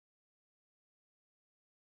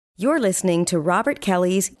You're listening to Robert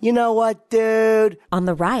Kelly's You Know What, Dude? on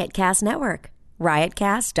the Riotcast Network,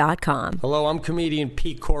 riotcast.com. Hello, I'm comedian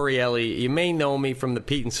Pete Corielli. You may know me from the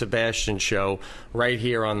Pete and Sebastian Show right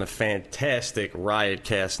here on the fantastic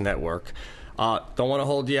Riotcast Network. Don't want to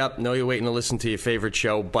hold you up. Know you're waiting to listen to your favorite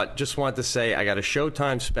show, but just wanted to say I got a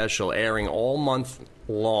Showtime special airing all month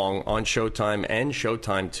long on Showtime and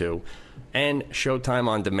Showtime 2 and Showtime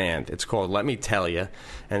On Demand. It's called Let Me Tell You,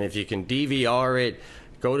 and if you can DVR it,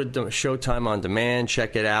 go to Showtime On Demand,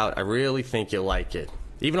 check it out. I really think you'll like it.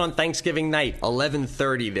 Even on Thanksgiving night,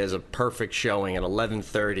 11:30, there's a perfect showing at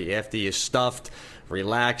 11:30 after you're stuffed,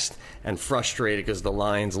 relaxed, and frustrated because the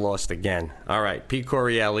Lions lost again. All right, Pete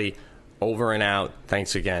Corielli, over and out.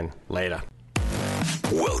 Thanks again. Later.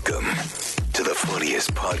 Welcome to the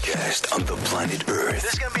funniest podcast on the planet Earth.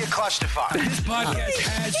 This is going to be a clusterfuck. This podcast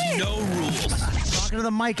has no rules. Talking to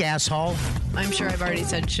the mic, asshole. I'm sure I've already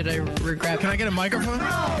said, should I regret? Can I get a microphone?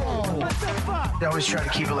 What the fuck? I always try to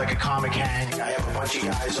keep it like a comic hang. I have a bunch of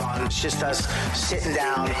guys on. It's just us sitting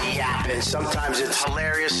down and yapping. Sometimes it's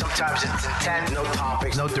hilarious. Sometimes it's intense. No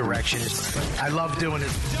topics. No directions. I love doing it.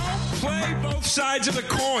 Play both sides of the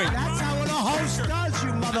coin. That's how a host does, you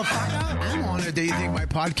motherfucker. I'm honored that you think my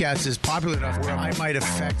podcast is popular enough where I might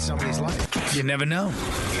affect somebody's life. You never know.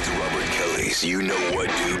 It's Robert Kelly's You Know What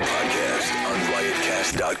Do podcast on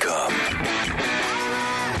riotcast.com.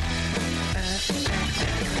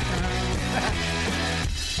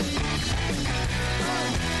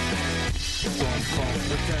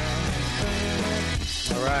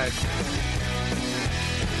 All right.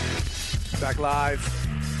 Back live.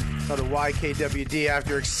 Another YKWd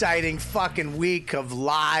after exciting fucking week of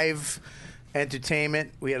live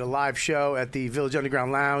entertainment. We had a live show at the Village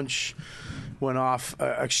Underground Lounge. Went off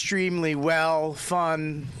extremely well,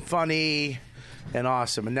 fun, funny, and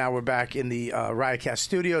awesome. And now we're back in the Riotcast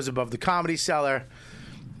studios above the Comedy Cellar.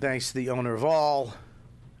 Thanks to the owner of all,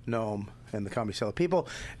 Noam, and the Comedy Cellar people.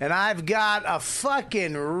 And I've got a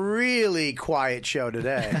fucking really quiet show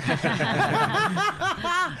today.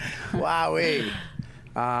 Wowee.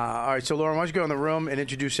 All right, so Lauren, why don't you go in the room and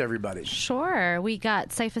introduce everybody? Sure. We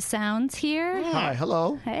got Cypher Sounds here. Hi,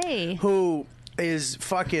 hello. Hey. Who is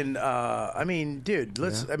fucking? I mean, dude.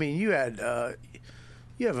 I mean, you had a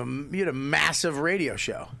massive radio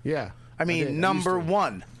show. Yeah. I mean, did. number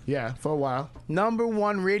one. Yeah, for a while. Number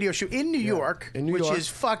one radio show in New York, In New which York. is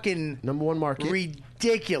fucking Number one market.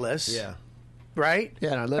 ridiculous. Yeah. Right?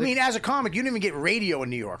 Yeah, and I mean, as a comic, you don't even get radio in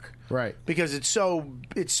New York. Right. Because it's so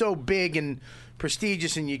big and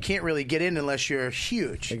prestigious, and you can't really get in unless you're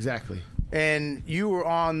huge. Exactly. And you were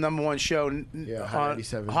on number one show, Hot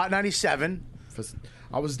 97. Hot 97.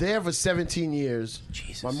 I was there for 17 years.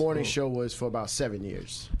 Jesus. My morning show was for about 7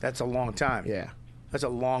 years. That's a long time. Yeah. That's a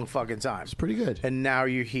long fucking time. It's pretty good. And now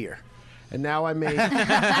you're here. And now I made...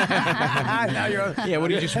 Now you're on, Yeah, what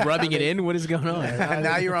are you just rubbing it in? What is going on? and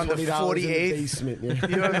now you're on the $20 in the 48th. basement. Yeah.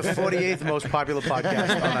 You're on the 48th most popular podcast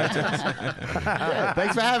on iTunes. Yeah,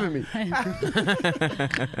 thanks for having me.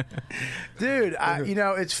 Dude, you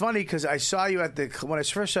know, it's funny because I saw you at when I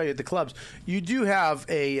first saw you at the clubs. You do have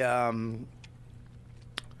a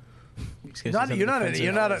you're not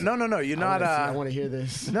you're not I want to hear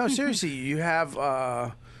this. no, seriously, you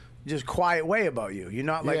have just quiet way about you. You're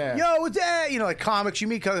not like, Yeah. yo, what's that? You know, like comics you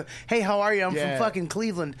meet, hey, how are you? I'm Yeah. from fucking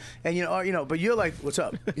Cleveland, and you know, but you're like, what's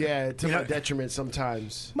up? Yeah, to You my know- detriment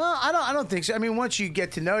sometimes. Well, I don't think so. I mean, once you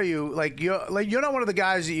get to know you, you're not one of the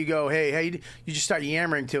guys that you go, hey, you just start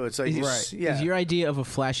yammering to. It's like, Right. yeah. Is your idea of a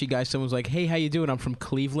flashy guy someone's like, hey, how you doing? I'm from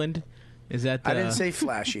Cleveland. Is that... I didn't say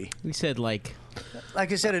flashy. We said like...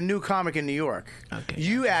 Like I said, a new comic in New York. Okay.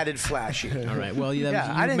 You added flashy. All right. Well, you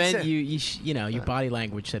I didn't meant say- you know, your body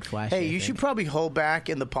language said flashy. Hey, I you think. should probably hold back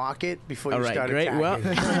in the pocket before All you right, start great. attacking. Well,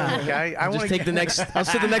 okay. I I'll want just take the next... I'll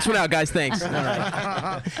sit the next one out, guys. Thanks. All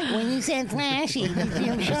right. When you said flashy,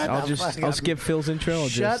 shut I'll skip Phil's intro.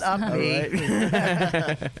 Shut up, me.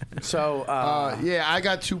 So, Yeah, I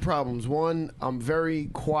got two problems. One, I'm very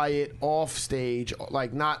quiet off stage,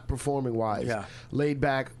 like not performing wise. Yeah. Laid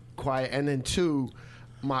back, quiet. And then two,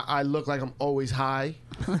 I look like I'm always high.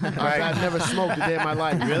 I've never smoked a day in my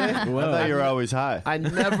life. Really? I thought you were always high. I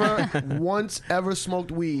never once ever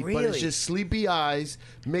smoked weed, but Really? it's just sleepy eyes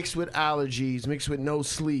mixed with allergies, mixed with no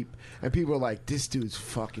sleep. And people are like, this dude's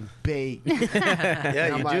fucking baked. yeah,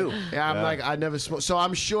 I'm you like, do. Yeah, I'm like, I never smoked. So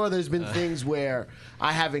I'm sure there's been things where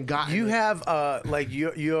I haven't gotten You it. have like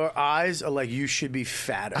your eyes are like you should be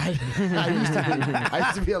fatter. I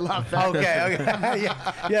used to be a lot fatter. Okay.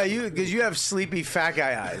 Yeah, you because you have sleepy fat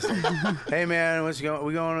guy eyes. Hey man,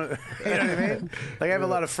 We going. You know what I mean? Like I have a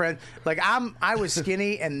lot of friends. Like I was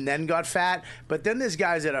skinny and then got fat, but then there's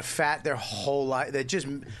guys that are fat their whole life. That just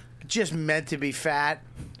meant to be fat.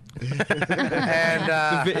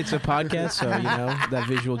 And it's a podcast, so that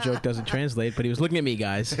visual joke doesn't translate. But he was looking at me,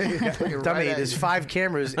 guys. Dummy, there's 5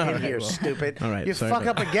 cameras in here, stupid. All right, you sorry fuck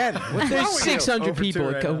about up again. What's There's wrong with you? 600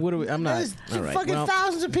 people. What are we? I'm not. There's All right, fucking well,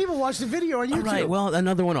 thousands of people watch the video on YouTube. all right, well,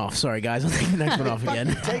 another one off. Sorry, guys. I'll take the next one off again.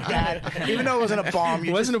 Take that. Even though it wasn't a bomb.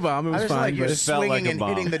 It wasn't a bomb. It was I just fine. like you're but it felt swinging like a and bomb.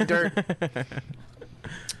 hitting the dirt.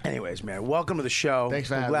 Anyways, man, welcome to the show. Thanks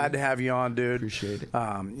for I'm having glad me. to have you on, dude. Appreciate it.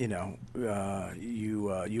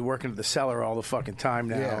 You work into the cellar all the fucking time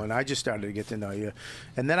now, Yeah. and I just started to get to know you.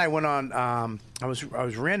 And then I went on. I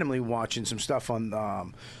was randomly watching some stuff on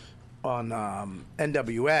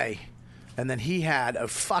NWA. And then he had a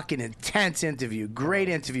fucking intense interview, great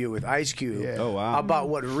interview with Ice Cube Yeah. Oh, wow. about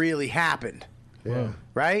what really happened. Yeah.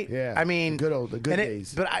 Right? Yeah. I mean, the good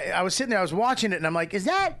days. But I was sitting there, I was watching it, and I'm like, is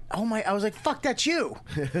that? Oh my! I was like, fuck, that's you.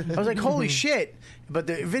 I was like, holy shit! But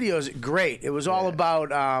the video is great. It was all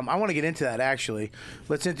about. I want to get into that actually.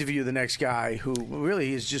 Let's interview the next guy who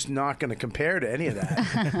really is just not going to compare to any of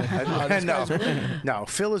that. No,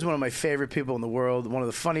 Phil is one of my favorite people in the world. One of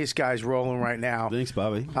the funniest guys rolling right now. Thanks,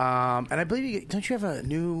 Bobby. And I believe don't you have a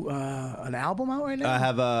new an album out right now? I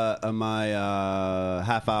have my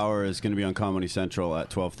half hour is going to be on Comedy Central at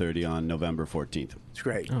 12:30 on November 14th. It's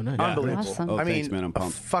great. Oh, nice. Unbelievable. Awesome. Oh, I mean, thanks, man. I'm a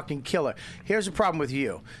pumped. fucking killer. Here's the problem with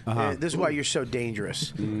you. This is why you're so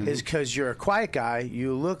dangerous. Is because you're a quiet guy.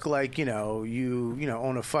 You look like you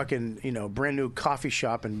own a fucking brand new coffee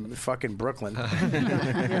shop in fucking Brooklyn.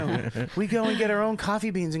 We go and get our own coffee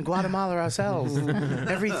beans in Guatemala ourselves.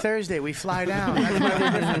 Every Thursday we fly down. That's why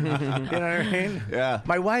we're different. You know what I mean? Yeah.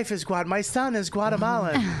 My wife is my son is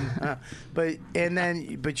Guatemalan.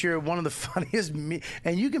 But you're one of the funniest.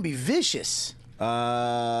 And you can be vicious.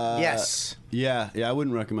 Yes. Yeah. I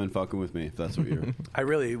wouldn't recommend fucking with me if that's what you're. I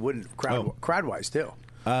really wouldn't. Crowd-wise, too.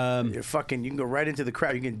 You can go right into the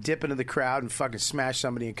crowd. You can dip into the crowd and fucking smash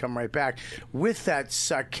somebody and come right back with that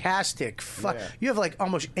sarcastic. You have like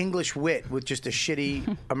almost English wit with just a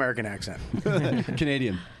shitty American accent.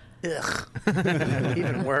 Canadian. Ugh.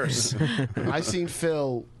 Even worse. I seen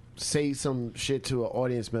Phil say some shit to an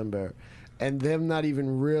audience member, and them not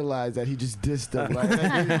even realize that he just dissed them. And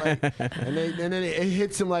then it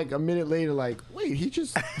hits him like a minute later, like, wait, he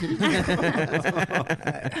just. I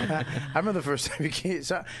remember the first time he came.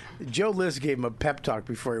 So Joe List gave him a pep talk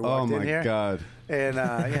before he walked in here. Oh my God. And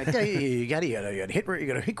you gotta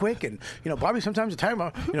hit quick, and Bobby sometimes the time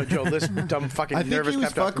Joe List dumb fucking I think nervous he was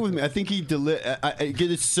pep talk. fucking with me. I think he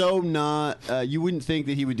it's so not. You wouldn't think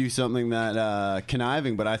that he would do something that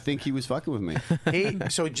conniving, but I think he was fucking with me.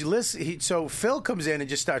 So Phil comes in and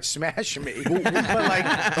just starts smashing me. But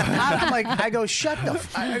I go, shut the.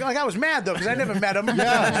 I was mad though because I never met him.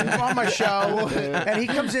 On my show, and he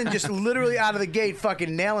comes in just literally out of the gate,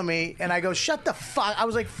 fucking nailing me, and I go, shut the fuck. I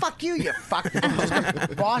was like, fuck you, you fuck.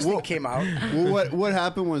 Boston came out. Well, what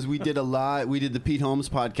happened was we did the Pete Holmes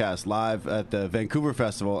podcast live at the Vancouver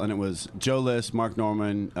Festival, and it was Joe List, Mark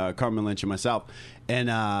Norman, Carmen Lynch, and myself. And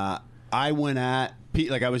I went at Pete,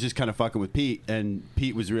 like I was just kind of fucking with Pete, and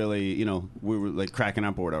Pete was really, we were like cracking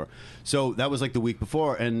up or whatever. So that was like the week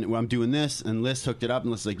before, and I'm doing this, and List hooked it up,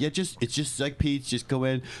 and List was like, it's just like Pete's, just go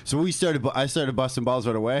in. So I started busting balls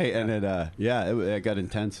right away, and it got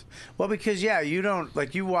intense. Well, because you don't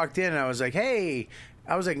you walked in, and I was like, hey.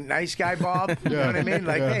 I was like, nice guy, Bob. You know what I mean?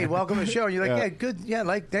 Like, hey, welcome to the show. And you're like, yeah, good. Yeah,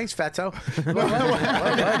 thanks, Fatso.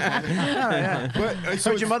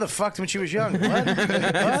 So your mother fucked when she was young. What?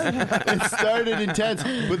 It started intense,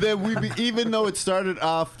 but then even though it started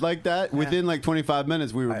off like that, within like 25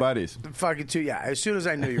 minutes, we were buddies. Fucking too, yeah. As soon as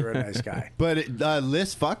I knew you were a nice guy. But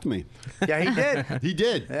List fucked me. Yeah, he did. He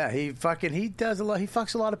did. Yeah, he does a lot. He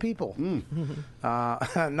fucks a lot of people.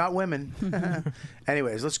 Not women.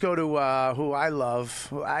 Anyways, let's go to who I love.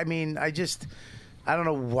 I mean, I don't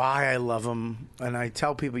know why I love him, and I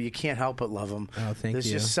tell people you can't help but love him. Oh, thank There's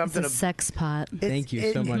you. just something. It's a sex pot. Thank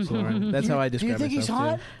you so much, Lauren. That's how I describe Do you think he's myself,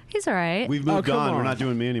 hot? too. He's all right. We've moved come on. on. We're not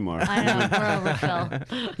doing me anymore. I know. We're over Phil.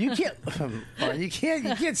 You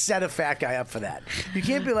can't set a fat guy up for that. You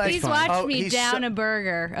can't be like He's watched me he's down a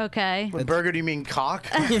burger, okay? A burger? Do you mean cock?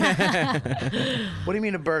 What do you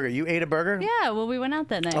mean a burger? You ate a burger? Yeah, well, we went out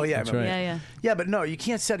that night. Oh yeah, That's right. Yeah. Yeah, but no, you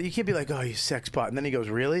can't be like, oh, you sex pot, and then he goes,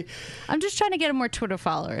 really? I'm just trying to get him more Twitter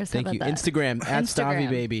followers. How Thank you. about that? Instagram at Instagram. Stavy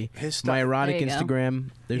Baby. His My erotic There you go. Instagram.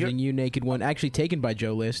 There's a new naked one, actually taken by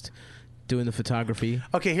Joe List. doing the photography.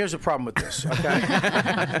 Okay, here's the problem with this. Okay,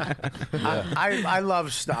 I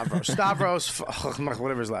love Stavros,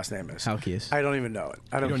 whatever his last name is. Halkias. I don't even know it.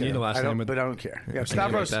 I don't You don't care. need a last name with- but I don't care. Yeah, Can't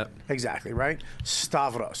Stavros. make that. Exactly right.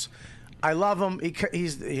 Stavros. I love him.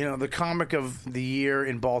 He's the comic of the year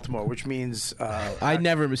in Baltimore, which means I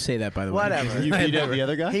never say that, by the way. whatever. You beat up the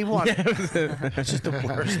other guy? He won. It's just the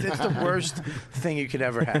worst. It's the worst thing you could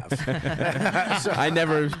ever have. So, I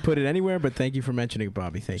never put it anywhere, but thank you for mentioning it,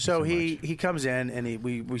 Bobby. Thank you so much. he comes in and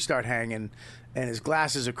we start hanging, and his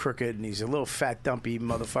glasses are crooked, and he's a little fat dumpy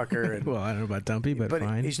motherfucker. And, Well, I don't know about dumpy, but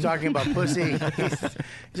fine. he's talking about pussy. He's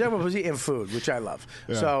talking about pussy and food, which I love.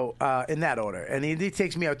 Yeah. So in that order, and he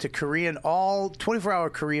takes me out to Korean, all 24-hour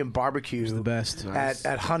Korean barbecue. It's the best.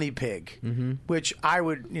 At Honey Pig, which I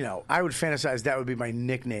would fantasize that would be my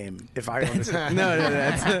nickname if I owned No,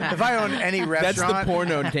 that's if I owned any that's restaurant. the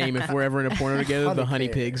porno name. If we're ever in a porno together, the Honey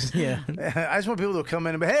Pig. Pigs. Yeah. I just want people to come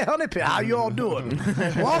in and be, hey, Honey Pig, how you all doing?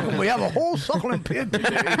 Welcome. We have a whole suckling pig today.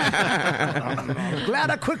 Glad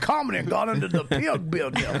I quit comedy and got into the pig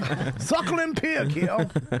business. Suckling pig, yo.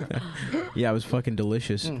 Yeah, it was fucking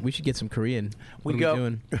delicious. We should get some Korean. We What go. are we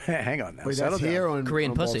doing? Hang on now. Wait, Settle that's down. here on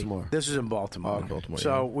Korean on pussy. Baltimore. This is in Baltimore. Oh, Baltimore,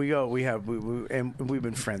 So we go. We and we've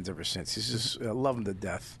been friends ever since. He's just I love him to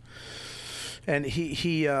death. And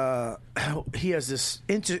he has this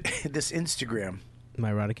this Instagram. My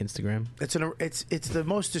erotic Instagram. It's the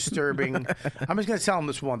most disturbing. I'm just going to tell him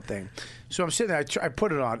this one thing. So I'm sitting there. I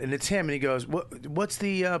put it on, and it's him. And he goes, "What's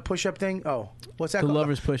the push-up thing? Oh, what's that? The called?"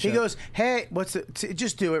 lover's push-up. He goes, "Hey, what's the?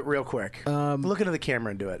 Just do it real quick. Look into the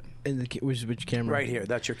camera and do it. Which camera? Right here.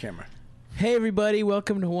 That's your camera." Hey everybody,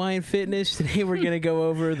 welcome to Hawaiian Fitness. Today we're gonna go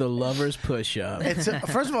over the lover's push-up. It's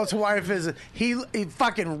first of all, it's Hawaiian Fitness. He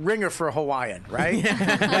fucking ringer for a Hawaiian, right?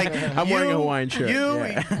 Like I'm wearing a Hawaiian shirt.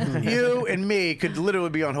 You and me could literally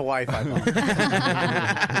be on Hawaii 5.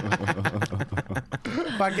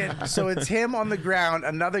 Fucking. So it's him on the ground,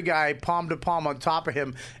 another guy palm to palm on top of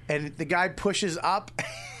him, and the guy pushes up.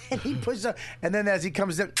 And he pushes up, and then as he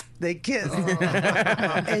comes down, they kiss.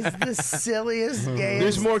 It's the silliest game.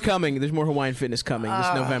 There's more coming. There's more Hawaiian Fitness coming this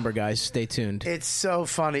November, guys. Stay tuned. It's so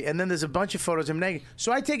funny. And then there's a bunch of photos of him naked.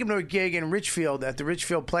 So I take him to a gig in Richfield at the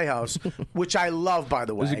Richfield Playhouse, which I love, by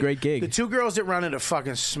the way. It was a great gig. The two girls that run it are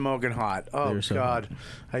fucking smoking hot. Oh, They're so God.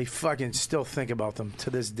 I fucking still think about them to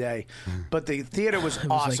this day. But the theater was It was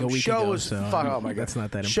like awesome. a week Show ago, was so fuck. Oh, my God. that's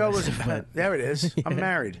not that Show was impressive, but- There it is. I'm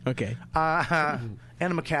married. Okay.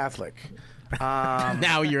 And I'm a Catholic.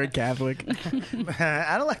 Now you're a Catholic.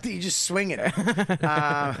 I don't like that you just swing it.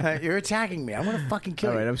 You're attacking me. I want to fucking kill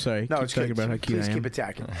All you. right, I'm sorry. No, Keep it's talking good. about how cute Please I am. keep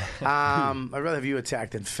attacking. I'd rather have you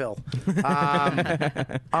attacked than Phil.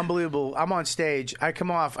 Unbelievable. I'm on stage. I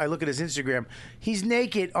come off. I look at his Instagram. He's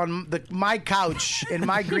naked on my couch in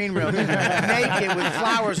my green room, naked with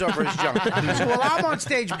flowers over his junk. So while I'm on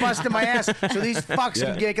stage busting my ass, so these fucks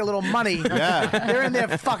can get a little money. Yeah. They're in there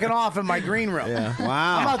fucking off in my green room. Yeah.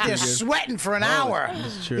 Wow. I'm out there sweating for an hour.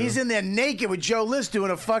 That's true. He's in there naked with Joe List doing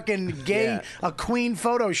a fucking a Queen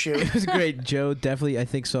photo shoot. It was great. Joe definitely, I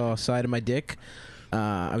think, saw a side of my dick.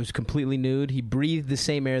 I was completely nude. He breathed the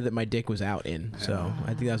same air that my dick was out in. So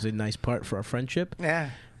I think that was a nice part for our friendship. Yeah.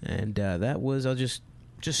 And that was, I'll just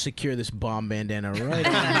secure this bomb bandana right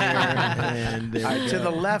in here. And there we To go. the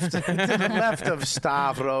left of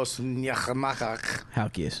Stavros Nyachmachach.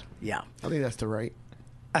 Halkias. Yeah. I think that's the right.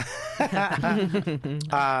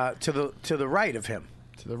 To the right of him.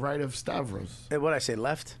 To the right of Stavros. What did I say?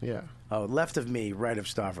 Left? Yeah. Oh, left of me, right of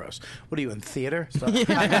Stavros. What are you in theater? Is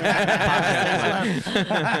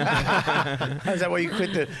that why you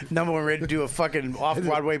quit the number one rated to do a fucking off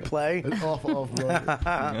Broadway play? Off Broadway.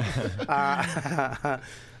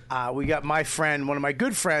 We got my friend, one of my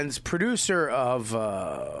good friends, producer of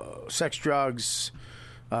Sex, Drugs,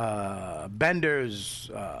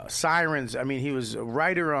 Benders, Sirens. I mean, he was a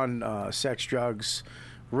writer on Sex, Drugs.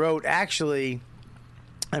 Wrote, actually,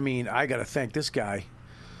 I mean, I got to thank this guy.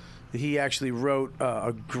 He actually wrote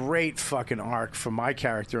a great fucking arc for my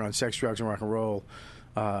character on Sex, Drugs, and Rock and Roll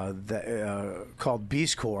called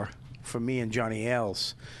Beast Corps for me and Johnny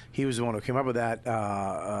Ailes. He was the one who came up with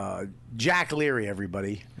that. Jack Leary,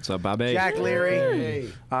 everybody. What's up, Bobby? Jack Leary. Hey.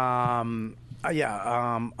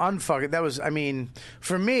 Unfucking. That was, I mean,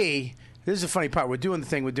 for me, this is a funny part. We're doing the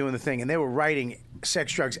thing, and they were writing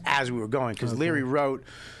Sex, Drugs as we were going because Leary wrote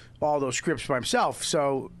all those scripts by himself.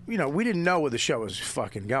 So, you know, we didn't know where the show was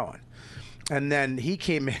fucking going. And then he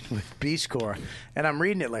came in with Beast Corps, and I'm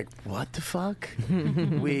reading it like, what the fuck?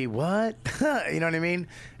 We what? You know what I mean?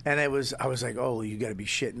 And I was like, oh, you got to be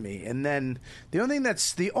shitting me. And then the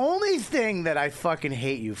only thing that I fucking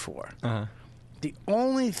hate you for, the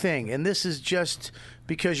only thing, and this is just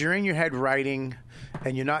because you're in your head writing,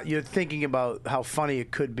 and you're thinking about how funny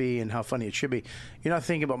it could be and how funny it should be. You're not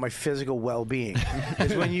thinking about my physical well-being.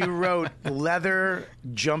 Is when you wrote leather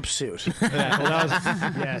jumpsuit. Yeah, well,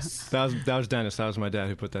 that was Dennis. That was my dad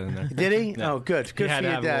who put that in there. Did he? Yeah. Oh, good. Good he had for to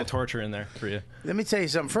your have a little dad. torture in there for you. Let me tell you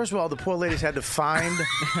something. First of all, the poor ladies had to find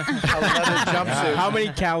a leather jumpsuit. How many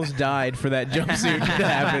cows died for that jumpsuit to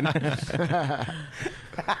happen?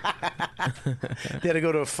 They had to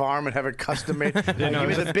go to a farm and have it custom made. no, Give it me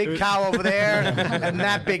was the a- big cow over there and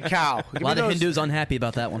that big cow. A lot of Hindus unhappy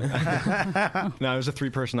about that one. No, it was a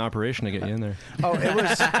 3-person operation to get you in there. Oh, it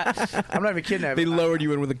was. I'm not even kidding. They lowered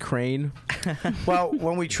you in with a crane. Well,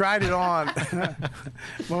 when we tried it on,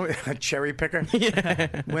 a cherry picker.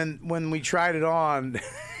 Yeah. When we tried it on,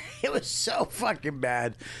 it was so fucking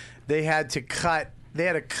bad. They had to cut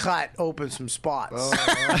open some spots. Wow.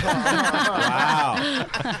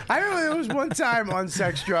 I remember there was one time on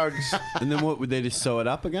Sex Drugs. And then what, would they just sew it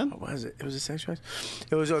up again? What was it? It was a Sex Drugs?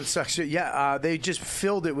 It was on Sex Drugs. Yeah, they just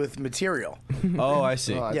filled it with material. Oh, I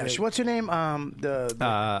see. Yeah, what's her name?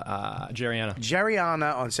 Jerriana.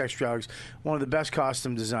 Jerriana on Sex Drugs, one of the best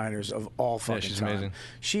costume designers of all fucking she's time. amazing.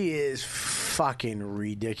 She is fucking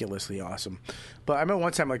ridiculously awesome. But I remember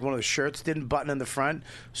one time, like, one of the shirts didn't button in the front,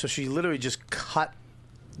 so she literally just cut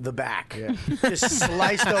the back. Yeah. Just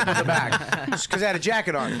sliced open the back. Because I had a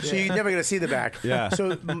jacket on, so you're never going to see the back. Yeah.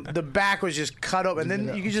 So the back was just cut open, and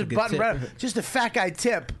then you can just good button tip. right just a fat guy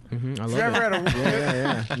tip. I If love you ever it. had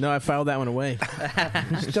a- Yeah. No, I filed that one away.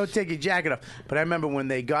 Just don't take your jacket off. But I remember when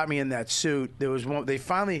they got me in that suit, there was one. They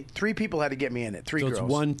finally 3 people had to get me in it. 3 So girls. it's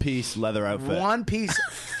one-piece leather outfit. One piece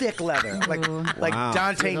thick leather, like Wow.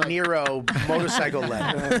 Dante Nero motorcycle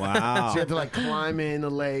leather. Wow. So you had to like climb in the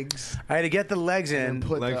legs. I had to get the legs in. And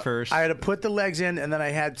put Leg the- first. I had to put the legs in, and then I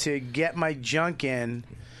had to get my junk in,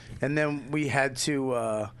 and then we had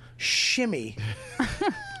to shimmy.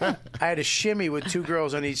 I had to shimmy with 2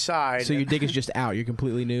 girls on each side. So your dick is just out. You're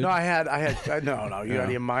completely nude. No, I had. No. You out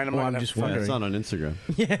of your mind? Well, I'm not just gonna Yeah, wondering. it's not on Instagram.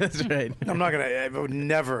 Yeah, that's right. I'm not gonna. I would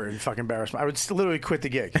never fucking embarrass myself. I would literally quit the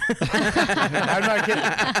gig. I'm not kidding.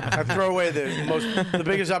 I'd throw away the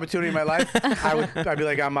biggest opportunity in my life. I'd be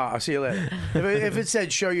like, I'm out. I'll see you later. If it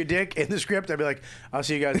said show your dick in the script, I'd be like, I'll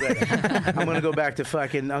see you guys later. I'm gonna go back to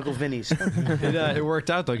fucking Uncle Vinny's. It worked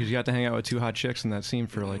out though because you got to hang out with 2 hot chicks in that scene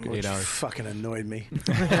for like 8 hours. Fucking annoyed me.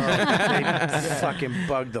 They fucking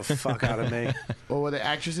bugged the fuck out of me. Or were they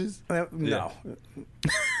actresses? No. No,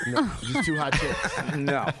 just 2 hot chicks.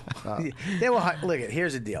 No. They were hot. Look,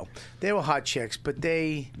 here's the deal. They were hot chicks, but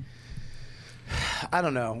I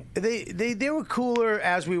don't know. They were cooler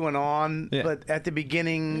as we went on, Yeah. but at the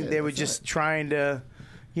beginning they were just trying to,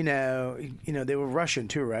 you know, they were Russian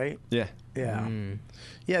too, right? Yeah. Yeah.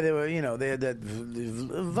 Yeah, they were, they had that,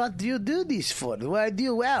 what do you do this for? Why do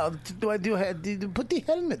you, put the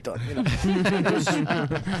helmet on,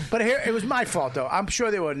 But here, it was my fault, though. I'm sure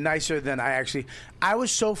they were nicer than I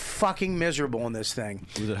was so fucking miserable in this thing.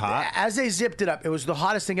 Was it hot? As they zipped it up, it was the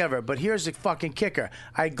hottest thing ever. But here's the fucking kicker.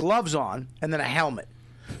 I had gloves on and then a helmet.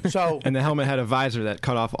 So And the helmet had a visor that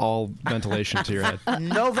cut off all ventilation to your head.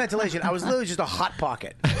 no ventilation. I was literally just a hot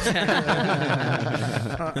pocket.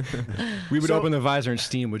 We would So- open the visor and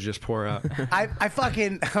steam would just pour out.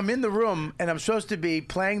 I'm in the room and I'm supposed to be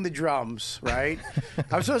playing the drums, right?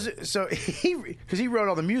 I'm supposed to, because he wrote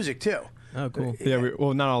all the music too. Oh, cool. Yeah,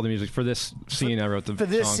 well, not all the music. For this scene, I wrote the For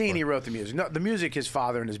this song scene, he wrote the music. No, the music his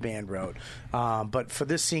father and his band wrote. But for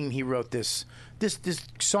this scene, he wrote this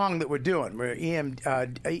song that we're doing. We're EDM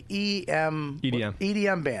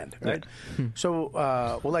band, right?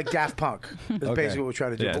 So we're like Daft Punk. That's Okay. basically what we're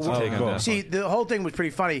trying to do. Yeah, But it's a we're- take on Daft see, the whole thing was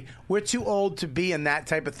pretty funny. We're too old to be in that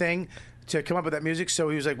type of thing to come up with that music. So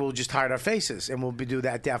he was like, we'll just hide our faces and we'll do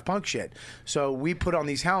that Daft Punk shit. So we put on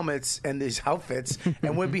these helmets and these outfits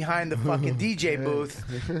and we're behind the fucking DJ booth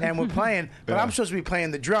and we're playing. But I'm supposed to be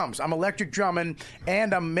playing the drums. I'm electric drumming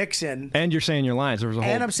and I'm mixing. And you're saying your lines. There was a whole.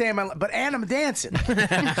 And I'm saying, and I'm dancing. So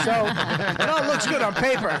it all looks good on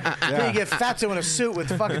paper. Then you get Fatso in a suit with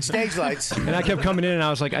fucking stage lights. And I kept coming in, and I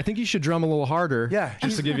was like, I think you should drum a little harder,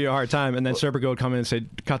 just to give you a hard time. And then Serpico would come in and say,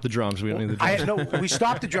 "Cut the drums. We don't need the drums." We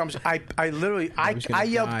stopped the drums. I literally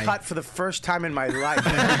yelled die. cut for the first time in my life.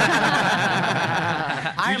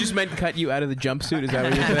 You just meant cut you out of the jumpsuit? Is that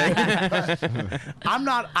what you're saying? I'm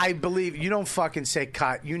not. I believe you don't fucking say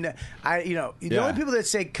cut. The only people that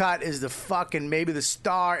say cut is the fucking maybe the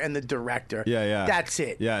star and the director. Yeah. That's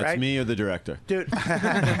it. Yeah, it's right? me or the director. Dude,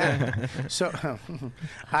 so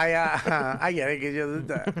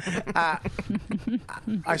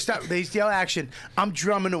I start. They yell action. I'm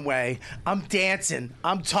drumming away. I'm dancing.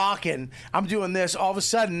 I'm talking. I'm doing this. All of a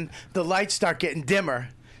sudden, the lights start getting dimmer.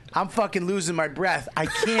 I'm fucking losing my breath. I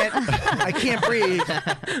can't breathe.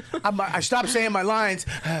 I stopped saying my lines.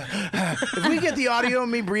 If we get the audio of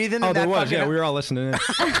me breathing, Oh, there was. fucking, Yeah, we were all listening in.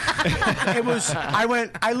 it was. I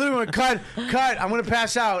literally went, cut. I'm gonna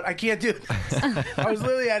pass out. I can't do it. I was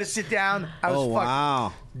literally had to sit down. I was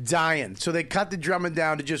wow. dying. So they cut the drumming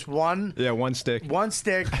down to just one. Yeah, one stick. One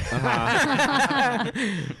stick.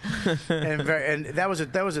 and that was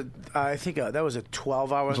a I think that was a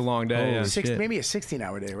 12-hour. It was a long day. Yeah. Maybe a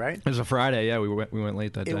 16-hour day, right? It was a Friday. Yeah, we went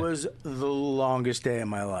late that day. It was the longest day of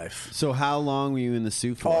my life. So how long were you in the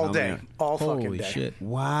suit for? All How day. long? All fucking Holy day. shit.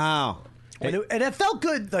 Wow. And it felt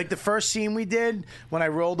good. Like the first scene we did when I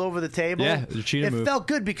rolled over the table. Yeah, the cheetah it move. felt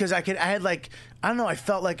good because I had like, I don't know, I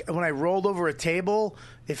felt like when I rolled over a table,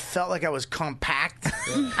 it felt like I was compact.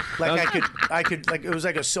 Like I could like it was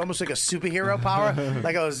like almost like a superhero power.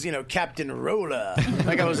 Like I was, Captain Roller.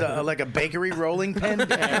 Like I was like a bakery rolling pin.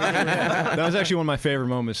 That was actually one of my favorite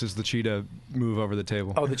moments. Is the cheetah move over the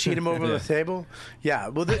table? Oh, the cheetah move over Yeah. the table. Yeah.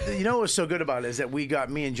 Well, you know what was so good about it is that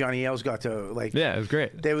me and Johnny Ailes got to like. Yeah, it was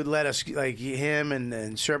great. They would let us like him and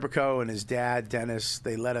Serpico and his dad Dennis.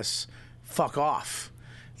 They let us fuck off.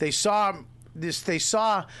 They saw this. They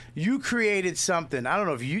saw you created something. I don't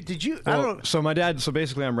know if you did. You. I don't know. So my dad. So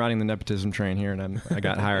basically, I'm riding the nepotism train here, and I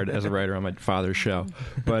got hired as a writer on my father's show.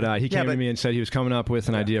 But he came to me and said he was coming up with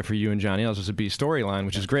an idea for you and Johnny Ailes as a B storyline,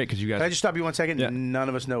 which is great because you guys. Can I just stop you 1 second? Yeah. None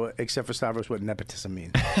of us know, except for Stavros, what nepotism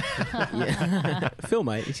means. Phil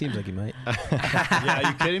might. He seems like he might. Yeah, are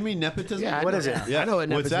you kidding me? Nepotism? Yeah, What is it? Yeah. I know what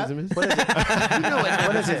What's that? nepotism is. What is it? You know what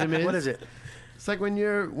What is it? nepotism is. What is it? It's like when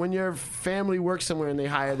your family works somewhere and they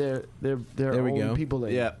hire their There we own go. people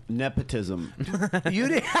in. Yeah, nepotism. You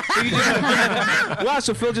did. Wow,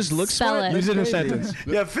 so Phil just looks Spell smart. it. Use it in a sentence.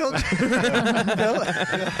 Yeah, Phil.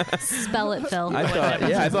 Spell it, Phil.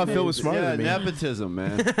 I thought Phil was smarter Yeah, than me. nepotism,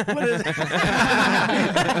 man. What is it?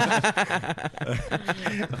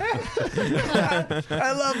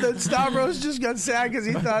 I love that Stavros just got sad because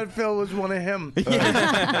he thought Phil was one of him.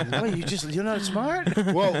 Wait, you're not smart?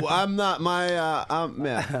 Well, I'm not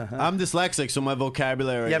I'm dyslexic, so my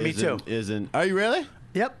vocabulary. Yeah, me too. Isn't. Are you really?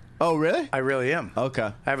 Yep. Oh, really? I really am. Okay.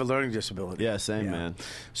 I have a learning disability. Yeah, same, man.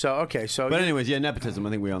 So, okay. So, But anyways, yeah, nepotism.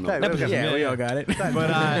 I think we all know. Hey, Nepotism, okay. Yeah, we all got it.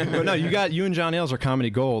 But no, you and John Ailes are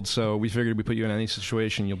comedy gold, so we figured we put you in any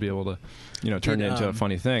situation, you'll be able to, turn it into a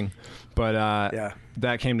funny thing. But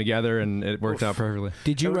that came together and it worked out perfectly.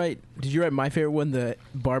 Did you write my favorite one, the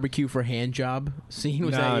barbecue for hand job scene?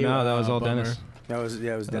 Was No, that you? that was all Bummer. Dennis. That was That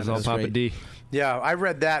Dennis. was all Papa great. D. Yeah, I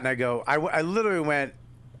read that and I go, I literally went,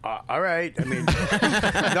 all right. I mean,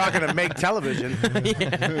 I'm not going to make television.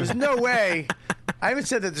 There's no way. I even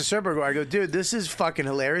said that to Serpico. I go, dude, this is fucking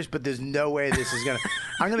hilarious, but there's no way this is going to.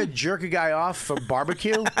 I'm going to jerk a guy off for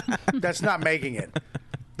barbecue. That's not making it.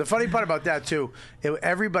 The funny part about that, too,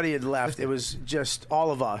 everybody had left. It was just all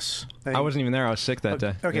of us. I wasn't even there. I was sick that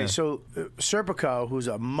day. Okay, Yeah. so Serpico, who's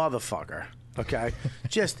a motherfucker, okay,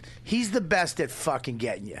 he's the best at fucking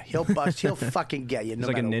getting you. He'll fucking get you. He's No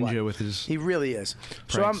like a matter ninja what. with his He really is.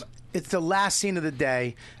 pranks. So it's the last scene of the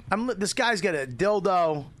day. This guy's got a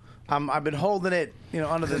dildo. I've been holding it,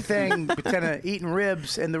 under the thing, pretending eating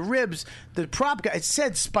ribs, and the prop guy. It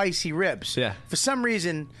said spicy ribs. Yeah. For some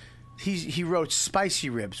reason. He wrote spicy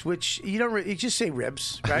ribs, which you don't. You just say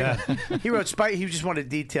ribs, right? He wrote spicy. He just wanted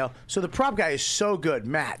detail. So the prop guy is so good,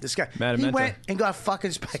 Matt. This guy. Matt he Amenta. went and got fucking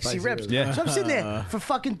spicy ribs. Yeah. So I'm sitting there for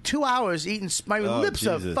fucking 2 hours eating. My lips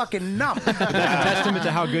are Jesus. fucking numb. That's a testament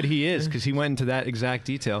to how good he is because he went into that exact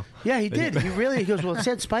detail. Yeah, he did. He goes, well, it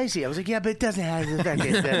said spicy. I was like, yeah, but it doesn't have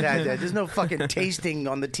that. There's no fucking tasting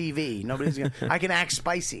on the TV. Nobody's gonna. I can act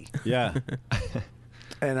spicy. Yeah.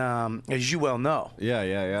 And as you well know,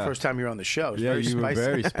 Yeah. first time you're on the show, it's Yeah, very you were spicy.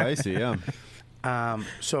 very spicy. Yeah.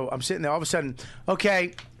 So I'm sitting there. All of a sudden,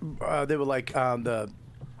 okay, they were like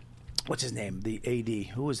what's his name? The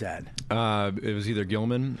AD. Who was that? It was either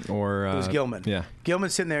Gilman or It was Gilman. Yeah.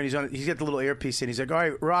 Gilman's sitting there, and he's got the little earpiece in. He's like, all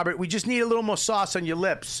right, Robert, we just need a little more sauce on your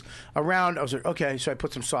lips. Around, I was like, okay. So I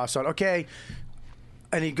put some sauce on. Okay.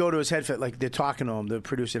 And he'd go to his headset, like they're talking to him, the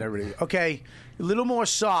producer and everybody. Okay, a little more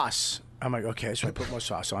sauce. I'm like, okay, so I put more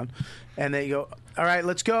sauce on. And they go, all right,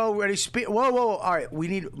 let's go. Ready? Whoa. All right, we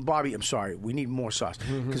need, Bobby, I'm sorry. We need more sauce.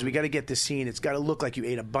 Because we got to get this scene. It's got to look like you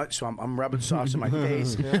ate a bunch. So I'm rubbing sauce on my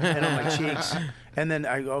face and on my cheeks. And then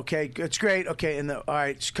I go, okay, it's great. Okay, and all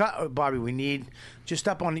right, cut, Bobby, we need just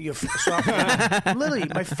up on your sauce. Literally,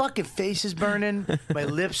 my fucking face is burning. My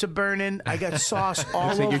lips are burning. I got sauce all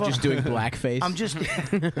Looks over. like you're just doing blackface.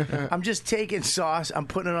 I'm just taking sauce. I'm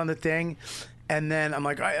putting it on the thing. And then I'm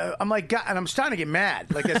like, God, and I'm starting to get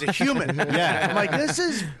mad, like as a human. Yeah. I'm like, this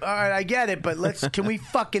is all right. I get it, but can we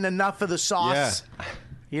fucking enough of the sauce?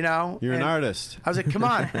 You know, You're an And artist. I was like, come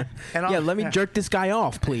on. And Yeah, let me jerk this guy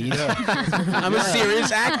off, please. I'm a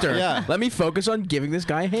serious actor. Yeah. Let me focus on giving this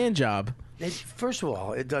guy a hand job. First of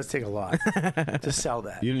all, it does take a lot to sell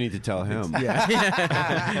that. You don't need to tell him.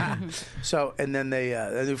 So, and then they,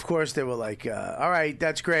 and of course, they were like, all right,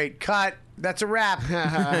 that's great. Cut. That's a wrap.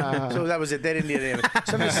 So that was it. They didn't need any of it.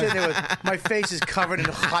 Somebody's sitting there with my face is covered in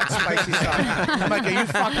hot, spicy sauce. I'm like, are you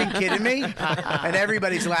fucking kidding me? And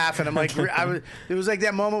everybody's laughing. I'm like, it was like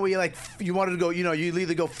that moment where you like, you wanted to go, you know, you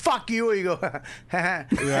either go, fuck you, or you go, ha.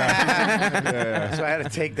 So I had to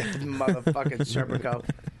take that motherfucking Serpico.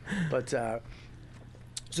 But, so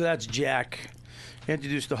that's Jack.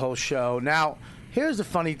 Introduced the whole show. Now, here's the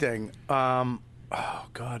funny thing. Oh,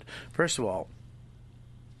 God. First of all,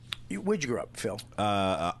 where'd you grow up, Phil?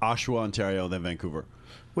 Oshawa, Ontario, then Vancouver.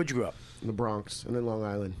 Where'd you grow up? In the Bronx and then Long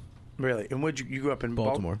Island. Really? And where'd you grew up in?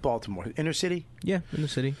 Baltimore. Baltimore. Inner city? Yeah, in the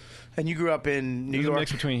city. And you grew up in New There's York? a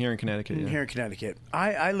mix between here and Connecticut. Yeah. Here in Connecticut.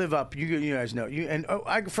 I live up, you guys know.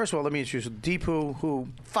 First of all, let me introduce Deepu, who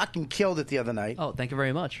fucking killed it the other night. Oh, thank you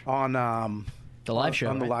very much. On the live show.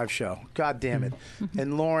 On the live show. God damn it.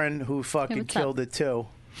 And Lauren, who fucking what's killed it too.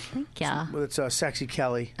 Thank ya. It's Sexy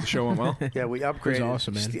Kelly. The show went well. Yeah, we upgraded. It was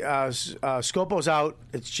awesome, man. Scopo's out.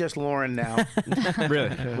 It's just Lauren now. Really?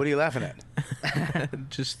 What are you laughing at?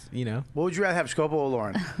 Just, you know. What would you rather have, Scopo or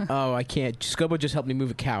Lauren? Oh, I can't. Scopo just helped me move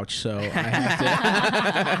a couch, so I have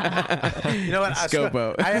to. You know what?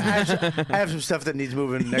 Scopo. I have some stuff that needs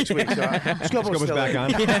moving next week. So Scopo's still back in.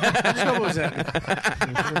 on. Scopo's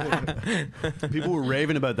in. People were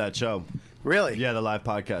raving about that show. Really? Yeah, the live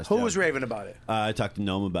podcast. Who yeah. was raving about it? I talked to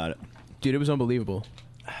Noam about it. Dude, it was unbelievable.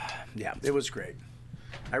 Yeah, it was great.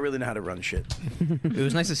 I really know how to run shit. It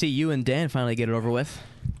was nice to see you and Dan finally get it over with.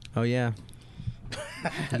 Oh, yeah.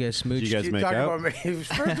 You guys smooched. Did you guys make talking out? about me.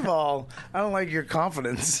 First of all, I don't like your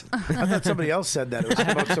confidence. I thought somebody else said that. It was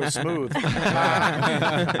about so smooth.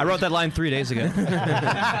 I wrote that line 3 days ago.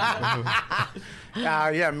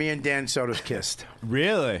 Yeah, me and Dan Sotos kissed.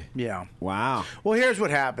 Really? Yeah. Wow. Well, here's what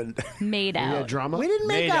happened. Made You out. had drama? We didn't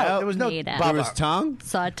make Made out. out? There was no Made out. baba. There was tongue?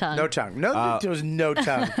 Saw a tongue. No tongue. No, there was no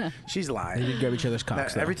tongue. She's They lying. did grab each other's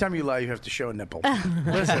cocks, though. Every time you lie, you have to show a nipple.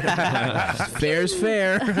 Listen. Fair's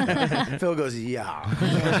fair. Phil goes, yeah.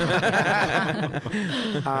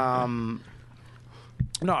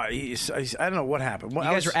 No, I don't know what happened. You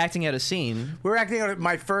guys were acting out a scene. We were acting out.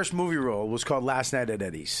 My first movie role was called Last Night at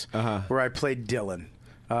Eddie's, where I played Dylan.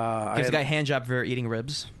 Gives a guy a hand job for eating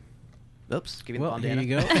ribs. Oops, give me the Well, bomb, here Dana.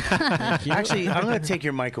 you go. Thank you. Actually, I'm going to take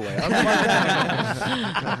your mic away.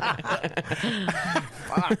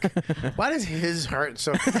 Fuck. Why does his hurt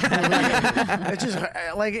so? It's just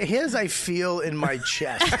like his. I feel in my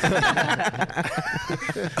chest.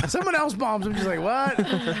 Someone else bombs. I'm just like, what?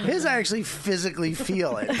 His, I actually physically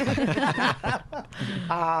feel it.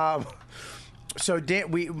 So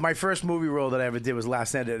my first movie role that I ever did was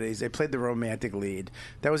Last Night at Eddie's. I played the romantic lead.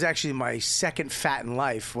 That was actually my second Fat in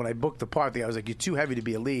Life. When I booked the part, I was like, "You're too heavy to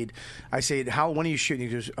be a lead." I said, when are you shooting?"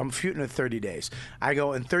 He goes, "I'm shooting in 30 days." I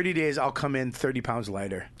go, "In 30 days, I'll come in 30 pounds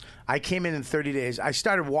lighter." I came in 30 days. I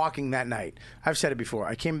started walking that night. I've said it before.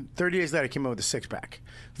 30 days later, I came in with a six-pack.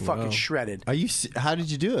 Fucking shredded. How did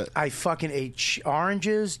you do it? I fucking ate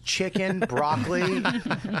oranges, chicken, broccoli,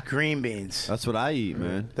 green beans. That's what I eat,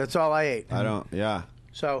 man. That's all I ate. I don't. Yeah.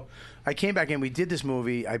 So I came back in. We did this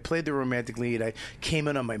movie. I played the romantic lead. I came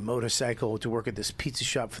in on my motorcycle to work at this pizza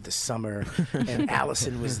shop for the summer, and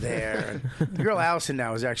Allison was there. And the girl Allison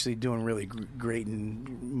now is actually doing really great in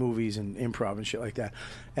movies and improv and shit like that.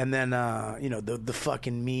 And then the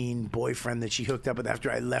fucking mean boyfriend that she hooked up with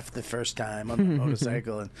after I left the first time on the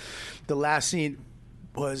motorcycle. And the last scene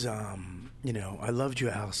was, I loved you,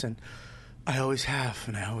 Allison. I always have,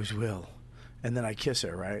 and I always will. And then I kiss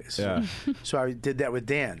her, right? So, so I did that with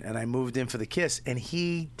Dan, and I moved in for the kiss, and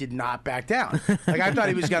he did not back down. Like I thought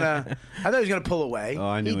he was gonna pull away. Oh,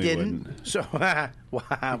 I knew he didn't. wouldn't. So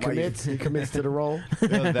He commits to the role.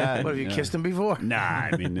 What have you kissed him before? Nah,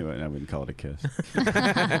 I mean, I wouldn't call it a kiss.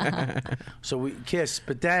 So we kissed,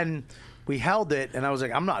 but then we held it, and I was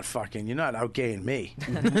like, "I'm not fucking. You're not outgaying me.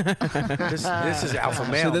 this is alpha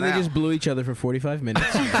male." So then now. they just blew each other for 45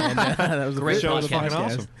 minutes. And, that was the Great first show. part of the Fucking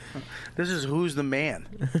podcast. awesome. This is who's the man.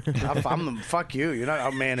 I'm the fuck you. You're not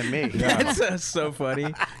outmanning me. That's so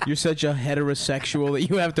funny. You're such a heterosexual that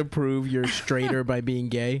you have to prove you're straighter by being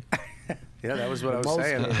gay. Yeah, that was what I was Most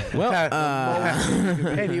saying. scared. Well,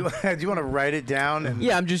 hey, do you want to write it down? And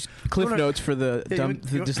yeah, I'm just cliff wanna- notes for the Yeah, the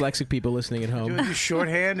dyslexic people listening at Do you home. want to do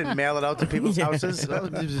shorthand and mail it out to people's houses?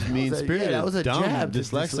 That was just mean spirited. that was a dumb, jab to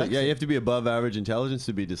dyslexic. Yeah, you have to be above average intelligence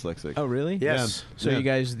to be dyslexic. Oh, really? Yes. So Yeah. you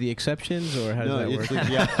guys the exceptions, or how does No, that it's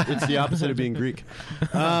work? it's the opposite of being Greek.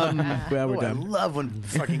 Well, we're Oh, I done. love when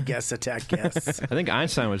fucking guests attack guests. I think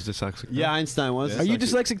Einstein was dyslexic. Yeah, Einstein was. Are you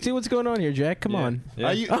dyslexic too? What's going on here, Jack? Come on. Yeah.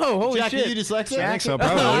 Are you? Oh, holy Jack, shit. are you dyslexic? I think so,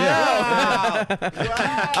 probably. Yeah.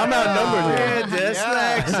 I'm outnumbered We're here.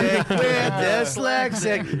 dyslexic. We're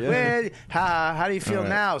dyslexic. How do you feel All right.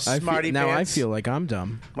 now, I smarty feel, now I pants? feel like I'm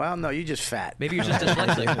dumb. Well, no, you're just fat. Maybe you're just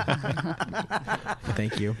dyslexic.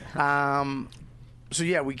 Thank you. So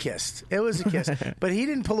yeah, we kissed. It was a kiss, but he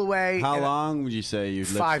didn't pull away. How and- long would you say your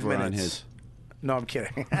lips 5 were on minutes. his? No, I'm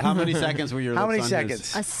kidding. How many seconds were your How lips many on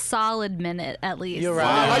seconds? A solid minute at least. You're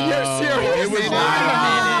right. Are you serious? It was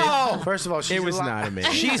not a minute. First of all, she's It was a not a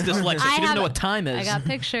minute. She's dyslexic. I She doesn't have- know what time is. I got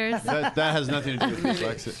pictures. That has nothing to do with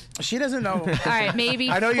dyslexia. She doesn't know. All right, maybe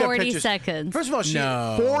I know you have 40 pictures. seconds. First of all, she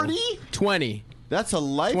No. 40? 20. That's a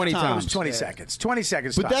lifetime. 20 It times. was 20 seconds. 20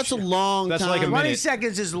 seconds. But tops. that's a long That's time. like a 20 minute.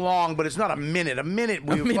 seconds is long, but it's not a minute. A minute,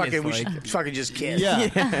 we minute's we should fucking just kiss. Yeah. You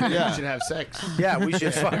should have sex. Yeah, we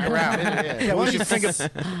should fuck around. Yeah,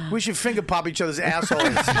 we should finger pop each other's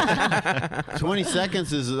assholes. 20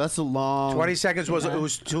 seconds that's a long. 20 seconds it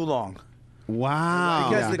was too long. Wow.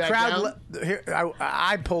 Because the Back crowd, down? here,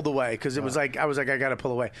 I pulled away because it was like I got to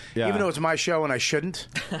pull away, Yeah. even though it's my show and I shouldn't.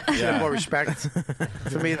 You have more respect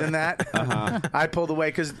for me than that. I pulled away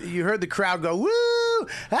because you heard the crowd go woo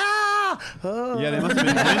ah. Oh. Yeah, they must have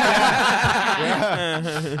been.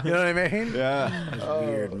 You know what I mean? Yeah. That's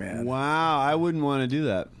weird, man. Wow, I wouldn't want to do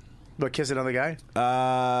that. But kiss another guy?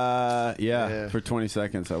 Yeah, for 20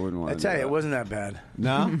 seconds, I wouldn't want I to. tell you, it wasn't that bad.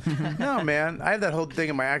 No. No, man. I have that whole thing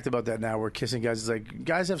in my act about that now, where kissing guys is like,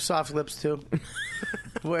 guys have soft lips too.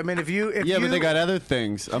 Well, I mean, if you But they got other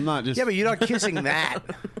things. I'm not just. yeah, but you're not kissing that.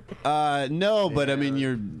 No, but I mean,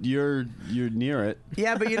 you're near it.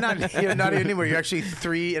 Yeah, but you're not even anywhere. You're actually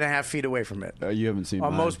 3.5 feet away from it. You haven't seen.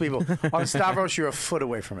 On mine. most people, on Stavros, you're a foot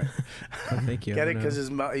away from it. Oh, thank you. Get it? No. Because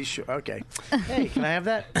he's okay. Hey, can I have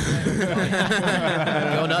that?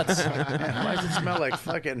 Go nuts. Why does it smell like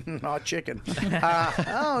fucking hot chicken?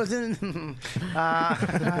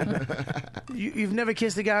 You've never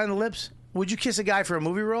kissed a guy on the lips? Would you kiss a guy for a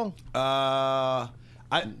movie role?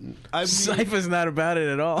 I mean, Cypher's not about it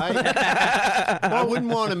at all. I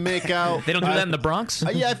wouldn't want to make out. They don't do that in the Bronx?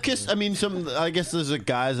 Yeah, I've kissed. I mean, I guess there's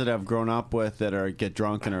guys that I've grown up with that get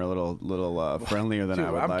drunk and are a little friendlier than Dude,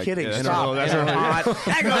 I would I'm like. kidding. Yeah, Stop. that's You're really hot.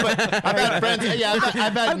 Hang on, but I've had friends. Yeah,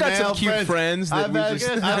 I've I've got some cute friends that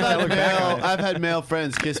I've had male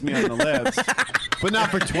friends kiss me on the lips, but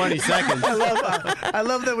not for 20 seconds. I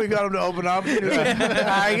love that we got him to open up. He was like,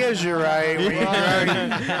 I guess you're right. You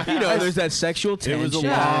know, there's that sexual It tension. was a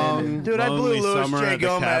long, Dude, I blew lonely Louis summer J. at the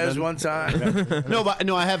Gomez cabin. one time.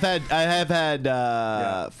 No, I have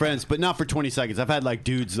had friends, but not for 20 seconds. I've had like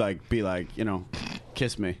dudes be like,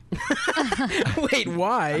 kiss me. Wait,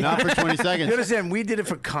 why? Not for 20 seconds. You understand? We did it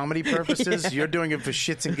for comedy purposes. You're doing it for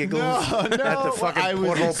shits and giggles at the fucking I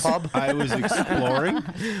was porthole pub. I was exploring.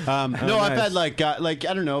 No, I've nice. had like I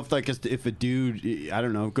don't know if a dude I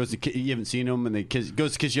don't know goes to you haven't seen him and they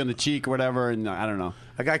goes to kiss you on the cheek or whatever, and I don't know.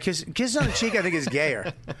 A guy kiss on the cheek, I think, is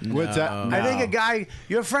gayer. What's that? I think a guy,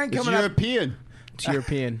 your friend It's coming up. European. It's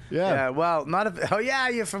European. Yeah, well, not if. Oh, yeah,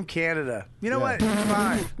 you're from Canada. You know what?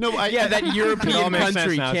 Fine. No, Yeah, that It all European makes sense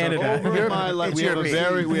country, now, so- Canada. Over my life, It's we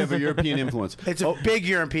European. have a European influence. It's a big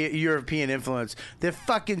European influence. They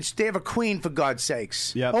have a queen, for God's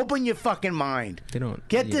sakes. Yep. Open your fucking mind. They don't.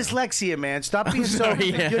 Get yeah. dyslexia, man. Stop being so.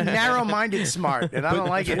 You're narrow-minded smart, and I don't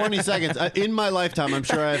like it. 20 seconds. In my lifetime, I'm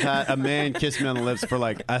sure I've had a man kiss me on the lips for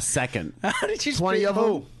like a second. How did you 20 of them?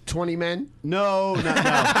 Who? 20 men? No.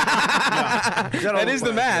 That is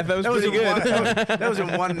the math. That was pretty good. That was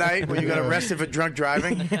in one night when you got arrested for drunk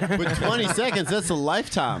driving. But 20 seconds, that's a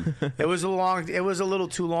lifetime. It was a little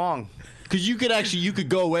too long. Because you could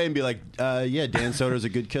go away and be like, yeah, Dan Soder's a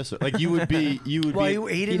good kisser. Like you would be. Well,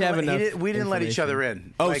 he didn't. have He enough didn't we didn't let each information. other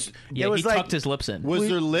in. Oh, like, Yeah, it was he like, tucked his lips in. Was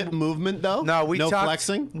there lip movement though? No, we no tucked,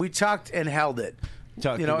 flexing. We tucked and held it.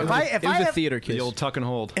 Tucked. You know, It if was I It was a have, theater kiss. The old tuck and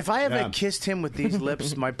hold. if I ever Yeah. kissed him with these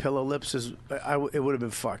lips, my pillow lips, it would have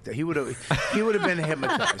been fucked. He would have been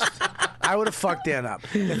hypnotized. I would have fucked Dan up.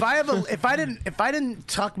 If I didn't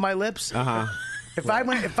tuck my lips, if I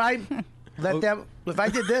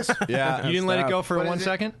did this, Yeah, You didn't let it go for What 1 is it?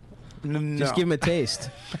 second? no. Just give him a taste.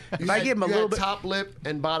 If I give him a You little had bit, top lip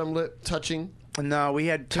and bottom lip touching. No, we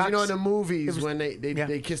had Because tux. you know in the movies when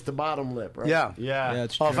they kiss the bottom lip, right? Yeah,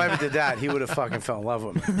 that's Oh, if true. I ever did that, he would have fucking fell in love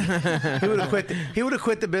with me. He would have quit. He would have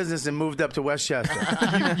quit the business and moved up to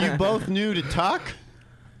Westchester. You both knew to tuck?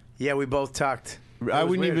 Yeah, we both tucked. I It was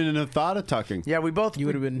wouldn't weird. even have thought of tucking. Yeah, we both. You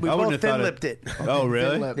would have been. We I wouldn't both have thought thin-lipped it. Oh,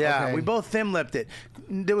 really? Thin-lip, Yeah, okay. we both thin-lipped it.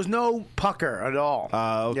 There was no pucker at all.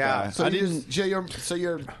 Okay. Yeah. So I you didn't. just- so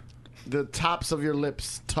your the tops of your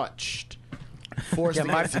lips touched, forced Yeah,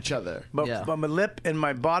 against each other. But my lip and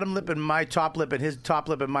my bottom lip and my top lip and his top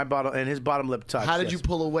lip and my bottom and his bottom lip touched. How did you yes.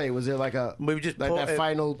 pull away? Was there like a We just like pull- that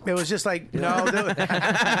final? It was just like no.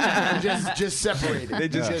 just separated. They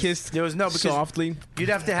just kissed There was no because softly. You'd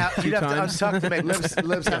have to times. untuck to make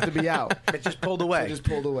lips have to be out. It just pulled away. So just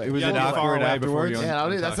pulled away. Was Yeah, it get far awkward away before afterwards? you Yeah,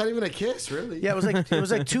 that's untuck. not even a kiss, really. Yeah, it was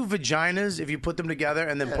like two vaginas if you put them together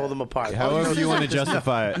and then pull them apart. However you want to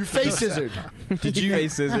justify You it. face scissored. Did you?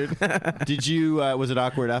 Face scissored. Did you? Was it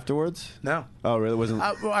awkward afterwards? No. Oh, really? It wasn't.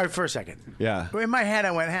 Well, all right, for a second. Yeah. In my head,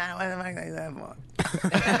 I went, what am I going to for?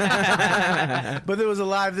 But there was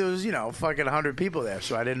fucking 100 people there,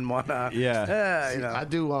 so I didn't want to. Yeah. I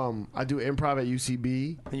do improv at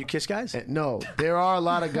UCB. And you kiss guys? No, there are a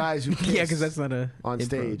lot of guys who kiss Yeah, because that's not a on improv.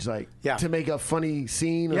 stage, like Yeah. to make a funny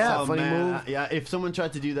scene or Yeah. a funny move. Yeah. If someone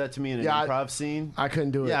tried to do that to me in an Yeah, improv scene, I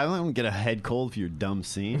couldn't do it. yeah, I wouldn't get a head cold for your dumb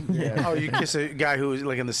scene. Yeah. Oh, you kiss a guy who was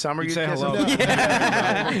like in the summer? You'd You'd say kiss hello. him?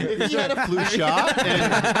 If you had a flu shot.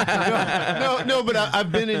 No, but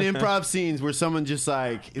I've been in improv scenes where someone just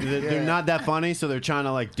like they're not that funny, so they're trying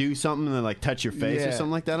to like do something and then like touch your face or Yeah.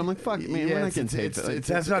 something like that. I'm like, fuck, man, we're not getting paid for that.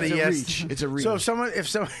 That's not a it's yes. reach. It's a reach. So if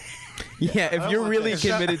someone Yeah, if you're really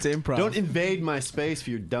committed to improv. Don't invade my space for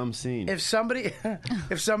your dumb scene. if somebody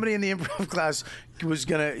in the improv class was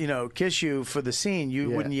gonna kiss you for the scene, you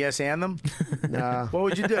Yeah. wouldn't yes and them. Nah, What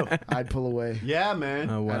would you do? I'd pull away. Yeah, man.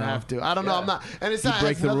 Oh, wow. I'd have to. I don't know. I'm not. And it's You not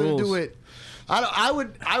break has the nothing to do rules. with. I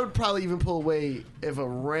would probably even pull away if a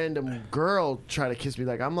random girl tried to kiss me.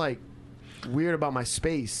 Like I'm like weird about my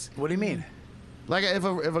space. What do you mean? Like if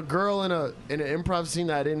a girl in an improv scene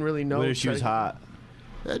that I didn't really know. What if she was hot?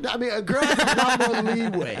 I mean, a girl has a lot more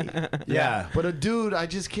leeway. Yeah. But a dude, I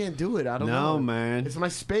just can't do it. I don't know. No, man. It's my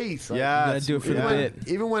space. Like, Yeah. You gotta do it for the Even when, bit.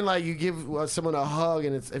 even when like you give someone a hug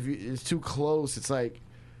and it's too close, it's like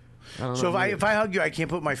I don't know. So if I hug you, I can't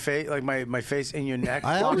put my face my face in your neck.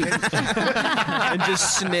 I always- And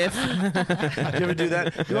just sniff. You ever do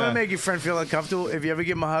that? You want Yeah. to make your friend feel uncomfortable? If you ever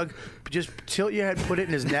give him a hug, just tilt your head, put it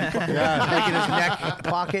in his neck, like in his neck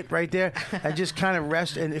pocket right there, and just kind of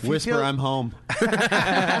rest. And if Whisper, you feel, I'm home.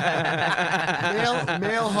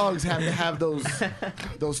 male hugs have to have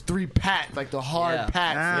those three pats, like the hard Yeah.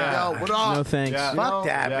 pats. Ah. Yo, what up? No thanks. Yeah. fuck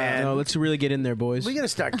that, Yeah. man. No, let's really get in there, boys. We gotta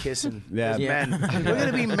start kissing. Yeah. as Yeah. men. We're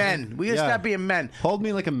gonna be men. We gotta Yeah. start being men. Hold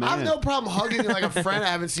me like a man. I have no problem hugging like a friend I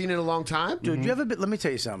haven't seen in a long time. Dude, you ever been? Let me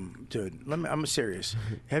tell you something, dude. I'm serious.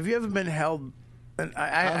 Have you ever been held? And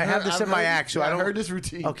I have this I've in my heard- act, so yeah, I don't. I heard this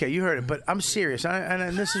routine. Okay, you heard it, but I'm serious,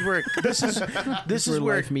 and this is where this is where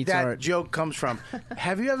where life meets that art. joke comes from.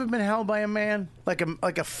 Have you ever been held by a man like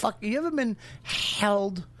a fuck? You ever been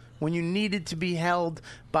held when you needed to be held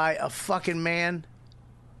by a fucking man?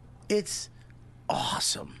 It's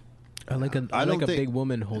awesome. I like a I don't think- big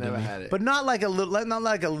woman holding Never me. had it. But not like a little, not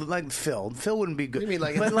like Phil. Phil wouldn't be good. You mean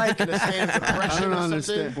like, but like in a state of depression? I don't or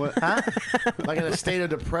understand. something? What? Like in a state of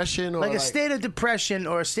depression, or like a state of depression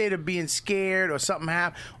or a state of being scared or something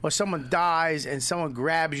happens or someone dies and someone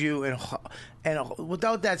grabs you and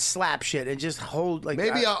without that slap shit and just hold like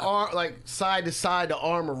maybe a arm, like side to side, the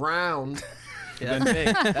arm around. Yeah, that's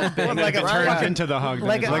big. That's big. like it a turns right. like into the hug. then.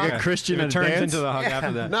 Like It's a- like a Christian It turns dance? into the hug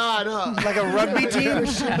after that. No. like a rugby team.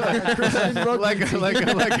 like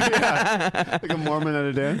a Mormon at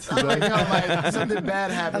a dance. Is Like, that- yo, like, something bad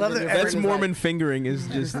happened. I love and that your That's friend is Mormon fingering is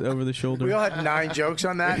just over the shoulder. We all had 9 jokes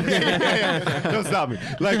on that. Don't stop me.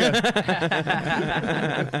 Like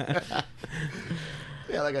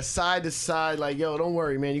Yeah, like a side to side, like, yo, don't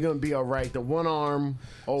worry, man, you're gonna be all right. The one arm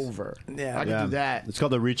over. Yeah. I can do that. It's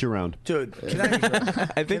called the reach around. Dude, can I?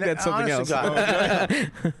 I think Can that's something honest else.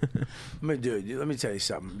 to God, dude, let me tell you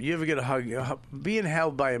something. You ever get a hug? Being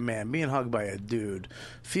held by a man, being hugged by a dude,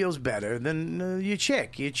 feels better than your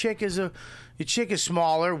chick. Your chick is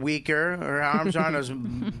smaller, weaker. Her arms aren't as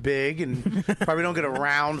big, and probably don't get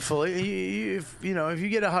around fully. If you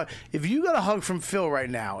get a hug, if you got a hug from Phil right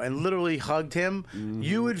now and literally hugged him,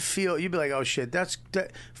 you'd be like, oh shit, that's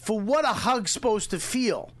for what a hug's supposed to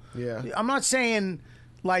feel. Yeah. I'm not saying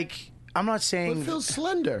like I'm not saying. But Phil's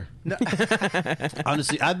slender. No.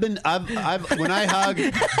 Honestly, I've when I hug,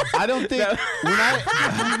 I don't think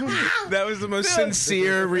that was the most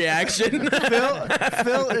sincere reaction.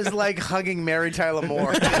 Phil is like hugging Mary Tyler Moore.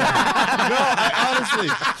 honestly,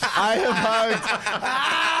 I have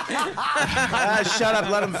hugged. Shut up,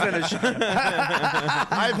 let him finish.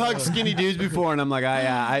 I've hugged skinny dudes before, and I'm like,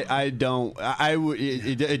 I don't.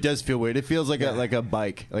 It does feel weird. It feels like a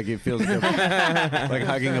bike. Like it feels like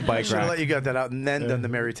hugging a bike Should rack. have let you get that out and then done the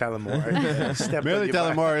Mary Tyler Moore. Mary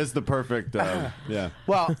Tyler Moore is the perfect. Yeah.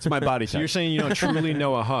 Well, it's my body type. So you're saying you don't truly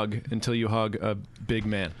know a hug until you hug a big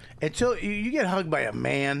man. Until you get hugged by a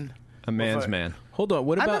man. A man's man. Hold on.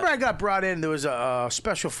 What I about? remember I got brought in. There was a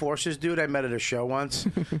special forces dude I met at a show once,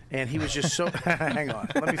 and he was just so. Hang on,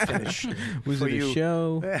 let me finish. Was it a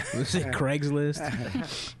show? Was it Craigslist?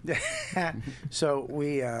 So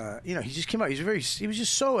we, he just came out. He was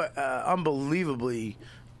just so unbelievably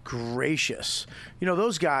gracious. You know,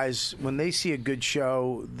 those guys, when they see a good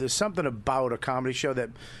show, there's something about a comedy show that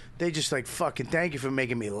they just like, fucking thank you for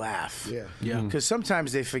making me laugh. Yeah. Because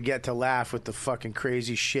sometimes they forget to laugh with the fucking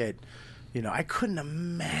crazy shit. You know, I couldn't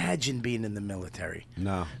imagine being in the military.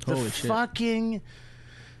 No. The Holy shit. fucking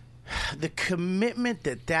the commitment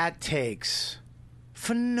that takes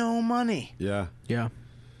for no money. Yeah. Yeah.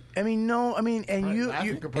 I mean, and you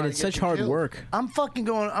And it's such hard work. I'm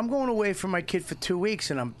going away from my kid for 2 weeks,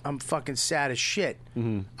 and I'm fucking sad as shit.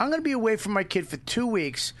 I'm gonna be away from my kid for 2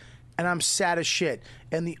 weeks, and I'm sad as shit.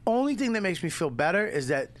 And the only thing that makes me feel better is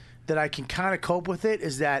that I can kind of cope with it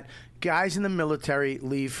is that guys in the military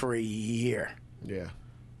leave for a year. Yeah.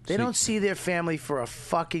 They don't see their family for a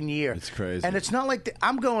fucking year. It's crazy. And it's not like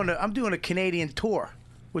I'm doing a Canadian tour,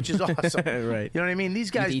 which is awesome. Right. You know what I mean? These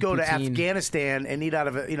guys eat go to poutine. Afghanistan and eat out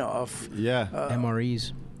of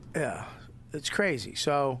MREs. Yeah, it's crazy.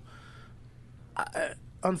 So,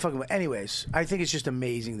 unfucking. Anyways, I think it's just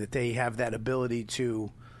amazing that they have that ability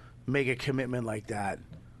to make a commitment like that,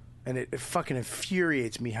 and it fucking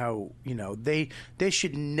infuriates me how they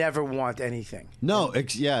should never want anything. No,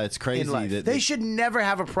 it's crazy In life. that They should never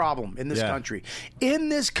have a problem in this country. In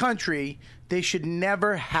this country, they should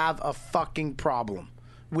never have a fucking problem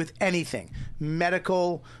with anything.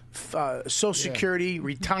 Medical, Social Security,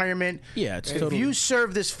 retirement. Yeah, it's if totally- you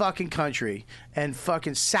serve this fucking country and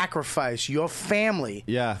fucking sacrifice your family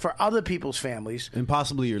for other people's families, and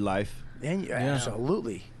possibly your life. and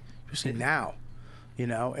absolutely, especially now.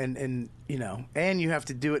 And you have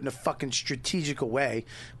to do it in a fucking strategical way.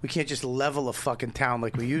 We can't just level a fucking town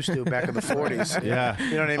like we used to back in the 40s. Yeah.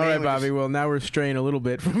 You know what I mean? All right, We Bobby. Well, now we're straying a little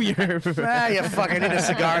bit from your. You fucking need a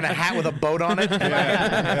cigar and a hat with a boat on it.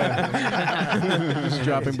 Just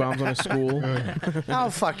dropping bombs on a school. Oh,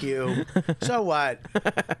 fuck you. So what?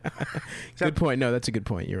 Good point. No, that's a good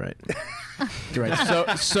point. You're right. You're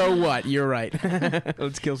right. So what? You're right.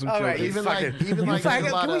 Let's kill some All children. right, Even like can there's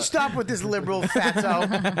a lot we of- stop with this liberal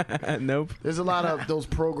fatso? Nope. There's a lot of those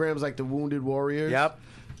programs like the Wounded Warriors. Yep.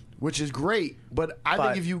 Which is great, but I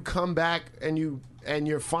think if you come back and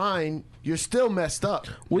you're fine, you're still messed up.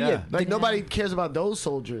 Well, yeah. Like nobody cares about those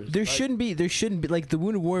soldiers. There shouldn't be like the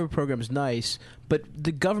Wounded Warrior program is nice, but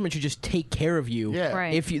the government should just take care of you. Yeah.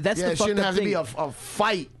 Right. If you that's yeah, the it fucked shouldn't up have thing. to be a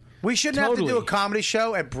fight. We shouldn't have to do a Totally. comedy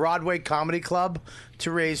show at Broadway Comedy Club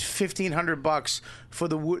to raise $1,500 for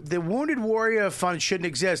the Wounded Warrior Fund. Shouldn't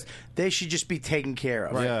exist. They should just be taken care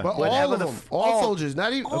of. Yeah. But Whatever all of the them, f- all soldiers,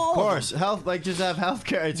 not even. Of course, health just have health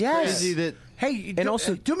care. It's crazy that. Hey,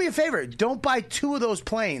 do me a favor. Don't buy 2 of those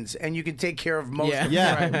planes, and you can take care of most. Yeah. of them.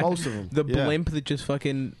 Yeah. Right, most of them. The Yeah. blimp that just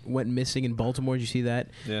fucking went missing in Baltimore. Did you see that?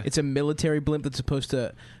 Yeah. It's a military blimp that's supposed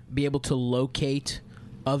to be able to locate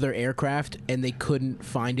other aircraft, and they couldn't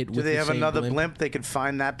find it. Do with they the have same another blimp? They could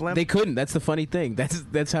find that blimp. They couldn't. That's the funny thing.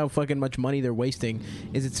 That's how fucking much money they're wasting.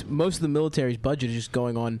 Is it's most of the military's budget is just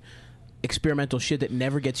going on experimental shit that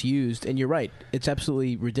never gets used. And you're right. It's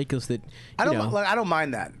absolutely ridiculous that I you don't. know, I don't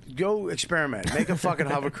mind that. Go experiment. Make a fucking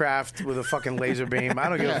hovercraft with a fucking laser beam. I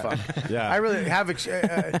don't give a fuck. Yeah. I really have.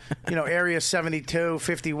 Area 72,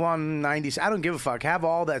 51, 90. I don't give a fuck. Have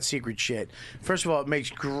all that secret shit. First of all, it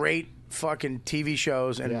makes great fucking TV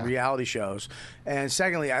shows and reality shows. And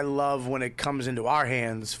secondly, I love when it comes into our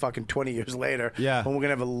hands fucking 20 years later. Yeah. When we're going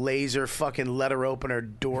to have a laser fucking letter opener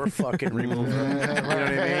door fucking removal. You know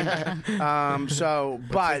what I mean?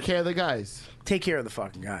 But Take care of the guys. take care of the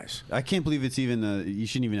fucking guys. I can't believe it's even. You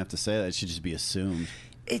shouldn't even have to say that. It should just be assumed.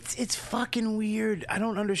 It's fucking weird. I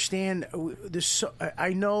don't understand. I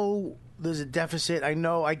know there's a deficit. I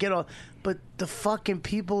know. I get all. But the fucking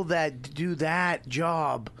people that do that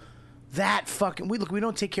job, we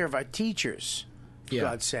don't take care of our teachers. For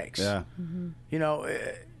God's sakes. Yeah. You know,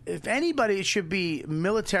 if anybody, it should be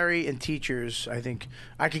military and teachers. I think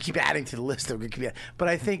I could keep adding to the list. But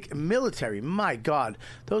I think military, my God,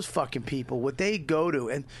 those fucking people, what they go to.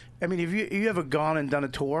 And I mean, have you ever gone and done a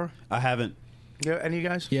tour? I haven't. Yeah, any of you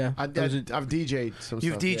guys? Yeah, I've DJ'd some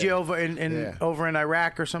You've stuff. DJ over over in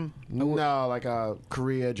Iraq or something? No, like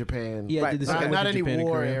Korea, Japan. Yeah, I did the same not with any Japan and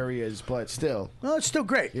war Korea. areas, but still. Well, it's still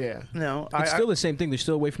great. Yeah. No, It's still the same thing. They're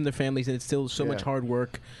still away from their families, and it's still so much Yeah. hard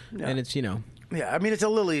work. Yeah. And it's, Yeah, I mean, it's a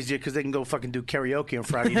little easier because they can go fucking do karaoke on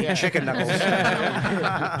Friday eating chicken knuckles.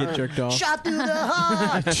 get jerked off. Shot through the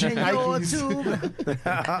heart in your tube.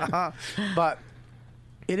 But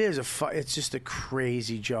it is it's just a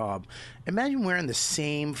crazy job. Imagine wearing the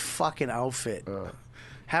same fucking outfit.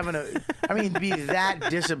 Having be that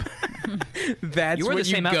disciplined. That's You wear what the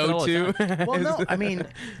same you outfit go all the to. Well, no, I mean,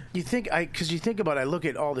 you think about it, I look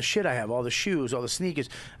at all the shit I have, all the shoes, all the sneakers.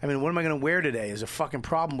 I mean, what am I going to wear today is a fucking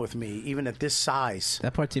problem with me, even at this size.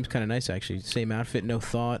 That part seems kind of nice, actually. Same outfit, no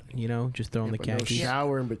thought, just throwing the But no khakis.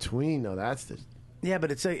 shower in between. No, that's the. Yeah,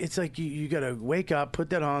 but it's like you got to wake up,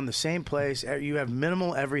 put that on, the same place. You have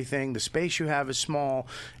minimal everything. The space you have is small,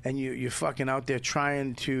 and you're fucking out there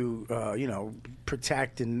trying to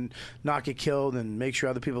protect and not get killed and make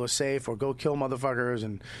sure other people are safe or go kill motherfuckers.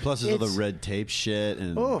 And Plus, there's all the red tape shit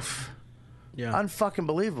and. Oof. Yeah. Unfucking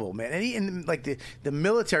believable, man. And like the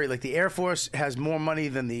military, like the Air Force has more money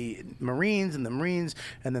than the Marines, and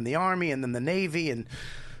then the Army, and then the Navy, and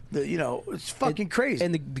it's fucking crazy.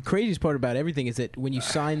 And the craziest part about everything is that when you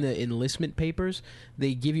sign the enlistment papers,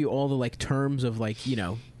 they give you all the terms of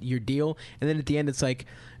your deal, and then at the end it's like,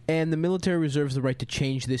 and the military reserves the right to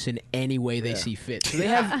change this in any way they see fit. So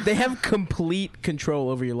they have complete control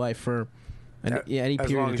over your life for any as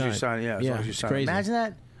period long of as time. you sign, as long as you it's sign. crazy. Imagine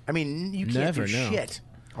that. I mean, you can't Never, do no. shit.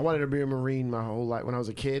 I wanted to be a Marine my whole life when I was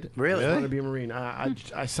a kid. Really? I wanted to be a Marine.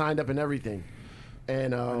 I signed up and everything.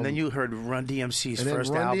 And then you heard Run DMC's and then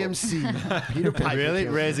first Run album. DMC, Peter Piper. Really?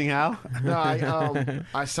 killed me. Raising Hell? No,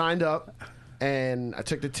 I signed up and I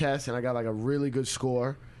took the test and I got a really good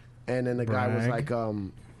score. And then the guy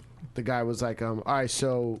was like, all right,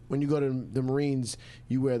 so when you go to the Marines,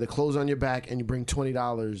 you wear the clothes on your back and you bring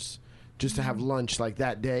 $20 just to have lunch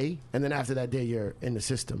that day. And then after that day, you're in the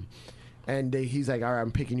system. And he's like, all right,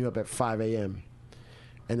 I'm picking you up at 5 a.m.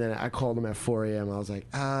 And then I called him at 4 a.m. I was like,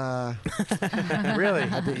 Really?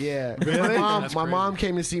 Yeah. Really? My mom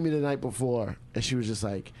came to see me the night before, and she was just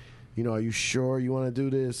like, are you sure you want to do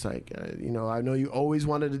this? Like, I know you always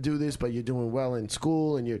wanted to do this, but you're doing well in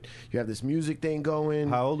school, and you have this music thing going.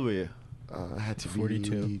 How old were you? I had to be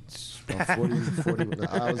 42. About 40.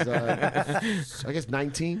 I was, I guess,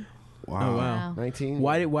 19. Wow. Oh, wow. 19.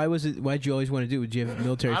 Why did you always want to do it? Did you have a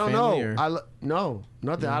military I don't family? know. Or? No,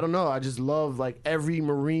 nothing. I don't know. I just love every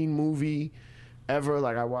Marine movie ever.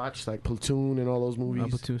 I watched Platoon and all those movies.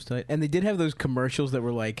 Platoon's tight. And they did have those commercials that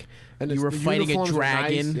were and you were the fighting a uniforms were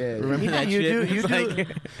dragon. nice. Yeah. Remember that shit?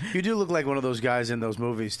 You do look like one of those guys in those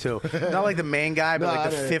movies too. Not like the main guy, but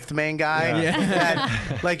the fifth main guy.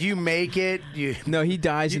 Yeah. That, you make it. No, he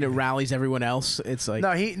dies and it rallies everyone else. It's like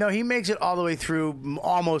he makes it all the way through,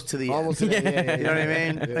 almost to the end. To the end. Yeah. You know what I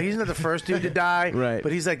mean? Like, he's not the first dude to die, right?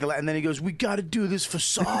 But he's like and then he goes, "We got to do this for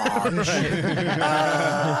Sarge."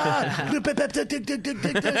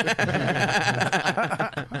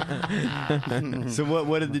 So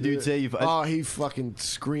what did the dude say? He fucking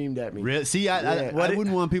screamed at me. Really? See, I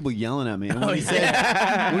wouldn't want people yelling at me. And when he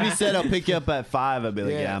said, "I'll pick you up at 5," I'd be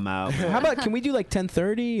like, "Yeah, I'm out." How about can we do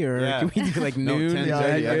 10:30 or can we do noon?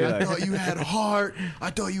 10:30. I thought you had heart. I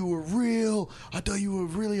thought you were real. I thought you were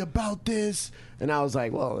really about this. And I was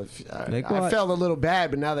like, well, I felt a little bad,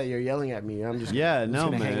 but now that you're yelling at me, I'm just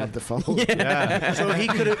gonna hang up the phone. Yeah. So he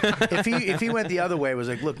could have, if he went the other way, was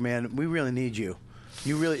like, look, man, we really need you.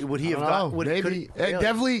 You really would he have got? Maybe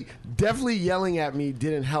definitely yelling at me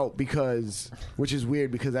didn't help which is weird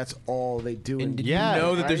because that's all they do. And did you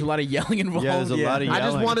know that there's a lot of yelling involved? Yeah, there's a lot of yelling.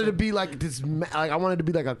 I just wanted to be like this. I wanted to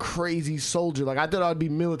be like a crazy soldier. I thought I'd be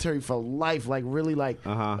military for life. Really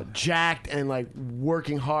jacked and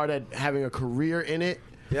working hard at having a career in it.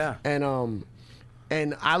 Yeah.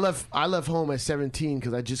 And I left home at 17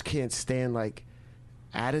 because I just can't stand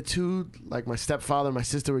attitude. My stepfather and my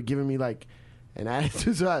sister were giving me an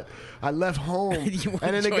attitude. So I left home, and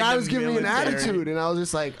then the guy was giving me an attitude, and I was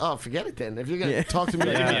just like, "Oh, forget it then. If you're gonna talk to me,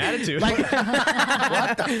 Give me an attitude. what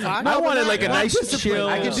the fuck? I wanted a nice chill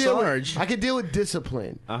Sarge. I could deal with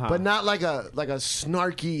discipline, but not like a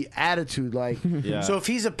snarky attitude. So if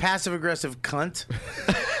he's a passive aggressive cunt,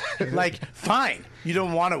 Like, fine. You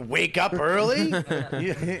don't want to wake up early?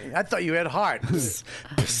 I thought you had heart.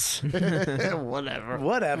 Whatever.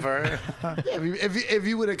 Whatever. If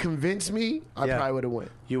you would have convinced me, I probably would have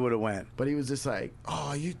went. You would have went. But he was just like,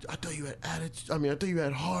 I thought you had attitude. I mean, I thought you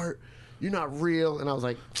had heart. You're not real. And I was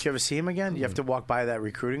like, did you ever see him again? You have to walk by that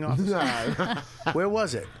recruiting office? Nah. Where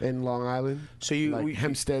was it? In Long Island. So you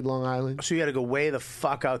Hempstead, Long Island. So you had to go way the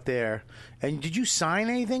fuck out there. And did you sign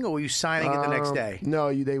anything, or were you signing it the next day?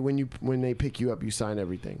 No, when they pick you up, you sign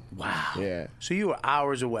everything. Wow. Yeah. So you were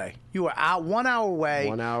hours away. You were out 1 hour away.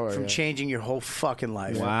 1 hour from yeah. changing your whole fucking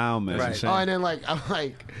life. Wow, man. Right. Oh, and then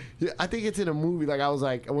I think it's in a movie. Like I was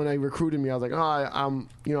like, when they recruited me, I was like, I'm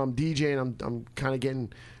DJing. I'm kind of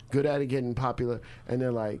getting good at it, getting popular. And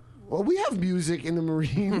they're like, well, we have music in the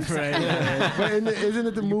Marines. Right. Yeah. But isn't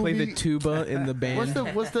it the you movie? play the tuba in the band.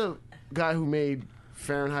 What's the guy who made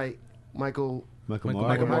Fahrenheit? Michael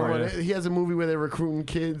Moore. Yeah. He has a movie where they're recruiting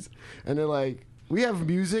kids, and they're like, we have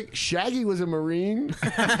music. Shaggy was a Marine.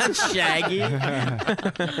 Shaggy.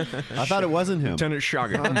 I thought it wasn't him. Lieutenant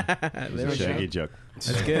Shaggy. Shaggy joke.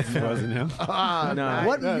 That's good. It wasn't him.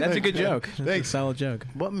 No, that's a good joke. That's a solid joke.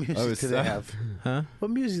 What music do they have? Huh?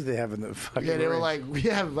 What music do they have in the fucking Yeah, they were Marines? like, we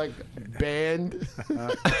have like band.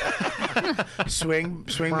 Swing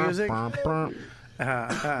music?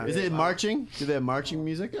 Is it marching? Do they have marching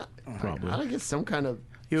music? Probably. I think it's some kind of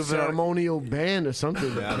You've been- ceremonial band or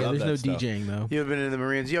something. Yeah, I Yeah, love there's no that stuff. DJing though. You've been in the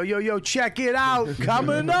Marines. Yo, check it out.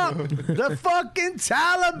 Coming up. The fucking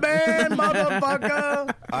Taliban,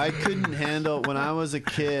 motherfucker. I couldn't handle when I was a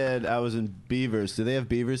kid. I was in Beavers. Do they have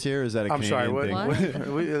Beavers here? Or is that a I'm Canadian sorry, thing?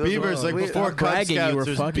 what? Beavers, like before I'm Cub bragging you Scouts, were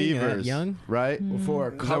there's fucking Beavers, young? right?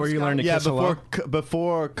 Before Is that where you learn to Yeah, kiss hello?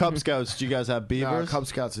 before Cub Scouts, do you guys have No, Beavers? Cub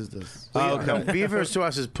Scouts is this. Oh, okay. Beavers to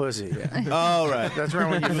us is pussy. Oh, right. That's right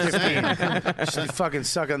when you're 15. Just fucking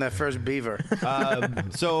suck on that first beaver.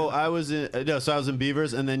 So I was in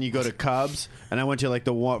Beavers, and then you go to Cubs, and I went to like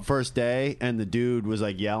the first day, and the dude was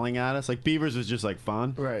like yelling at us. Like Beavers was just like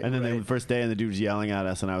fun, Right, And then right. the first day, and the dude was yelling at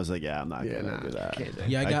us, and I was like, yeah, I'm not Yeah, gonna nah, do that. can't do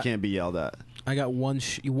Yeah, I can't be yelled at. I got one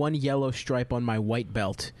yellow stripe on my white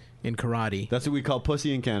belt in karate. That's what we call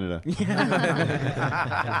pussy in Canada.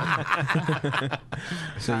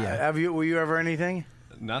 So yeah. Were you ever anything?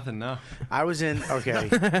 Nothing, no. I was in. Okay,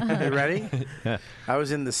 you ready? I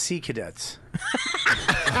was in the Sea Cadets.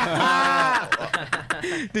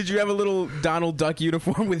 Did you have a little Donald Duck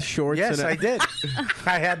uniform with shorts? Yes, and I did.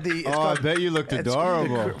 I had the. Oh, I bet you looked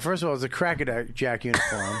adorable. First of all, it was a Crackerjack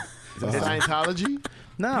uniform. Scientology?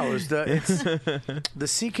 No, it's the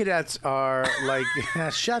Sea Cadets are like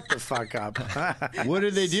shut the fuck up. What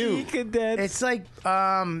did they do? Sea Cadets. It's like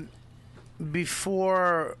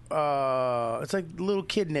before it's like little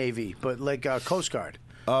kid Navy, but like Coast Guard.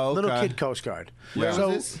 Oh, okay. Little kid Coast Guard. Where so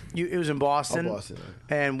was this? it was in Boston. Oh, Boston.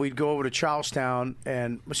 And we'd go over to Charlestown,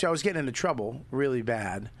 and so I was getting into trouble really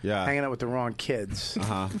bad. Yeah. Hanging out with the wrong kids.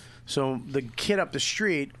 Uh-huh. So the kid up the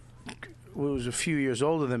street, who was a few years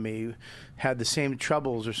older than me, had the same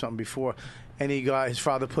troubles or something before, and his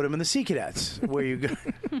father put him in the Sea Cadets, where you go.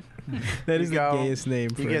 That you is the go, gayest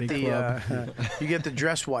name for you get any the club. you get the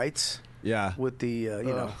dress whites Yeah. with the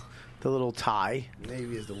the little tie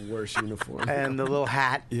Navy is the worst uniform. and the little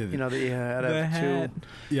hat. Yeah, You know that you had The hat.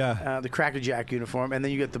 Yeah. the Crackerjack uniform, and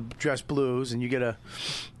then you get the dress blues, and you get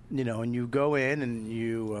and you go in and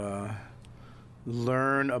you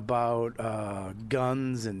learn about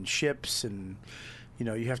guns and ships, and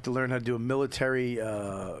you have to learn how to do a military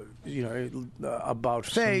about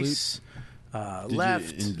face, Did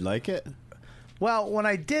left. you like it? Well, when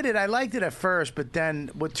I did it, I liked it at first, but then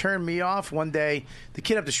what turned me off one day, the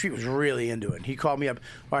kid up the street was really into it. He called me up.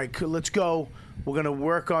 All right, let's go. We're going to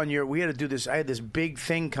work on we had to do this. I had this big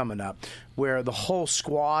thing coming up where the whole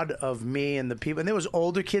squad of me and the people, and there was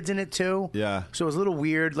older kids in it too. Yeah. So it was a little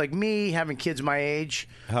weird, like me having kids my age.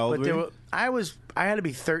 How old but were you? I had to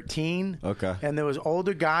be 13. Okay. And there was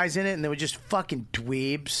older guys in it, and they were just fucking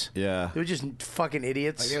dweebs. Yeah. They were just fucking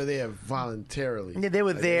idiots. Like they were there voluntarily. Yeah, they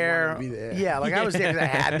were Like there. wanted to be there. Yeah, like I was there because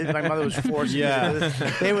I had to. My mother was forcing Yeah. me.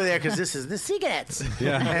 They were there because this is the Sea Cadets.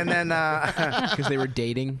 Yeah. And then Because they were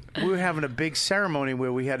dating. we were having a big ceremony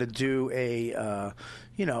where we had to do a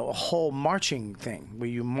whole marching thing where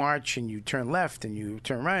you march and you turn left and you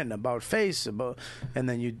turn right and about face, and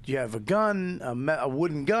then you have a gun, a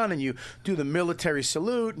wooden gun, and you do the military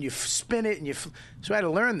salute and you spin it and so I had to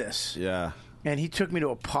learn this. Yeah. And he took me to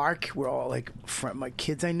a park where all like my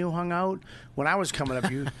kids I knew hung out. When I was coming up,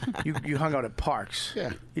 you hung out at parks.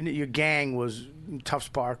 Yeah. Your gang was Tufts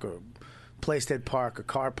Park or Playstead Park or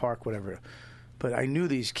Car Park, whatever. But I knew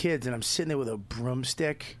these kids, and I'm sitting there with a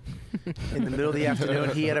broomstick in the middle of the afternoon.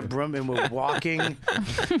 He had a broom, and we're walking.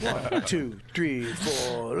 1, 2, 3,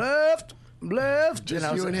 4, left. Just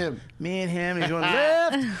and you and him. Me and him. He's going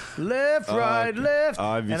left, right, left.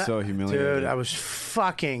 I'd be so humiliated. Dude, I was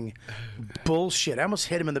fucking bullshit. I almost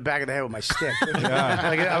hit him in the back of the head with my stick. Yeah.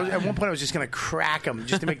 Like at one point, I was just gonna crack him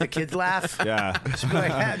just to make the kids laugh. Yeah. Just be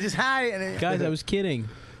like, just hi. And Guys, I was kidding.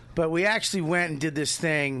 But we actually went and did this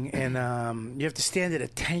thing, and you have to stand at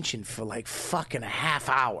attention for like fucking a half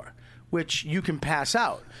hour, which you can pass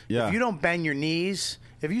out. Yeah. If you don't bend your knees,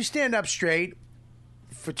 if you stand up straight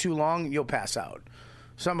for too long, you'll pass out.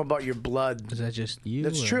 Something about your blood. Is that just you?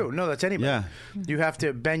 That's or- true. No, that's anybody. Yeah. You have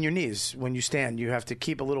to bend your knees when you stand. You have to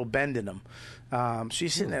keep a little bend in them. So you're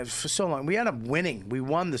sitting there for so long. We ended up winning. We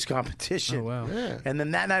won this competition. Oh, wow. Yeah. And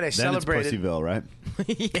then that night I Then celebrated. it's Pussyville, right?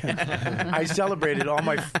 I celebrated. All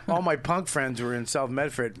my punk friends were in South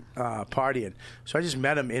Medford partying. So I just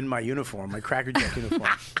met them in my uniform, my Cracker Jack uniform.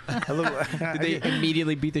 Did they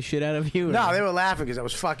immediately beat the shit out of you? or- No, they were laughing because I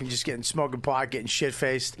was fucking just smoking pot, getting shit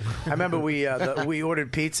faced. I remember we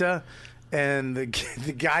ordered pizza, and the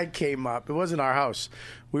guy came up. It wasn't our house.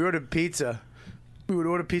 We ordered pizza. We would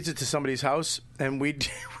order pizza to somebody's house, and we'd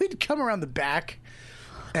come around the back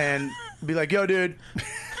and be like, "Yo, dude."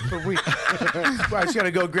 But I just gotta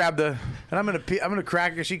go grab and I'm gonna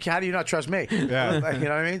crack her. How do you not trust me? Yeah. You know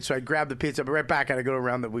what I mean? So I grabbed the pizza, but right back I had to go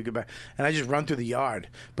around we go back, and I just run through the yard.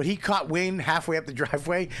 But he caught Wayne halfway up the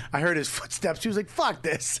driveway. I heard his footsteps. He was like, "Fuck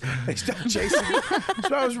this!" He started chasing me.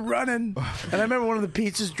 So I was running, and I remember one of the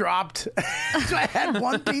pizzas dropped. So I had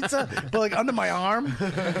one pizza, but like under my arm,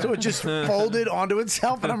 so it just folded onto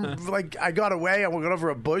itself, and I'm like, I got away. I went over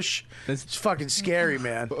a bush. It's fucking scary,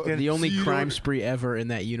 man. The only crime spree ever in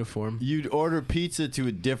that uniform. You'd order pizza to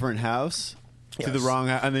a different house, to the Yes. wrong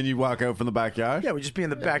house, and then you'd walk out from the backyard? Yeah, we'd just be in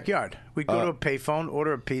the backyard. We'd go to a payphone,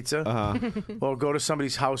 order a pizza, or go to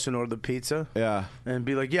somebody's house and order the pizza. Yeah. And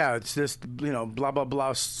be like, yeah, it's this, blah, blah,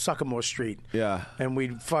 blah, Sycamore Street. Yeah. And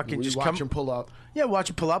we'd fucking We just watch come. him pull up. Yeah, watch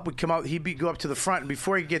him pull up. We'd come out. He'd go up to the front, and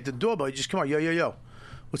before he'd get the doorbell, he'd just come out. Yo.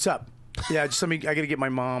 What's up? Yeah, just I got to get my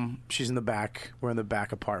mom. She's in the back. We're in the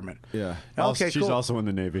back apartment. Yeah. Okay, She's cool. also in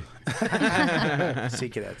the Navy. Sea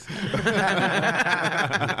cadets.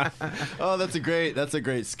 Oh, that's a great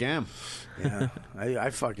scam. Yeah, I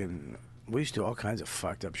fucking. We used to do all kinds of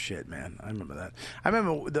fucked up shit, man. I remember that. I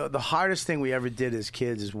remember the hardest thing we ever did as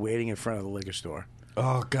kids is waiting in front of the liquor store.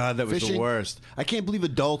 Oh God, that was the Fishing? worst. I can't believe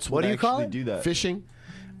adults What would do you call actually it? do that. Fishing.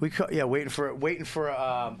 Waiting for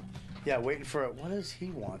what does he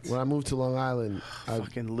want? When I moved to Long Island,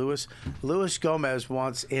 Fucking Luis Gomez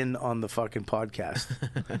wants in on the fucking podcast.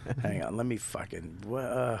 Hang on, let me fucking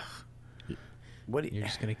what do you? You're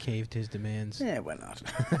just gonna cave to his demands. Yeah, why not?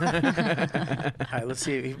 All right, let's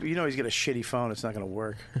see. You know he's got a shitty phone. It's not going to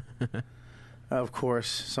work. Of course,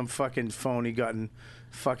 some fucking phone he got in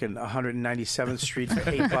fucking 197th Street for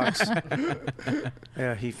 $8.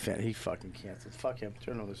 Yeah, he fucking canceled. Fuck him.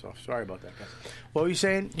 Turn all this off. Sorry about that, guys. What were you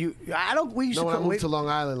saying? We used No, to when I come moved to Long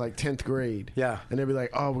Island, like 10th grade. Yeah. And they'd be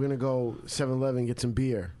like, "Oh, we're gonna go 7-Eleven and get some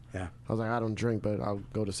beer." Yeah. I was like, "I don't drink, but I'll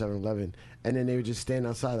go to 7-Eleven." And then they would just stand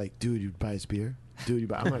outside, like, "Dude, you buy us beer? Dude, you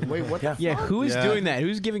buy?" I'm like, "Wait, what?" the Yeah, fuck? who is Yeah. doing that?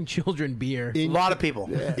 Who's giving children beer? a lot of people.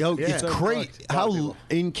 Yo, Yeah. it's Some crazy bucks. A lot of how people.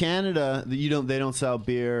 in Canada they don't sell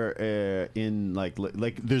beer in like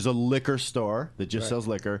there's a liquor store that just sells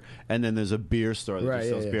liquor, and then there's a beer store that Right, just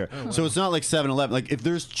sells yeah. beer. So it's not like 7-Eleven. Like if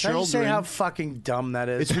there's Can I just say children, how fucking dumb that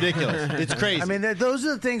is? it's ridiculous. It's crazy. I mean, those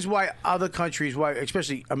are the things why other countries,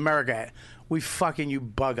 especially America, you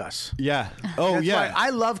bug us. yeah. Oh That's yeah. why I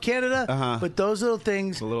love Canada, but those little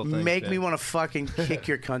things, little things, make me yeah. want to fucking kick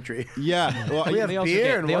your country. yeah. Well, We have They also beer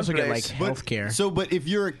get, in they one also get like place. health care. But if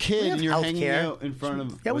you're a We kid have and you're hanging healthcare. out in front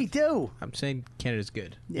of Yeah, we do. I'm saying Canada's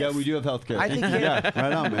good. Yeah, we do have healthcare. I think yeah,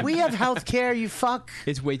 right on, man. we have health care. You fuck.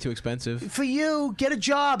 It's way too expensive. For you, get a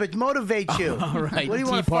job. It motivates you. All right, What do you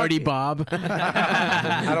Tea want? Party Bob.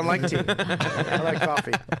 I don't like tea. I like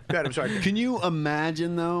coffee. Go ahead. I'm sorry. Can you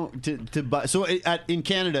imagine though to buy? So in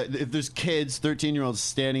Canada, if there's kids, 13-year-olds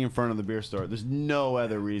standing in front of the beer store, there's no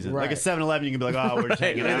other reason. Like a Right. 7-Eleven, you can be like, oh, we're just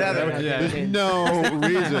hanging out. Yeah. There's no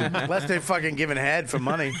reason. Unless they're fucking giving head for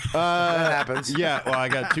money. That happens. Yeah, well, I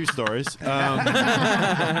got two stories.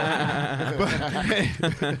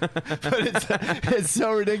 But it's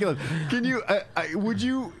so ridiculous. Can you? Would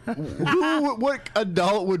you? What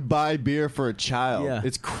adult would buy beer for a child? Yeah.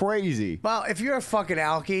 It's crazy. Well, if you're a fucking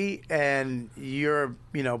alkie and you're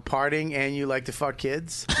partying and you like to fuck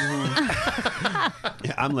kids.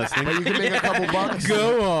 Yeah, I'm listening. But you can make a couple bucks.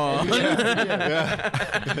 Go on.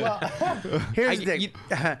 Here's the thing.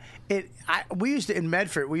 We used to, in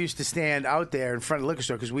Medford, we used to stand out there in front of the liquor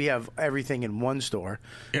store because we have everything in one store.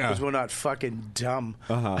 Because we're not fucking dumb.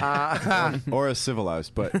 Or as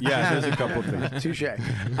civilized, but yeah, there's a couple of things. Touche. I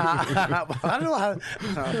don't know how.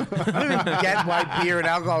 I don't even get why beer and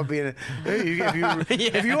alcohol being. If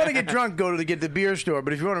you want to get drunk, go to get the beer store.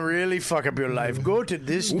 But if you want to really fuck up your life, go to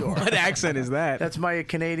this store. What accent is that? That's my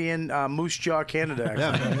Canadian Moose Jaw, Canada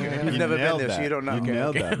accent. Yeah. You've You never been nailed there, so that. you don't know. You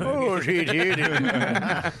nailed that. Oh,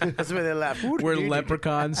 that's the way they laugh. We're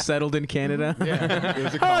leprechauns settled in Canada.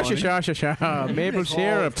 There's a Oh, colony. sha maple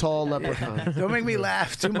syrup. Tall leprechaun. Don't make me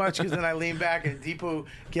laugh too much because then I lean back and Deepu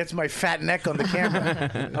gets my fat neck on the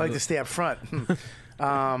camera. I like to stay up front.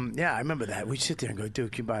 Yeah, I remember that. We'd sit there and go,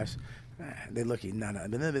 dude, can you buy us? They'd look at you, no.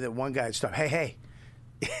 But then that one guy would stop, hey.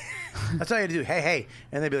 That's all you had to do, hey.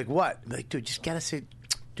 And they'd be like, what? I'd be like, dude, just get us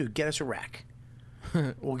a rack.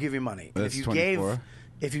 We'll give you money. And That's if 24.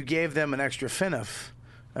 you gave them an extra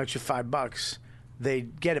extra $5, they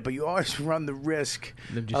get it, but you always run the risk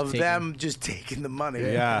of them just taking the money.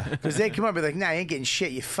 Yeah. Because they come up and be like, nah, you ain't getting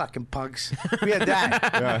shit, you fucking punks. We had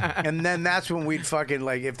that. Yeah. And then that's when we'd fucking,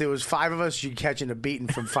 like, if there was 5 of us, you'd catching a beating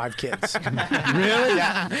from 5 kids. Really?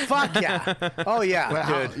 Yeah. Fuck yeah. Oh, yeah,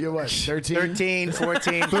 Well, dude. you're what, 13? 13,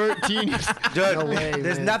 14. 13. Dude, No way,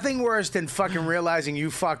 there's man. nothing worse than fucking realizing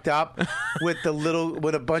you fucked up with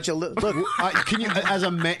a bunch of look. Can you, as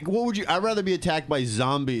a man, what would you? I'd rather be attacked by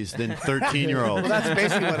zombies than 13-year-olds. Well, that's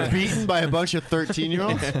basically what it is. Beaten by a bunch of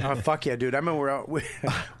 13-year-olds. Oh, fuck yeah, dude! I remember we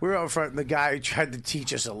were out front. And the guy tried to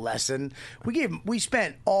teach us a lesson. We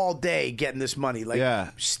spent all day getting this money, like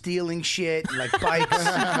stealing shit, and like bikes,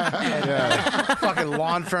 and fucking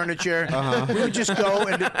lawn furniture. We would just go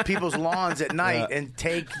into people's lawns at night and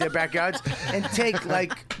take their backyards and take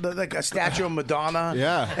like a statue of Madonna.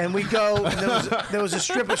 Yeah. And we go. And there was a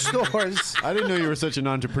strip of stores. I didn't know you were such an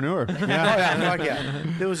entrepreneur. Oh, yeah, fuck yeah.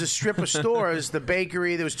 There was a strip of stores, the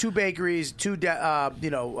bakery. There was 2 bakeries, 2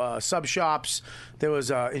 sub shops. There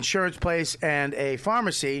was an insurance place and a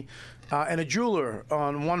pharmacy. And a jeweler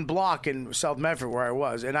on one block in South Medford where I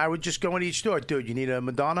was. And I would just go in each store. Dude, you need a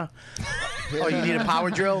Madonna? Oh, you need a power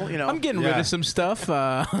drill? I'm getting rid of some stuff.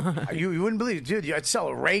 You wouldn't believe it. Dude, I'd sell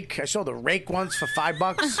a rake. I sold a rake once for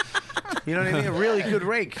 $5. You know what I mean? A really good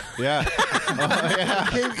rake. Yeah.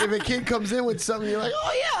 If a kid comes in with something, you're like,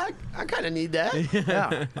 oh, yeah, I kind of need that.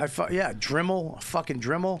 Yeah. Dremel, a fucking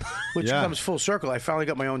Dremel, which comes full circle. I finally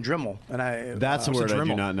got my own Dremel. And That's a word I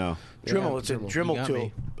do not know. Dremel, it's a Dremel tool.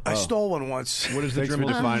 me. I stole one once. What is the Thanks for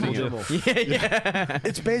defining it.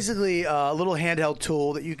 It's basically a little handheld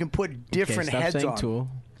tool that you can put different stop heads saying on. tool.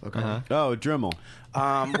 Okay. Oh, Dremel.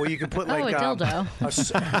 Where you can put like a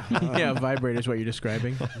dildo. Yeah, vibrator is what you're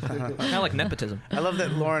describing. Kind of like nepotism. I love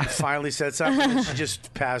that Lauren finally said something and she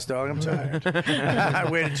just passed on. I'm tired. I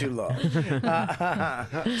waited too long.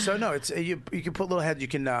 So no, it's you can put little heads. You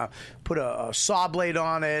can put a saw blade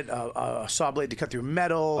on it, a saw blade to cut through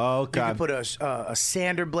metal. Oh, You God. can put a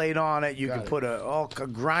sander blade on it. You can put a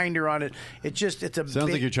grinder on it. It's a Sounds big,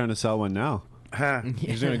 like you're trying to sell one now. Huh.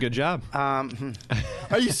 He's doing a good job. Are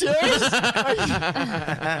you serious?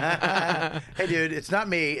 Hey, dude, it's not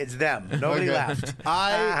me. It's them. Nobody Okay. laughed.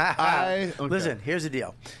 Okay. Listen. Here's the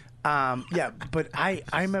deal. But I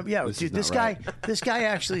remember. Yeah, This dude, is not right. this guy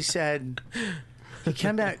actually said he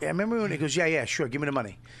came back. I remember when he goes, yeah, sure, give me the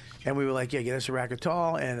money. And we were like, yeah, get us a rack of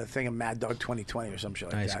tall and a thing of Mad Dog 2020 or some shit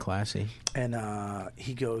like Nice, that. classy. And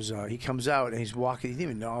he goes, he comes out and he's walking. He didn't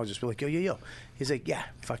even know. I was just like, yo. He's like, yeah,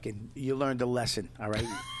 fucking, you learned a lesson, all right?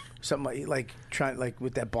 Something like trying, like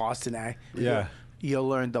with that Boston eye. Yeah. You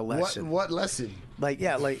learned the lesson. What lesson? Like,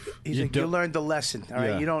 yeah, like he's You like, you don't- learned the lesson. All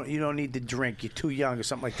right, Yeah. you don't need to drink. You're too young or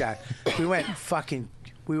something like that. We went fucking.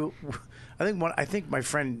 I think my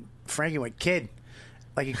friend Frankie went, kid.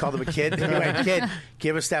 Like he called him a kid. He went, kid,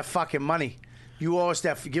 give us that fucking money. You owe us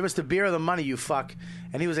that. Give us the beer or the money, you fuck.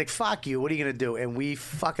 And he was like, fuck you. What are you gonna do? And we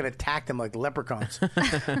fucking attacked him like leprechauns.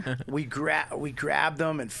 we grabbed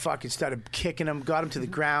him and fucking started kicking him. Got him to the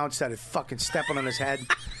ground. Started fucking stepping on his head.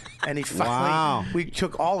 And he finally, Wow. we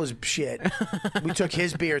took all his shit. We took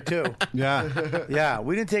his beer too. Yeah. Yeah,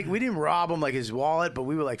 we didn't rob him like his wallet, but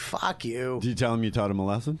we were like, fuck you. Did you tell him you taught him a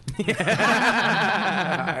lesson?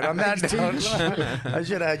 And on that note, I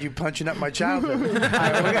should have had you punching up my childhood. All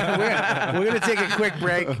right, we're gonna take a quick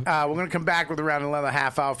break. We're gonna come back with around another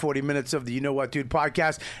half hour, 40 minutes of the You Know What Dude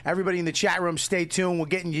podcast. Everybody in the chat room, stay tuned. We're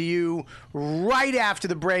getting to you right after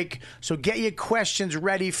the break. So get your questions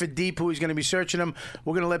ready for Deep, who is going to be searching them.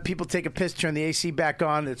 We're gonna let people people take a piss, turn the AC back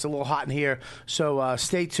on. It's a little hot in here. So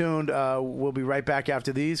stay tuned. We'll be right back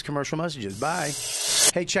after these commercial messages. Bye.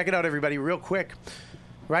 Hey, check it out, everybody, real quick.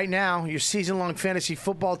 Right now, your season-long fantasy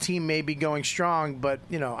football team may be going strong, but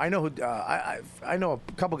you know I know who I know a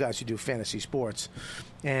couple guys who do fantasy sports,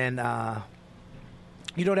 and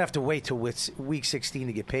you don't have to wait till week 16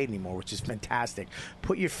 to get paid anymore, which is fantastic.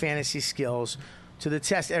 Put your fantasy skills to the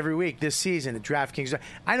test every week this season at DraftKings.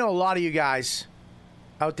 I know a lot of you guys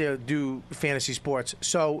out there do fantasy sports,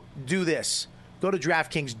 so do this. Go to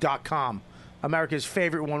DraftKings.com, America's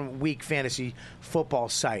favorite one-week fantasy football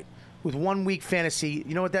site. With 1 week fantasy,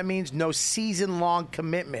 you know what that means? No season-long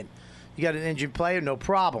commitment. You got an injured player, no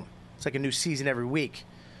problem. It's like a new season every week.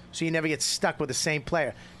 So you never get stuck with the same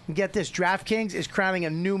player. And get this, DraftKings is crowning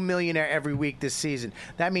a new millionaire every week this season.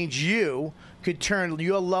 That means you could turn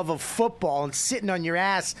your love of football and sitting on your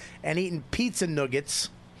ass and eating pizza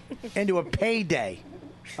nuggets into a payday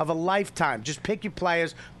of a lifetime. Just pick your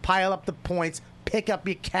players, pile up the points, pick up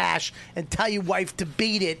your cash, and tell your wife to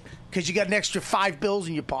beat it because you got an extra $5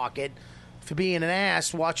 in your pocket for being an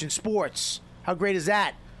ass watching sports. How great is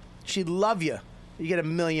that? She'd love you. You get $1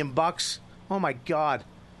 million. Oh, my God.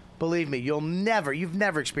 Believe me, you've never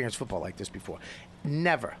experienced football like this before.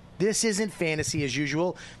 Never. This isn't fantasy as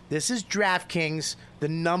usual. This is DraftKings, the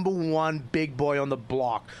 #1 big boy on the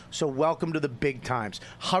block. So welcome to the big times.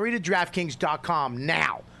 Hurry to DraftKings.com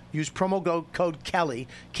now. Use promo code Kelly,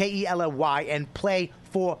 K-E-L-L-Y, and play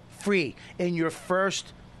for free in your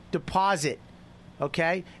first deposit.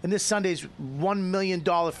 Okay? And this Sunday's $1 million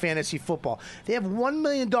fantasy football. They have $1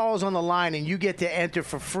 million on the line, and you get to enter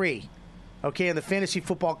for free. Okay, in the fantasy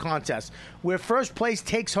football contest, where first place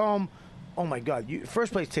takes home, oh my God,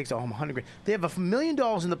 first place takes home $100 grand. They have $1 million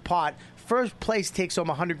in the pot. First place takes home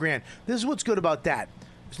 $100 grand. This is what's good about that.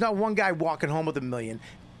 There's not one guy walking home with $1 million.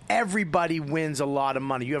 Everybody wins a lot of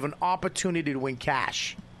money. You have an opportunity to win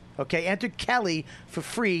cash. Okay, enter Kelly for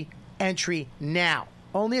free entry now.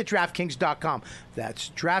 Only at DraftKings.com. That's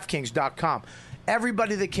DraftKings.com.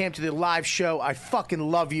 Everybody that came to the live show, I fucking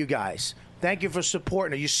love you guys. Thank you for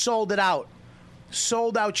supporting it. You sold it out.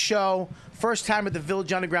 Sold out show. First time at the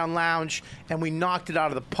Village Underground Lounge, and we knocked it out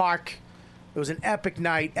of the park. It was an epic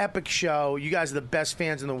night, epic show. You guys are the best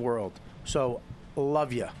fans in the world. So,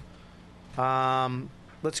 love you.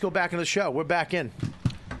 Let's go back into the show. We're back in.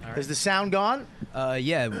 Right. Is the sound gone?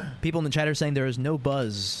 Yeah. People in the chat are saying there is no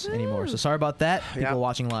buzz anymore. So sorry about that. People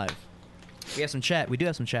watching live. We have some chat. We do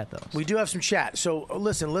have some chat, though. We do have some chat. So,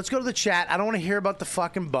 listen, let's go to the chat. I don't want to hear about the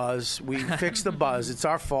fucking buzz. We fixed the buzz. It's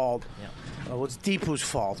our fault. Yeah. Well, it's Deepu's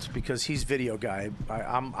fault because he's video guy.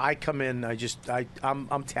 I come in.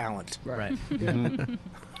 I'm talent. Right.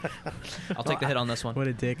 I'll take the hit on this one. What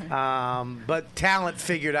a dick. But talent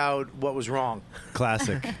figured out what was wrong.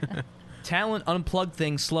 Classic. Talent unplugged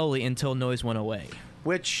things slowly until noise went away.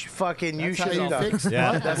 Which fucking you should have done.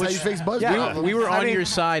 That's how you fix buzz. Yeah. We were on your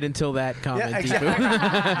side until that comment. Yeah,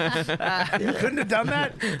 exactly. You couldn't have done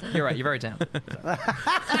that? You're right. You're very talented.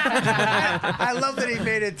 I love that he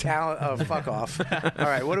made it talent. Oh, fuck off. All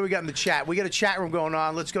right, what do we got in the chat? We got a chat room going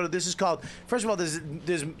on. Let's go to, this is called, first of all, there's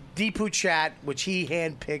Deepu chat, which he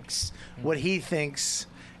handpicks what he thinks.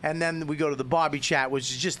 And then we go to the Bobby chat, which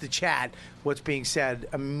is just the chat, what's being said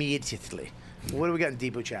immediately. What do we got in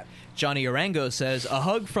Deepu chat? Johnny Arango says, a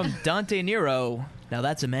hug from Dante Nero. Now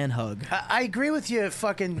that's a man hug. I agree with you,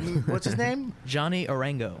 fucking, what's his name? Johnny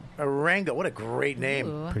Arango. Arango, what a great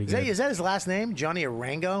name. Is that his last name? Johnny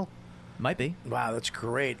Arango? Might be. Wow, that's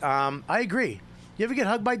great. I agree. You ever get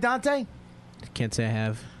hugged by Dante? Can't say I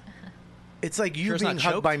have. It's like you being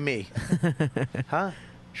hugged by me. Huh?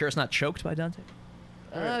 Sure it's not choked by Dante?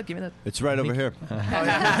 Give me that. It's right over here.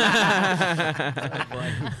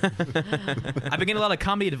 I've been getting a lot of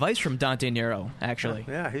comedy advice from Dante Nero, actually.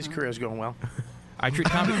 Yeah, his career's going well. I treat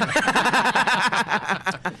comedy.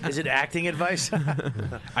 Is it acting advice?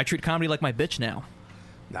 I treat comedy like my bitch now.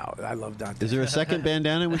 No, I love Dante. Is there a second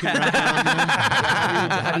bandana we can wrap around there?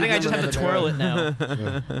 I think I just have to twirl it now.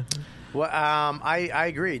 Well, I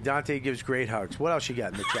agree. Dante gives great hugs. What else you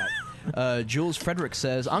got in the chat? Jules Frederick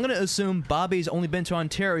says, I'm going to assume Bobby's only been to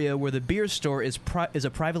Ontario where the beer store is a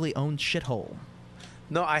privately owned shithole.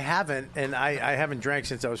 No, I haven't, and I haven't drank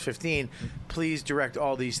since I was 15. Please direct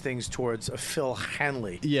all these things towards Phil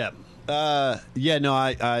Hanley. Yeah. I'm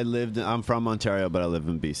from Ontario, but I live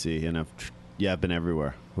in BC, and I've been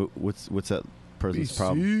everywhere. What's that person's BC?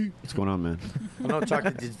 problem? What's going on, man? I'm not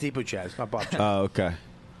talking to Deepu Chad. It's not Bob Chad. Oh, okay.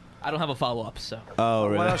 I don't have a follow-up, so. Oh,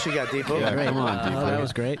 really? What else you got, Deepu? Yeah, come on, Deepu. That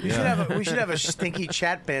was great. We should have a stinky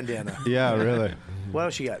chat bandana. Yeah, really. What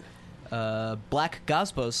else you got? Black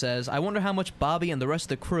Gospo says, I wonder how much Bobby and the rest of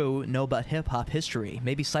the crew know about hip-hop history.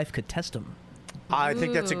 Maybe Syph could test him. I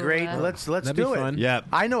think that's a great. Let's That'd do be it. fun. Yeah.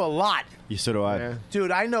 I know a lot. Yeah, so do I.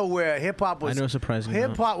 Dude, I know where hip hop was. I know a surprising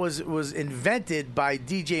amount. Hip hop was invented by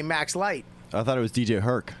DJ Max Light. I thought it was DJ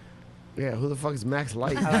Herc. Yeah, who the fuck is Max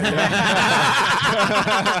Light? I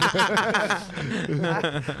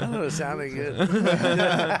don't know, it sounded good.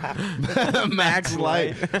 Max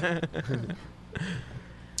Light.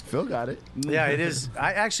 Phil got it. Yeah, it is.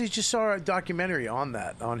 I actually just saw a documentary on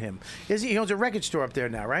him. He owns a record store up there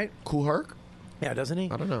now, right? Cool Herc? Yeah, doesn't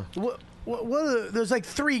he? I don't know. There's like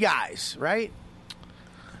 3 guys, right?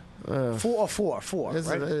 Four, There's,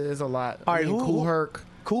 right? there's a lot. All right, I mean, who- Cool Herc.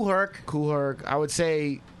 Cool Herc. Cool Herc. I would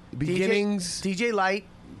say beginnings. DJ Light.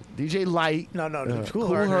 DJ Light. No,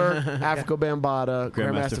 Cool Herc. Herc. Africa Bambaataa.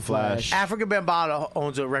 Grandmaster Flash. Africa Bambaataa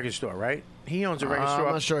owns a record store, right? He owns a record store.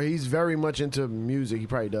 I'm not sure. He's very much into music. He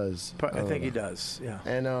probably does. I think he does. Yeah.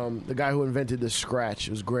 And the guy who invented the scratch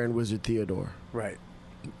was Grand Wizard Theodore. Right.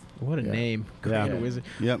 What a name. Grand Wizard.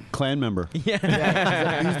 Yep, clan member.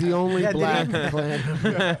 Yeah. He's the only black clan.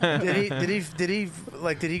 Did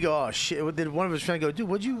he go? Oh shit! Did one of his friends go? Dude,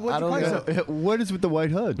 what'd you call yourself? What is with the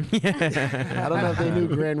white hood? I don't know if they knew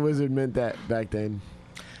Grand Wizard meant that back then.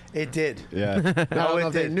 It did. Yeah. I don't know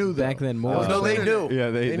if they knew that. Back then more. No, they knew. Yeah,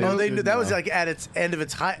 they knew. That was know. like at its end of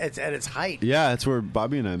its height. It's at its height. Yeah, that's where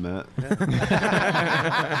Bobby and I met.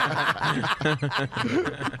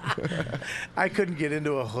 I couldn't get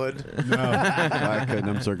into a hood. No, I couldn't.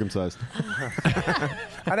 I'm circumcised.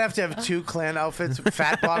 I'd have to have 2 clan outfits: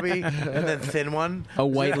 Fat Bobby and then Thin One. A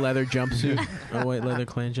white leather jumpsuit. A white leather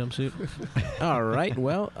clan jumpsuit. All right.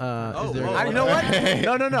 Well, is there You know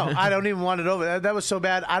what? No. I don't even want it over. That was so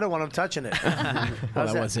bad. I don't want him touching it. Well,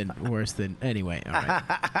 that wasn't worse than. Anyway, all right.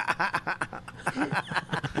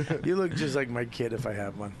 You look just like my kid if I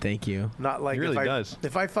have one. Thank you. Not like He really does.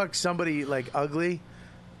 If I fuck somebody like ugly.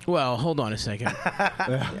 Well, hold on a second.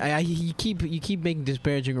 You keep making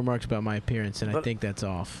disparaging remarks about my appearance, and I think that's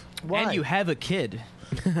off. Why? And you have a kid.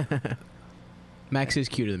 Max is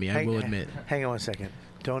cuter than me, I will admit. Hang on one second.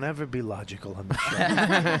 Don't ever be logical on the show.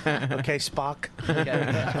 Okay, Spock?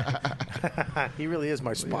 He really is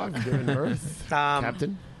my Spock. Given birth,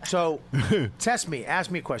 Captain. So, test me. Ask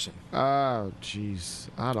me a question. Oh, jeez.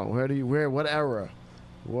 I don't. What era?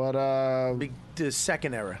 What The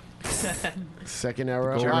second era. second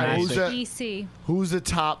era? Golden All right, Age. DC. who's the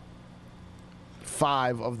top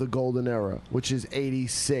 5 of the golden era, which is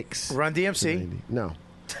 86? Run DMC. No.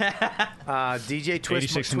 DJ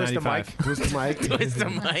Twist 86 to the 95. Mic. Twist the mic. Twist the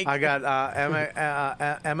mic. I got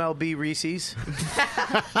MLB Reese's.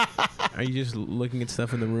 Are you just looking at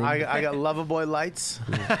stuff in the room? I got Loverboy Lights.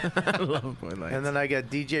 Loverboy Lights. And then I got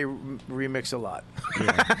DJ Remix a lot.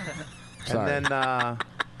 Sorry. And then,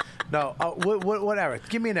 what era?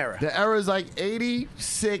 Give me an era. The era is like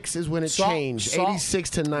 86 is when it changed. 86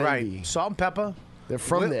 to 90. Right. Salt and Pepper. They're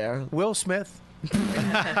from there. Will Smith.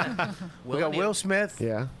 We got Will Smith.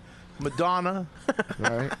 Yeah. Madonna.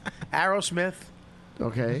 All right. Aerosmith.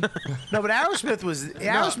 Okay. No, but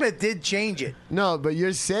Aerosmith did change it. No, but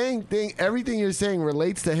you're saying everything you're saying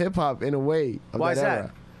relates to hip hop in a way. Why is that?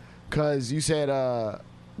 Because you said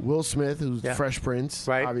Will Smith, who's Yeah. Fresh Prince,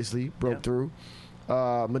 Right. obviously broke through.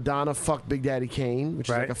 Madonna fucked Big Daddy Kane, which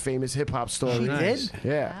is Right. like a famous hip hop story. She did?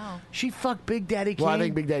 Yeah. Wow. She fucked Big Daddy Kane. Well, I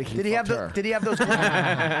think Big Daddy Kane Did he have fucked her. Did he have those? Did he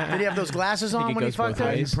have those glasses think on it when he goes both fucked her?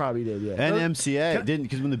 ways. He probably did. Yeah. And MCA didn't,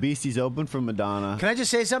 because when the Beasties opened for Madonna. Can I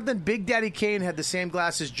just say something? Big Daddy Kane had the same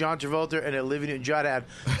glasses John Travolta and Olivia Newton-John had.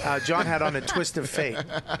 John had on a Twist of Fate.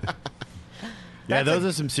 Yeah, those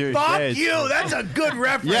are some serious Fuck shades. you! That's a good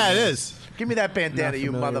reference. Yeah, it is. Give me that bandana, Not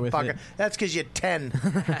you familiar with motherfucker. it. That's because you're 10.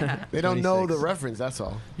 They don't know 26. the reference. That's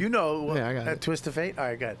all. You know Yeah, I got it. Twist of Fate? All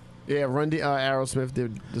right, good. Yeah, Aerosmith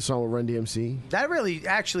did the song with Run DMC. That really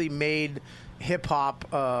actually made hip-hop,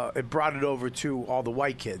 it brought it over to all the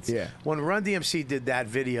white kids. Yeah. When Run DMC did that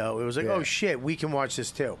video, it was like, Yeah. oh, shit, we can watch this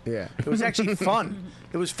too. Yeah. It was actually fun.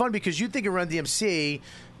 It was fun because you think of Run DMC,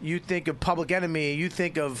 you think of Public Enemy, you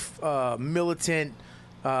think of militant,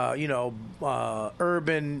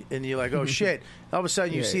 urban, and you're like, oh shit. All of a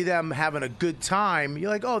sudden, you Yeah. see them having a good time. You're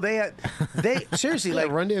like, oh, they seriously, Yeah,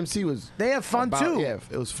 like, Run DMC was. they have fun too. Yeah,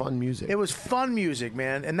 it was fun music. It was fun music,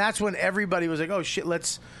 man, and that's when everybody was like, oh shit,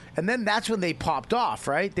 let's. And then that's when they popped off,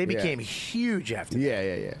 right? They Yeah. became huge after that.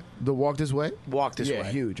 Yeah. The Walk This Way. Walk This Yeah,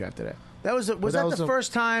 Way. huge after that. That was But that was the a-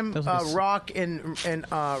 first time that was like a- rock and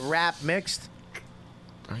rap mixed?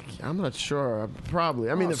 I'm not sure.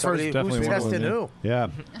 Probably. I mean, the somebody- first. Definitely who's one of testing them, who? Yeah.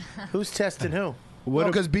 Who's testing who?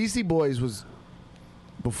 Because Beastie Boys was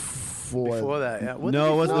before. Before that, yeah. What No,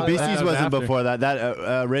 did it wasn't. The before Beasties that? wasn't After. before that.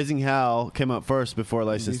 That Raising Hell came up first before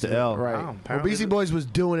License to Ill. Right. Wow, Well, apparently Beastie the- Boys was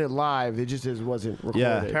doing it live. It just wasn't recorded.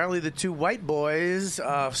 Yeah. Apparently, the two white boys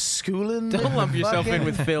schooling. Don't lump yourself in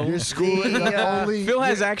with Phil. You're schooling The, only. Phil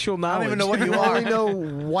has actual I knowledge. don't even know what you You are. only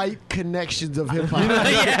know white connections of hip hop.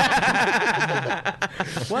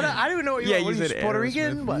 What? I don't even know what you Yeah, are. What you are said Puerto Aerosmith.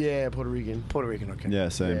 Rican? What? Yeah, Puerto Rican. Puerto Rican. Okay. Yeah,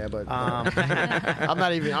 same. Yeah, but Um, I'm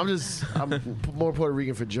not even. I'm more Puerto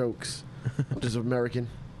Rican for jokes. I'm just American.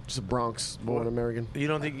 Just a Bronx born American. you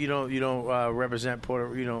don't think you don't represent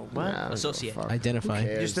Puerto? You know what? Nah, Associate. fuck. Identify. Who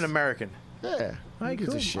cares? Just an American. Yeah. All Who right, gives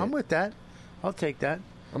a cool. shit? I'm with that. I'll take that.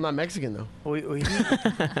 I'm not Mexican though.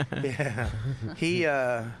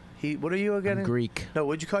 Yeah. He. What are you again? I'm Greek. No.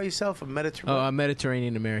 What'd you call yourself? A Mediterranean. Oh, I'm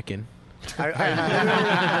Mediterranean American.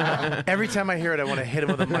 Every time I hear it, I want to hit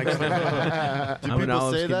him with a mic. Do I'm an people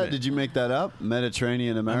olive say skin that? man. Did you make that up?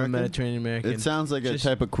 Mediterranean American. I'm a Mediterranean American. It sounds like a Just-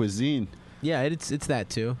 type of cuisine. Yeah, it's that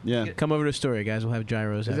too. Yeah. Come over to Astoria, guys. We'll have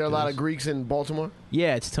gyros. Is there a after lot this. of Greeks in Baltimore?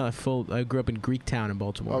 Yeah, it's tough. Full. I grew up in Greek Town in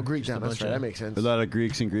Baltimore. Oh, Greek Just a Town. That's bunch right. of- That makes sense. A lot of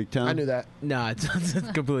Greeks in Greek town. I knew that. Nah, it's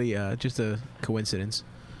completely just a coincidence.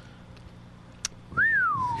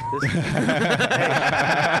 Give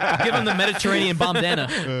him the Mediterranean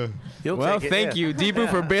bandana. You'll Well, take it, thank yeah. you, Deepu,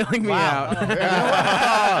 for bailing me out.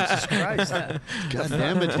 Jesus Christ. God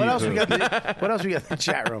damn it, What else we Deepu. got? What else we got in the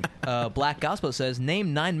chat room? Black Gospel says,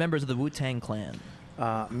 name 9 members of the Wu-Tang Clan.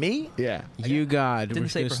 Me? Yeah. You God. Didn't We're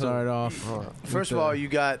say going to for who. start off. First of all, you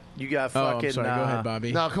got Oh, fucking. I'm sorry. Go ahead,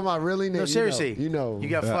 Bobby. No, come on, really? No, seriously. You know. You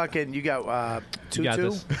got fucking. You got You got Tutu.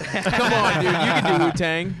 this. Come on, dude. You can do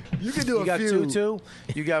Wu-Tang. You can do You a got few. Tutu.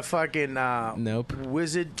 You got fucking. Nope.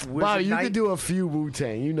 Wizard. Bobby, you Knight. can do a few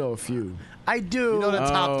Wu-Tang. You know a few. I do. You know the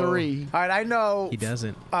top Oh. 3. All right, I know. He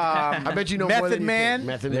doesn't. I bet you know more Method than you Man. think.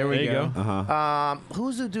 Method There Man. we go. Uh-huh.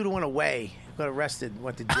 Who's the dude who went away? Got arrested.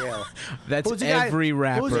 Went to jail. That's Who's the guy- every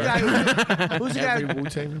rapper. Who's the guy? Who's the Every guy?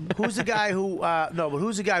 Wu-Tang. Who's the guy who? No, but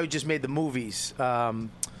who's the guy who just made the movies?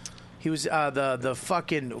 He was the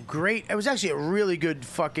fucking great. It was actually a really good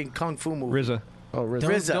fucking kung fu movie. RZA. Oh,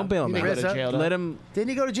 RZA. Don't bail him He out. didn't go to jail, though. Let him. Didn't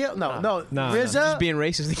he go to jail? No, Nah. RZA, Just being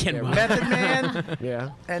racist again. Bob. Method Man, Yeah.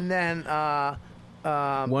 and then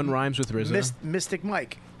One rhymes with RZA. Mystic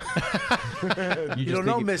Mike. You You just don't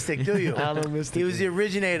know think it- Mystic, do you? I know Mystic. He was the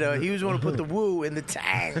originator. He was the one who put the woo in the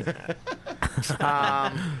tang.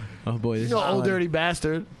 Oh boy, this You know, is old fun. dirty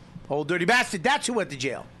bastard. Old dirty bastard. That's who went to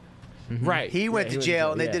jail. Right. He went to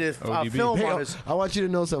jail, and they did a ODB. film Hey, on his. I want you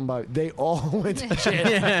to know something about it. They all went to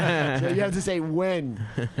jail. So you have to say when.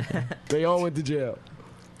 They all went to jail.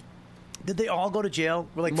 Did they all go to jail?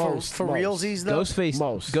 Like Most, for most. realsies though? Ghostface.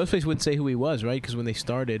 Ghostface wouldn't say who he was, right? Because when they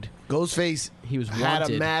started, Ghostface he was had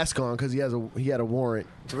wanted. a mask on because he had a warrant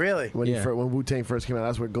Really? when Yeah. when Wu-Tang first came out.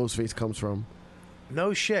 That's where Ghostface comes from.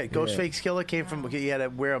 No shit. Ghostface Killer came from. He had to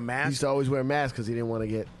wear a He mask. used to always wear a mask because he didn't want to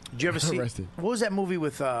get Did you ever see? arrested. What was that movie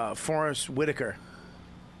with Forrest Whitaker?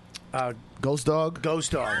 Ghost Dog.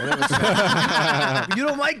 Ghost Dog. You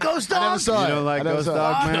don't like Ghost I never Dog? saw You it. don't like I never Ghost saw it.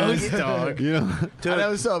 Dog, man? Ghost Dog. You know, I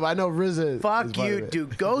never saw it. But I know RZA. is Fuck part you, of it.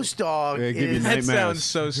 dude. Ghost Dog they give you is. nightmares. sounds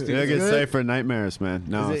so stupid. You'll get Good? safe for nightmares, man.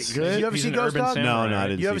 No, Is it good? You ever He's see an Ghost urban Dog? samurai. no, I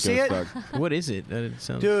didn't You ever see see Ghost it? Dog. What is it? That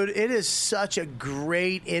sounds. Dude, it is such a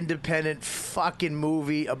great independent fucking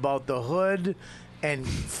movie about the hood and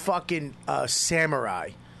fucking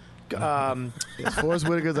samurai. Forrest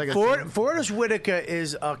Whitaker's like a Forrest Whitaker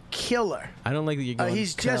is a killer. I don't like that you're going.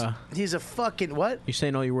 He's a fucking what? You're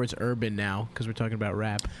saying all your words urban now because we're talking about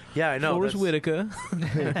rap. Yeah, I know. Forrest that's- Whitaker.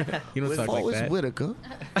 You don't talk like Forrest that. Whitaker.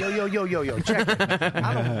 Yo, check it.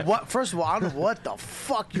 I don't know what. First of all, I don't know what the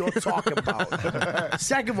fuck you're talking about.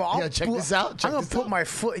 Second of all, Yeah, check this out. Check I'm gonna this put out. my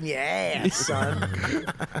foot in your ass, son.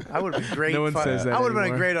 I would have been great. No one says that I would have been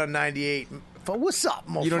anymore. great on 98. What's up,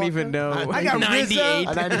 motherfucker? You don't even know. I got 98.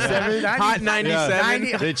 RZA. 97? Hot 97.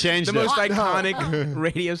 Yeah, they changed The it. most iconic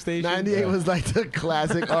radio station. 98 was like the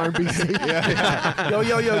classic R&B scene.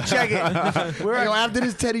 Yo, check it. Yo, after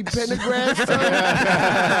this Teddy Pendergrass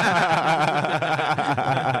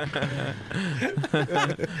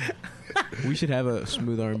We should have a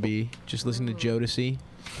smooth R&B. Just listen to Jodeci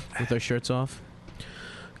with our shirts off.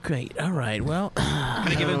 Great. All right. Well,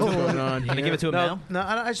 Gonna give it what's to going him. on Gonna here? give it to him now. No,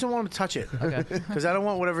 I just don't want him to touch it. Okay. Because I don't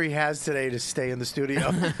want whatever he has today to stay in the studio.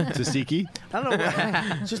 Tzatziki? I don't know.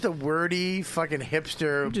 It's just a wordy fucking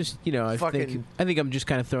hipster. I'm just, I fucking- think I'm just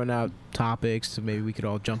kind of throwing out topics so maybe we could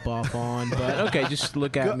all jump off on. But okay, just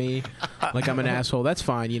look at me like I'm an asshole. That's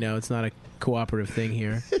fine. It's not a cooperative thing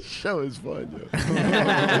here. This show is fun, yo.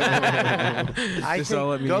 I Just think all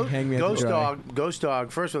let me hang me out to dry. Ghost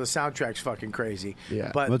Dog. First of all, the soundtrack's fucking crazy. Yeah.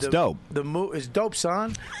 but What's the, dope? The is dope,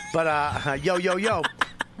 son. But yo,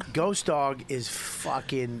 Ghost Dog is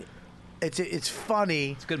fucking. It's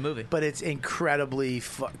funny. It's a good movie, but it's incredibly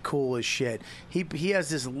cool as shit. He has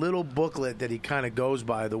this little booklet that he kind of goes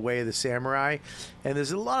by, The Way of the Samurai, and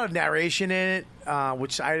there's a lot of narration in it,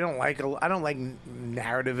 which I don't like. I don't like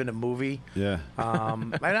narrative in a movie. Yeah.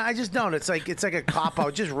 And I just don't. It's like a cop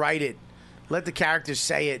out. Just write it. Let the characters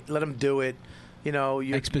say it. Let them do it. You know,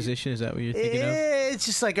 exposition, is that what you're thinking of? It's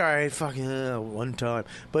just like, all right, fucking one time.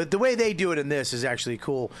 But the way they do it in this is actually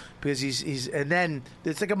cool because he's and then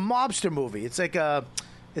it's like a mobster movie. It's like a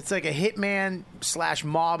hitman /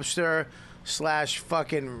 mobster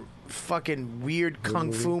 / fucking weird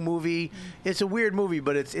kung fu movie. It's a weird movie,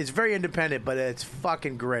 but it's very independent, but it's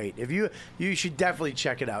fucking great. If you should definitely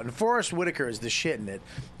check it out. And Forrest Whitaker is the shit in it,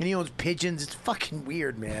 and he owns pigeons. It's fucking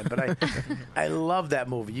weird, man. But I love that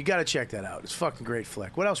movie. You got to check that out. It's a fucking great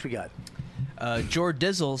flick. What else we got? Jord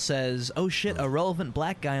Dizzle says, "Oh shit, a relevant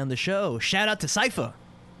black guy on the show. Shout out to Cypher."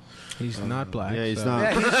 He's not black. Yeah, he's so.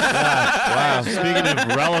 not. Wow. Speaking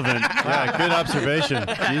of relevant, yeah, good observation.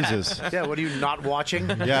 Jesus. Yeah, what are you not watching?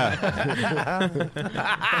 Yeah.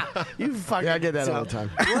 You fucking. Yeah, I get that all the time.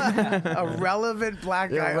 A relevant black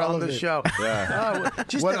guy on the show. Yeah.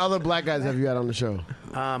 What other black guys have you had on the show?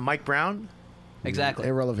 Mike Brown. Exactly.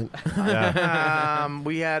 Irrelevant.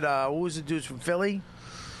 We had what was the dudes from Philly?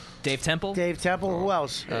 Dave Temple. Who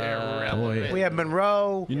else? We had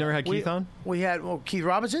Monroe. You never had Keith on? We had Keith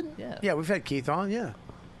Robinson. Yeah, we've had Keith on. Yeah,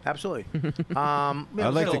 absolutely. I'd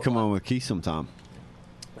like to come on with Keith sometime.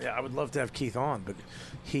 Yeah, I would love to have Keith on, but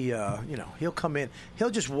he, he'll come in.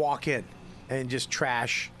 He'll just walk in and just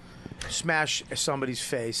smash somebody's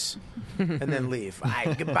face, and then leave. All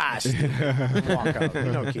right, goodbye, Steve. Walk out.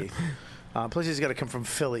 You know Keith. Plus, he's got to come from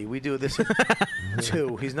Philly. We do this at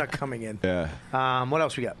 2. He's not coming in. Yeah. What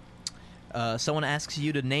else we got? Someone asks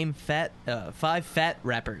you to name 5 fat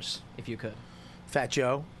rappers, if you could. Fat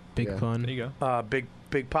Joe. Big Pun. There you go.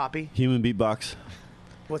 Big Poppy. Human beatbox.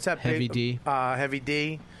 What's that? Heavy D. Heavy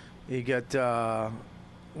D. You got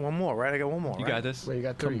one more, right? I got one more. You got this. Wait, you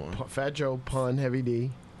got 3. Come on. Fat Joe, Pun, Heavy D.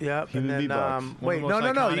 Yep. Human and then beatbox. wait, One of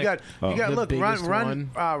the no. most You got The look, biggest run.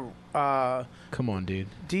 Come on, dude.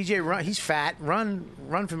 DJ Run. He's fat. Run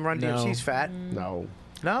from Run No. DMC. He's fat. No.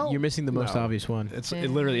 No. You're missing the most obvious one. It's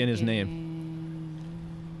literally in his name.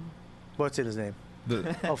 What's in his name?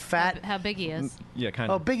 The, Fat. How big he is. yeah,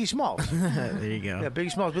 kind Oh, of. Biggie Smalls. There you go. Yeah,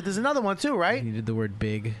 Biggie Smalls. But there's another one too, right? You did the word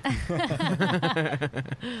big. I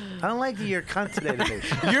don't like that you're a cunt today to me.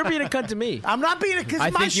 You're being a cunt to me. I'm not being a cunt. I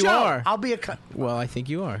It's my think you show. are. I'll be a cunt. Well, I think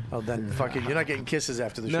you are. Oh, then fucking, you're not getting kisses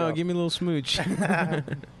after the show. No, give me a little smooch. You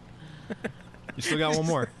still got one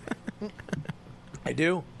more. I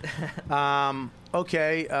do.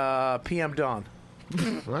 Okay. PM Dawn.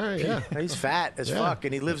 All right, yeah. He's fat as fuck,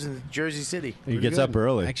 and he lives in Jersey City. He gets up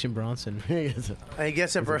early. Action Bronson. And he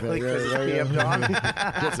gets up early because it's very PM Dawn.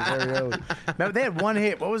 Gets it very early. Remember, they had one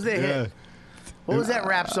hit. What was their hit? What was that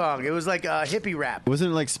rap song? It was like a hippie rap. Wasn't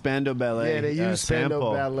it like Spandau Ballet? Yeah, they used Spandau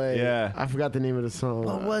sample. Ballet. Yeah. I forgot the name of the song.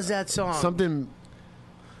 What was that song? Something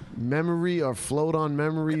memory or float on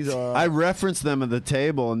memories or I referenced them at the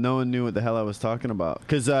table, and no one knew what the hell I was talking about.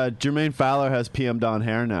 Because Jermaine Fowler has PM Dawn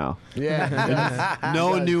hair now. yeah. No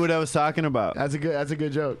one knew what I was talking about. That's a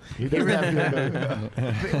good joke. He does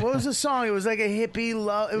have What was the song? It was like a hippie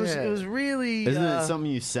love. It was really. Isn't it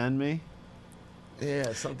something you send me?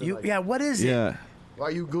 Yeah, something like Yeah, what is it? Yeah.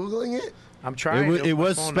 Are you Googling it? I'm trying. It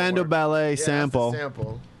was Spandau Ballet sample.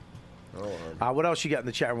 Sample. What else you got in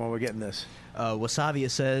the chat room while we're getting this?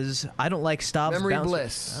 Wasavia says, I don't like Stav's Memory bouncer.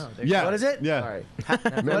 Bliss. Oh, there you Yeah. What is it? Yeah. All right. What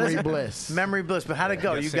is Memory it? Bliss. Memory Bliss. But how'd it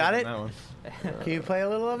go? You got it? That one. Can you play a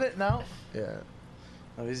little of it? No? Yeah.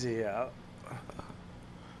 Let me see.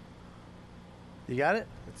 You got it?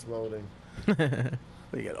 It's loading. What,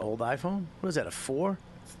 you got an old iPhone? What is that, a 4?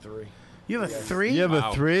 It's 3. You have a 3? You have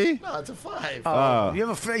a 3? No, it's a 5. Oh, you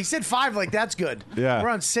have a. He said 5 like that's good. Yeah. We're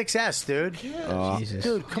on 6S, dude. Jesus.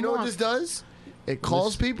 Dude, come You know on. what this does? It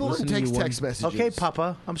calls people listen and to takes you one- text messages. Okay,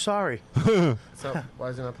 Papa. I'm sorry. So, why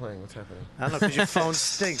is it not playing? What's happening? I don't know, because your phone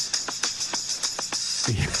stinks.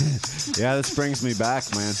 Yeah, this brings me back,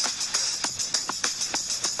 man.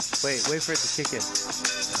 Wait for it to kick in.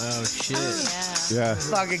 Oh, shit. Yeah.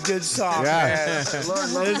 Fucking good song, Yeah. man. It's a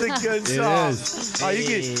good It song. is. Oh,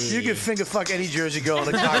 you could finger fuck any Jersey girl in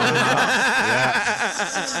the car.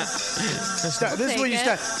 This is where you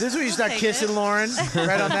start. This is where you start kissing Lauren,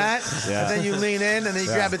 right on that. Yeah. And then you lean in, and then you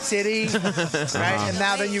grab a titty, right? And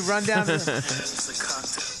now then you run down. Right.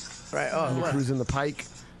 Oh, what? Cruising the Pike.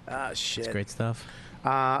 Ah, shit. Great stuff.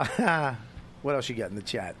 What else you got in the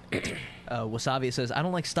chat? Wasavia says, I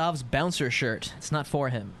don't like Stav's bouncer shirt. It's not for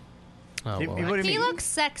him. Oh, You- well. what do you He mean? looks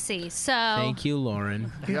sexy, so. Thank you,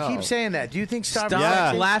 Lauren. You keep saying that. Do you think Stav?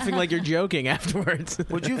 Stop laughing like you're joking afterwards.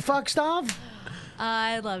 Would you fuck Stav?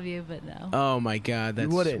 I love you, but no. Oh my God, that's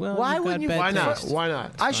wouldn't. well, Why you've got wouldn't you? bad Why not? taste. Why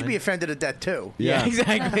not? I should be offended at that too. Yeah,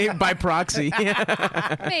 exactly. By proxy. Wait,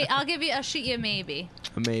 I'll shoot you a maybe.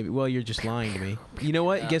 Maybe. Well, you're just lying to me. You know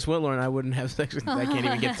what? Guess what, Lauren? I wouldn't have sex with you. I can't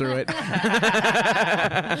even get through it.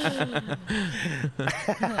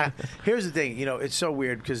 Here's the thing. You know, it's so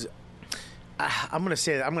weird because I'm gonna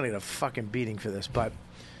say that I'm gonna get a fucking beating for this, but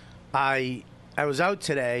I was out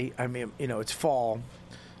today. I mean, you know, it's fall.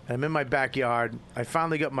 I'm in my backyard. I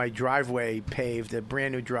finally got my driveway paved, a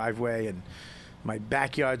brand new driveway, and my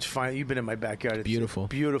backyard's fine. You've been in my backyard. It's Beautiful. a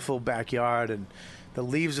beautiful backyard, and the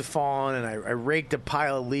leaves are falling, and I raked a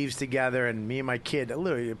pile of leaves together, and me and my kid, I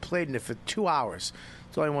literally played in it for 2 hours.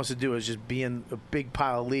 That's all he wants to do is just be in a big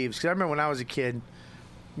pile of leaves. Because I remember when I was a kid,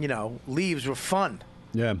 you know, leaves were fun.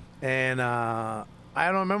 Yeah. And I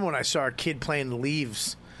don't remember when I saw a kid playing in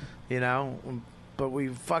leaves, you know. But we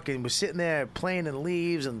fucking was sitting there playing in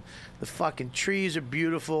leaves, and the fucking trees are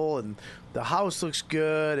beautiful, and the house looks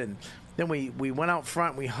good. And then we went out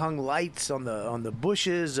front, we hung lights on the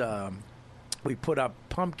bushes. We put up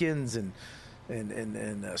pumpkins and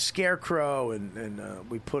a scarecrow, and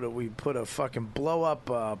we put a fucking blow up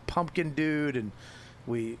pumpkin dude, and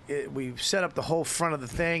we set up the whole front of the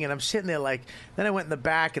thing. And I'm sitting there like, then I went in the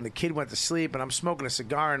back, and the kid went to sleep, and I'm smoking a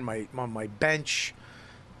cigar on my bench.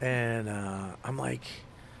 And I'm like,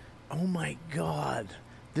 oh my God,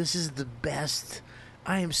 this is the best.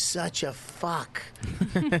 I am such a fuck.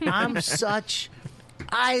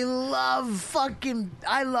 I love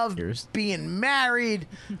being married.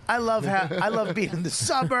 I love being in the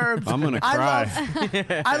suburbs. I'm gonna cry.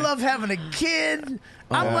 I love having a kid.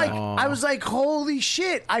 I was like, holy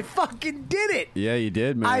shit, I fucking did it. Yeah, you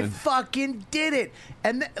did, man. I fucking did it.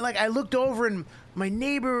 And like I looked over, and my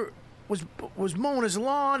neighbor was mowing his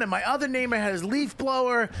lawn, and my other neighbor had his leaf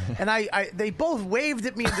blower, and they both waved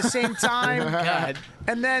at me at the same time. God.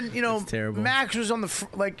 And then, you know, That's terrible. Max was on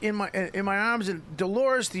the in my arms, and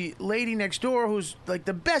Dolores, the lady next door, who's like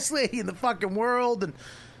the best lady in the fucking world, and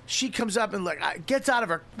she comes up and like gets out of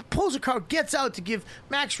her, pulls her car, gets out to give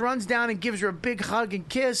Max, runs down and gives her a big hug and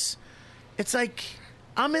kiss. It's like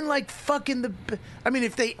I'm in like fucking I mean,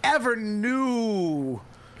 if they ever knew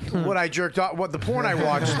what I jerked off, what the porn I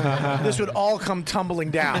watched, this would all come tumbling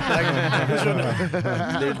down.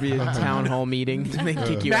 There'd be a town hall meeting. They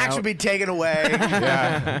kick you Max out. would be taken away.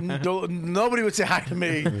 Yeah. Nobody would say hi to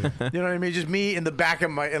me. You know what I mean? Just me in the back of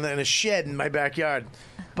in a shed in my backyard.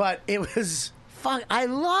 But it was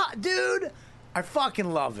dude, I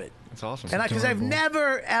fucking love it. That's awesome. And because I've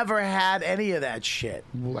never ever had any of that shit.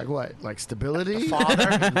 Like what? Like stability?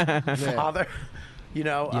 Father. You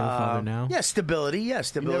know, You have a father now? Yeah, stability. Yeah, You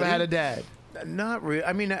stability. never had a dad? Not really.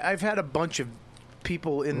 I mean, I've had a bunch of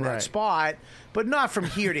people in that Right. spot, but not from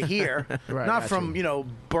here to here. Right, not got from you.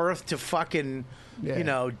 Birth to fucking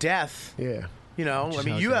death. Yeah. I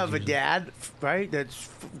mean, you have a dad, right?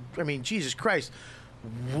 I mean, Jesus Christ,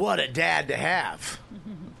 what a dad to have.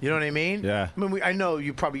 You know what I mean? Yeah. I mean, I know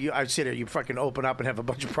you probably. I'd sit there, you fucking open up and have a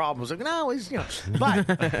bunch of problems. Like, no, he's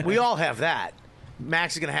but we all have that.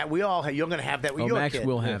 Max is gonna have. You're gonna have that with your Max kid.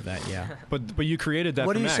 will have that, yeah. But you created that.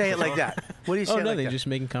 What for do you Max. say it like that? What do you say? Oh, it like nothing. that? Just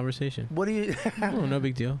making conversation. What do you? Oh, no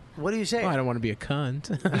big deal. What do you say? Oh, I don't want to be a cunt.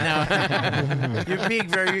 You're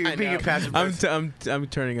being a passive. I'm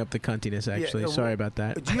turning up the cuntiness, actually. Sorry about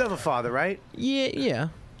that. Do you have a father, right? Yeah.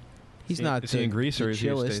 He's not. Is he in Greece or is he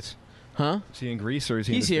in the chillest. States? Huh? Is he in Greece or is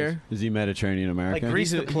he? He's in the here. States? Is he Mediterranean American? Like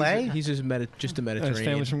Greece to play? He's just a Mediterranean.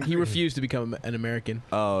 family's from He Greece. refused to become an American.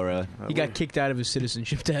 Oh, really? He got kicked out of his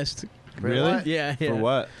citizenship test. Really? Yeah. For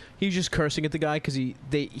what? He was just cursing at the guy because he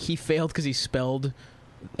failed because he spelled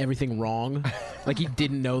everything wrong. Like he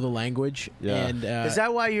didn't know the language. Yeah. And Is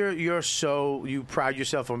that why you pride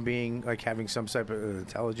yourself on being like having some type of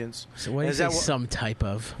intelligence? So why do you Is say that some type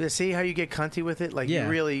of? See how you get cunty with it? Like Yeah. you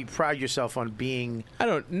really pride yourself on being. I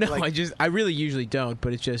don't know. Like- I really usually don't,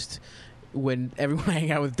 but it's just when everyone I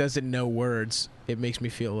hang out with doesn't know words, it makes me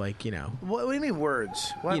feel like, What do you mean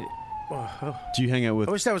words? What? You- Do you hang out with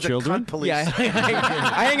I wish that was children? a cunt police. Yeah,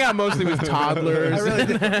 I hang out mostly with toddlers. I really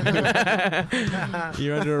do.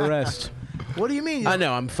 You're under arrest. What do you mean? I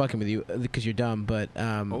know I'm fucking with you because you're dumb, but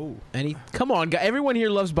come on, guy. Everyone here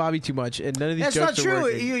loves Bobby too much, and none of these That's jokes not are true.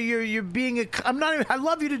 working. You're being a. I'm not even. I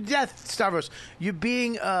love you to death, Stavros. You're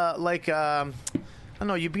being like. I don't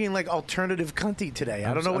know. You're being like alternative cunty today.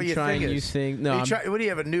 I don't know what I'm your trying thing new is. thing. No, what do you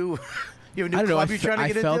have a new? You have a new I don't know. club you're trying to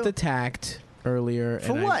get I felt into? attacked. earlier.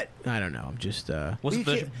 For and what? I don't know. I'm just. Was You it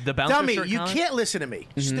the can't- bouncer Dummy, shirt you comment? can't listen to me.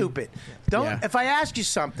 Stupid. Don't. Yeah. If I ask you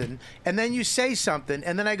something and then you say something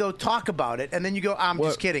and then I go talk about it and then you go, I'm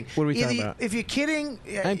just kidding. what are we Either talking you- about? If you're kidding,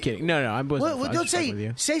 I'm kidding. No, I wasn't. well, I was don't just fucking with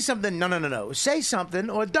you. say something. No. Say something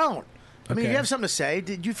or don't. I mean, if Okay. you have something to say,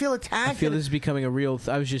 did you feel attacked? I feel this is becoming a real.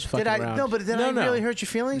 I was just fucking Did I? around. No, but did I really hurt your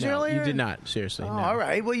feelings No, earlier? You did not. Seriously. Oh, no. all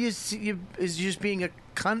right. Well, is you just being a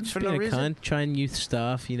cunt for Being no a reason? cunt, trying youth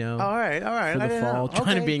stuff, you know. All right. For I the didn't fall, know. trying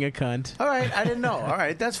to Okay. being a cunt. All right, I didn't know. All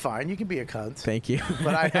right, that's fine. You can be a cunt. Thank you.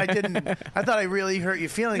 But I didn't. I thought I really hurt your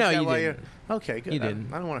feelings. No, that you while didn't. Okay, good. You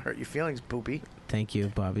didn't. I don't want to hurt your feelings, poopy. Thank you,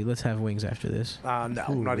 Bobby. Let's have wings after this. No,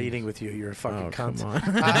 I'm not eating with you. You're a fucking Oh, cunt.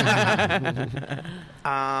 come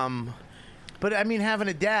on. But I mean, having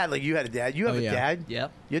a dad, like you had a dad. You have a yeah. dad.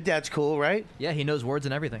 Yep. Your dad's cool, right? Yeah, he knows words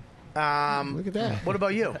and everything. Look at that. What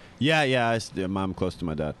about you? Yeah. I'm close to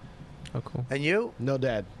my dad. Oh, cool. And you? No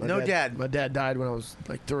dad. No dad. My dad died when I was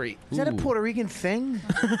like 3. Is that a Puerto Rican thing?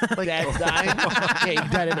 Like Dad died? Yeah, he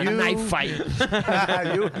died in a knife fight.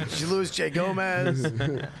 Did you lose Jay Gomez?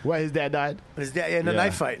 What, his dad died? His dad in a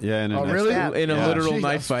knife fight. Yeah, in a Oh, knife really? fight. In a Yeah. literal Jeez,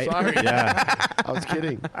 knife I'm fight. Sorry. Yeah. I was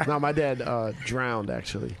kidding. No, my dad drowned,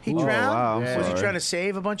 actually. He Oh, drowned. wow, I'm Was he sorry. trying to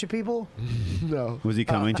save a bunch of people? No. Was he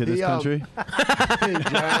coming to this he, country?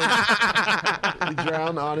 He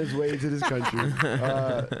drowned on his way to this country.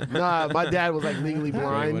 Nah, my dad was like legally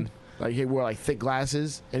blind. Like he wore like thick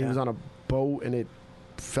glasses, and he was on a boat, and it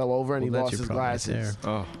fell over, and Well, he that's lost your his problem right glasses.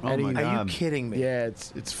 there. Oh And my he- God. Are you kidding me? Yeah,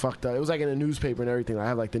 it's fucked up. It was like in a newspaper and everything. I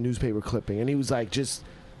have like the newspaper clipping, and he was like just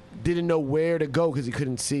didn't know where to go because he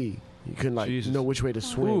couldn't see. He couldn't like Jesus. know which way to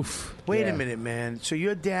swim. Oof. Wait Yeah. a minute, man. So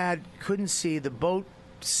your dad couldn't see, the boat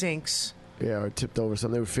sinks. Yeah, or tipped over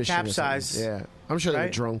something. They were fishing. or something. Capsized. Yeah, I'm sure they were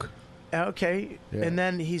Right? drunk. Okay. Yeah. And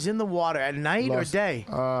then he's in the water at night Lost- or day?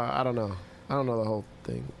 I don't know. I don't know the whole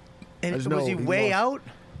thing. I And just was know he he way lost- out?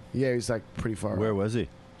 Yeah, he's like pretty far. Where out. was he?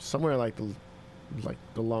 Somewhere like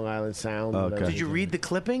the Long Island Sound. Okay. whatever. Did you read the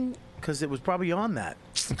clipping? Because it was probably on that.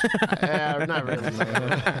 Not really.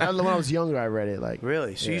 When I was younger, I read it. Like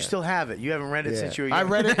Really? So you Yeah. still have it? You haven't read it Yeah. since you were I young?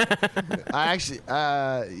 read it. I actually,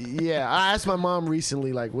 yeah. I asked my mom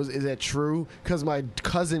recently, like, is that true? Because my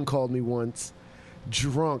cousin called me once,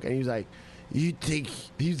 drunk, and he was like, "You think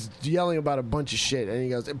he's yelling about a bunch of shit?" And he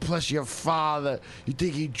goes, "And plus your father, you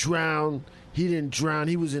think he drowned?" He didn't drown.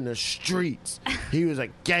 He was in the streets. He was a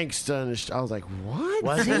gangster. I was like, what?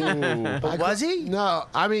 Was he? But was he? No,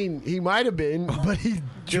 I mean, he might have been, but he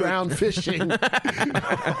drowned fishing.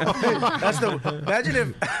 That's the. Imagine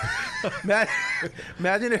if.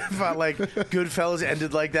 Imagine if like Goodfellas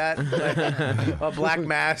ended like that, like, a Black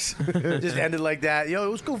Mass just ended like that. Yo,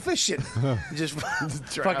 let's go fishing. Just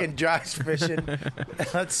fucking dries fishing.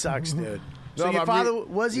 That sucks, dude. So No, your but father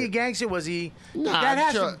was he a gangster? Was he? Nah, that I'm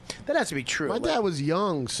has sure- that has to be true. My dad was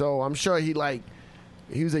young, so I'm sure he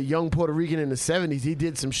was a young Puerto Rican in the 70s. He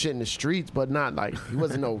did some shit in the streets, but not like he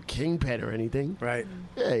wasn't no kingpin or anything. Right.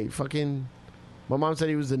 Yeah, he fucking. My mom said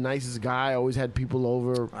he was the nicest guy. Always had people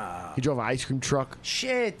over. He drove an ice cream truck.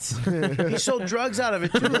 Shit. He sold drugs out of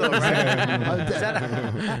it too, though, right? Is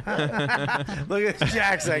that look at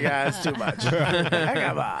Jack's like, that's too much.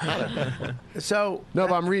 Come on. So No,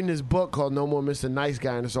 but I'm reading this book called No More Mr. Nice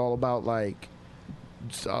Guy, and it's all about like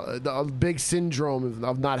a big syndrome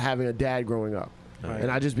of not having a dad growing up. Right.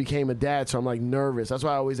 And I just became a dad, so I'm like nervous. That's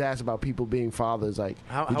why I always ask about people being fathers. Like,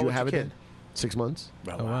 How did you old's have your a kid? dad? 6 months.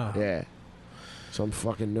 Oh, wow. Yeah. So I'm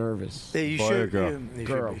fucking nervous. You Boy should, or girl? you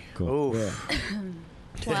Girl. should be. Cool. Oof.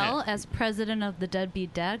 Yeah. Well, as president of the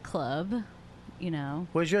Deadbeat Dad Club, you know,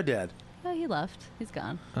 Where's your dad? oh, he left. He's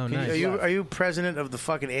gone. Oh, Can you- nice. are you president of the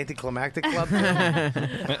fucking anticlimactic club?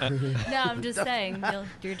 No, I'm just saying,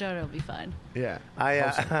 your daughter will be fine. Yeah. I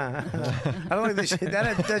don't like this shit.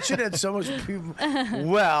 That shit had so much people.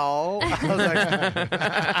 Well, I was like,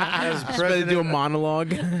 as Just better do a president,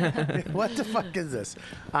 monologue. what the fuck is this?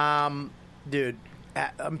 Dude,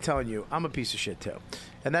 I'm telling you, I'm a piece of shit too.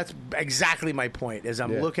 And that's exactly my point, is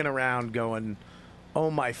I'm Yeah. looking around going,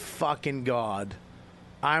 oh my fucking God,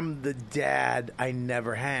 I'm the dad I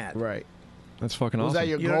never had. Right. That's fucking Was awesome. that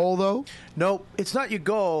your You know- goal, though? No, it's not your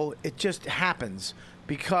goal. It just happens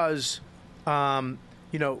because,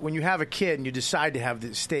 you know, when you have a kid and you decide to have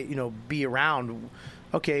the state, you know, be around.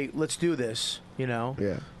 Okay, let's do this. You know.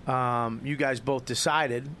 Yeah. You guys both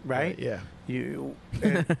decided, right? Yeah. You.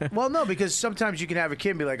 Well, no, because sometimes you can have a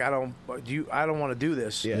kid and be like, I don't want to do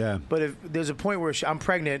this. Yeah. Yeah. But if there's a point where I'm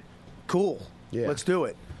pregnant, cool. Yeah. Let's do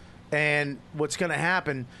it. And what's going to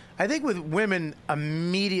happen, I think with women,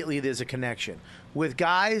 immediately there's a connection. With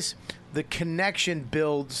guys, the connection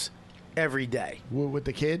builds every day. With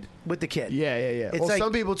the kid? With the kid. Yeah. It's Well, like-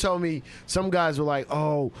 some people told me, some guys were like,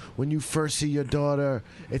 oh, when you first see your daughter,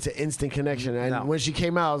 it's an instant connection. And when she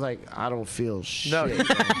came out, I was like, I don't feel shit. No,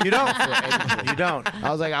 you don't. You don't.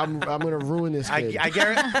 I was like, I'm going to ruin this kid. I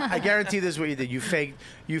guarantee this is what you did. You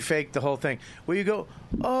faked the whole thing. Where you go,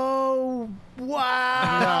 oh,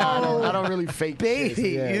 wow. No, I don't really fake baby.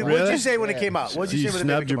 shit. Yeah. What'd you say when it came out? What'd you say when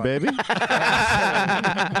the snubbed your baby baby?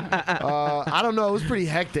 I don't know. It was pretty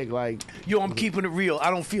hectic. Like, yo, I'm keeping it real. I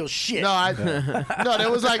don't feel shit. No,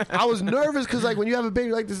 there was like, I was nervous because like when you have a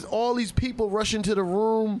baby, like there's all these people rush into the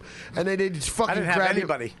room and they just fucking I didn't grab have you.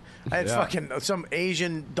 anybody. I had fucking some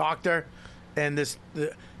Asian doctor, and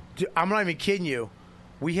I'm not even kidding you.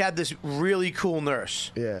 We had this really cool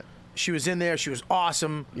nurse. Yeah. She was in there. She was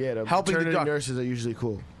awesome. Yeah, the helping the maternity doctor. nurses are usually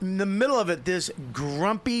cool. In the middle of it, this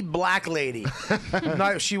grumpy black lady.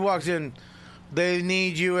 She walks in. They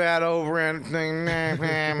need you at over and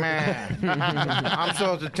I'm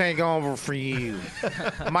supposed to take over for you.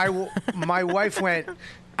 My wife went,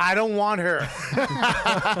 I don't want her.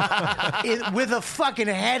 With a fucking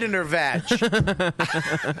head in her vag.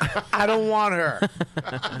 I don't want her.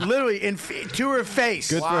 Literally to her face.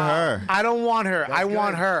 Good for her. I don't want her. I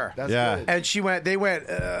want her. That's Yeah. good. And she went. They went.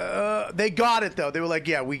 They got it though. They were like,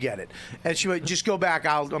 "Yeah, we get it." And she went, "Just go back.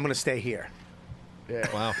 I'm going to stay here." Yeah.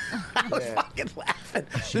 Wow. I was fucking laughing.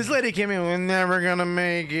 This lady came in. We're never gonna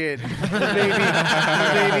make it.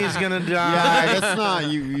 The baby's gonna die. Yeah, that's not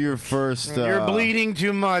your first. You're bleeding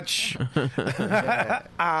too much.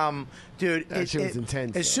 Dude, That shit was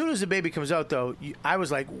intense, As soon as the baby comes out, though, I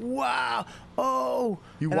was like, "Wow, oh!"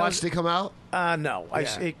 You And I watched was- it come out? No,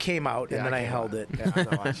 Yeah. it came out, and then I held it. Yeah, I'm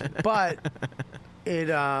not watching it. But it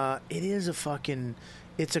is a fucking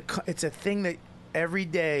it's a thing that every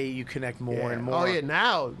day you connect more and more. Oh yeah,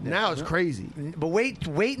 now it's crazy. But wait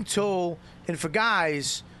until, and for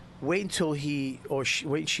guys, wait until she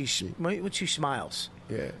smiles.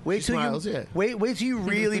 Yeah. Wait She till smiles, you yeah. wait till you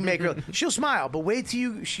really make her. She'll smile, but wait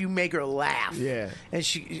till you make her laugh. Yeah.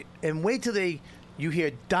 And wait till you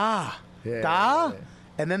hear da Yeah, da. yeah.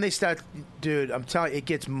 And then they start, dude, I'm telling you, it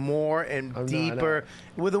gets more and I know. deeper.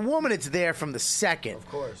 With a woman, it's there from the second. Of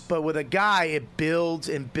course. But with a guy, it builds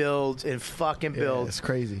and builds and fucking Yeah, builds. it's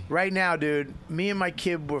crazy. Right now, dude, me and my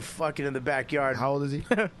kid were fucking in the backyard. How old is he?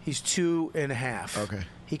 He's 2.5. Okay.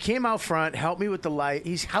 He came out front, helped me with the light.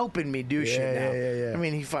 He's helping me do shit now. yeah. I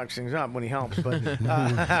mean, he fucks things up when he helps, but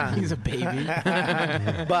He's a baby.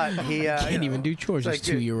 but he Can't even do chores. it's He's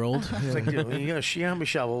like, dude, 2-year-old. It's like, dude, you gotta have a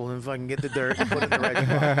shovel and fucking get the dirt and put it in the right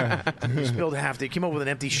spot. He spilled half. He came up with an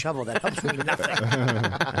empty shovel that helps me nothing.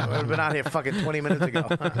 I would have been out here fucking 20 minutes ago.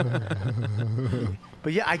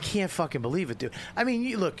 But yeah, I can't fucking believe it, dude. I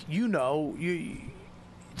mean, look,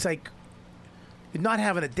 it's like not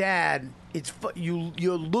having a dad. It's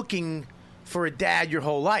you're looking for a dad your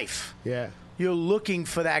whole life. Yeah. You're looking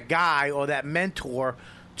for that guy or that mentor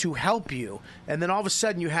to help you, and then all of a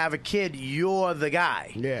sudden you have a kid. You're the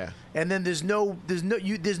guy. Yeah. And then you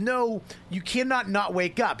cannot not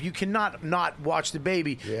wake up. You cannot not watch the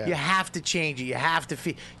baby. Yeah. You have to change it. You have to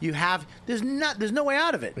feed. There's no way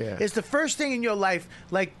out of it. Yeah. It's the first thing in your life,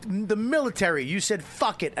 like the military. You said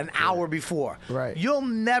fuck it an hour before. Right. You'll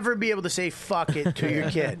never be able to say fuck it to your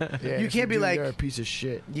kid. Yeah, you if can't be do, like, you're a piece of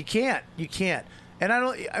shit. you can't. And I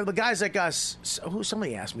don't. The guys like us.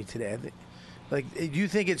 Somebody asked me today. Like, do you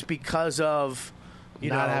think it's because of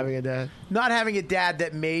Not having a dad? not having a dad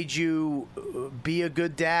that made you be a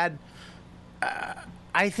good dad?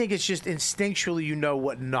 I think it's just instinctually you know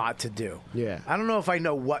what not to do. Yeah. I don't know if I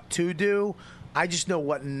know what to do. I just know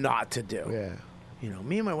what not to do. Yeah. You know,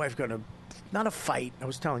 me and my wife got not a fight. I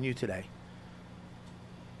was telling you today.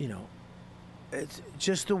 You know, it's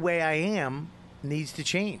just the way I am needs to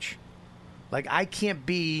change. Like, I can't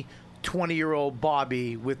be 20-year-old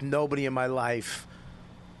Bobby with nobody in my life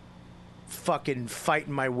fucking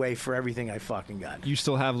fighting my way for everything I fucking got. You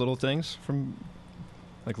still have little things from,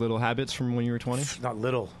 like little habits from when you were 20? Not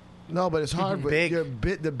little. No, but it's hard. But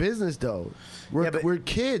Big. the business though, we're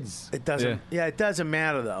kids. It doesn't. Yeah, it doesn't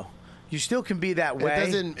matter though. You still can be that way.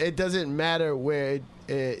 It doesn't matter where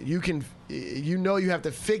you can. You have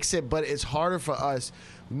to fix it, but it's harder for us.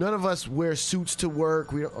 None of us wear suits to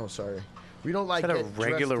work. We don't. Oh, sorry. We don't like Is that a get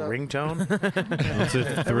regular dressed up. ringtone? It's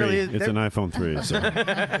a 3. really is- It's an iPhone 3. So.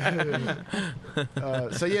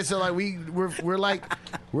 So like we're like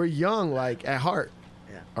we're young like at heart.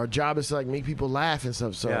 Yeah. Our job is to like make people laugh and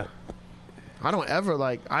stuff. So Yeah. I don't ever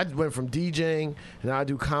like. I went from DJing and I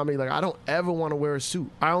do comedy. Like I don't ever want to wear a suit.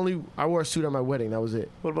 I wore a suit at my wedding. That was it.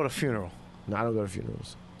 What about a funeral? No, I don't go to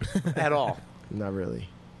funerals. At all? Not really.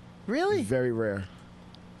 Really? Very rare.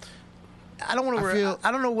 I don't want to.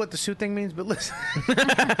 I don't know what the suit thing means, but listen,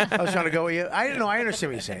 I was trying to go with you. I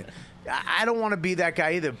understand what you're saying. I don't want to be that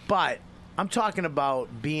guy either, but I'm talking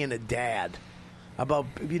about being a dad, about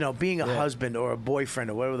being a husband or a boyfriend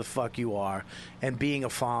or whatever the fuck you are, and being a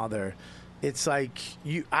father. It's like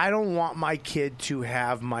I don't want my kid to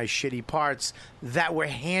have my shitty parts that were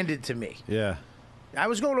handed to me. Yeah. I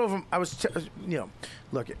was going over.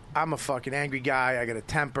 Look, I'm a fucking angry guy. I got a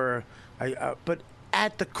temper. But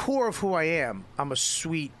at the core of who I am, I'm a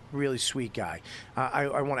sweet, really sweet guy.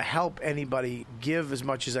 I want to help anybody, give as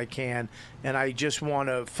much as I can, and I just want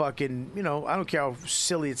to fucking, I don't care how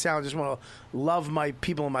silly it sounds. I just want to love my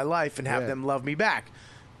people in my life and have them love me back.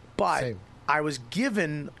 But Same. I was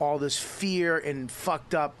given all this fear and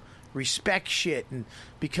fucked up respect shit, and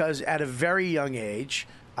because at a very young age,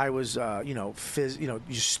 I was, you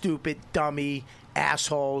stupid, dummy,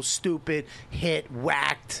 asshole, stupid, hit,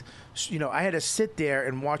 whacked. I had to sit there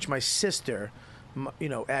and watch my sister,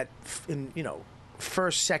 in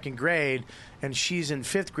first, second grade, and she's in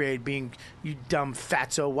fifth grade being, you dumb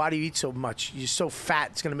fatso, why do you eat so much? You're so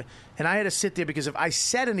fat. It's gonna. And I had to sit there because if I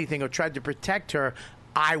said anything or tried to protect her,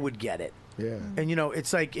 I would get it. Yeah. And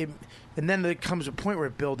it's like it, and then there comes a point where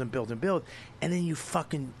it builds and builds and builds, and then you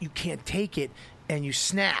can't take it, and you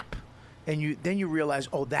snap. And then you realize,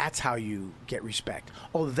 oh, that's how you get respect.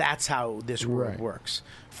 Oh, that's how this world works.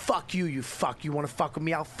 Fuck you, you fuck. You want to fuck with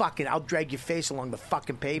me? I'll drag your face along the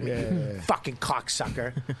fucking pavement, fucking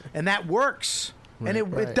cocksucker. And that works. And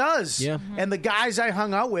it does. Yeah. And the guys I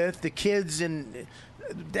hung out with, the kids and,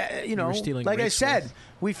 like I said,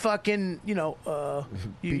 we fucking, beat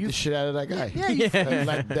the shit out of that guy.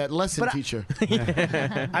 Yeah. That lesson teacher.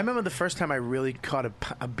 I remember the first time I really caught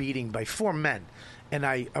a beating by 4 men. And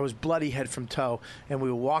I was bloody head from toe, and we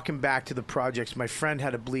were walking back to the projects. My friend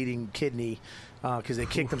had a bleeding kidney because they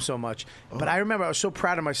kicked him so much. But I remember I was so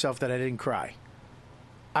proud of myself that I didn't cry.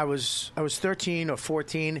 I was 13 or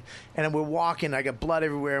 14, and we're walking. I got blood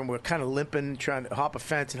everywhere, and we're kind of limping, trying to hop a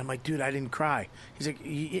fence. And I'm like, dude, I didn't cry. He's like,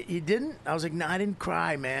 you didn't? I was like, no, I didn't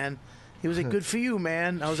cry, man. He was like, good for you,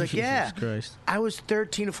 man. I was like, yeah. Jesus Christ. I was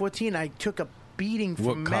 13 or 14. I took a beating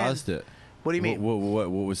from men. What caused it? What do you mean? What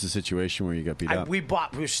was the situation where you got beat up? We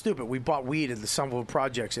were stupid. We bought weed at the Somerville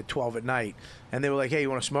Projects at 12 at night, and they were like, "Hey, you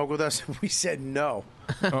want to smoke with us?" We said no.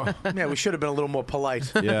 Yeah, we should have been a little more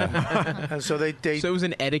polite. Yeah. And so they So it was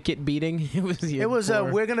an etiquette beating. It was.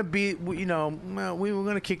 We're gonna be. We were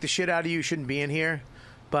gonna kick the shit out of you. You shouldn't be in here,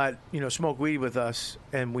 but smoke weed with us,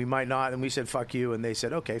 and we might not. And we said fuck you, and they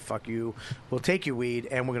said okay, fuck you. We'll take your weed,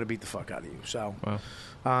 and we're gonna beat the fuck out of you. So,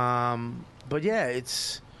 but yeah,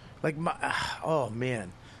 it's. Like oh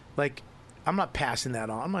man, like I'm not passing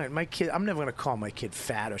that on. My kid. I'm never gonna call my kid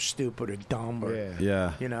fat or stupid or dumb or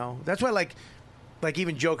yeah. That's why like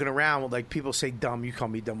even joking around with like people say dumb, you call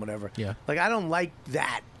me dumb, whatever. Yeah. Like I don't like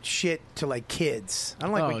that shit to like kids. I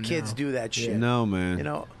don't like when kids do that shit. No man.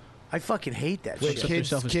 I fucking hate that Wait, shit.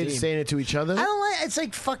 kids saying it to each other? I don't like. It's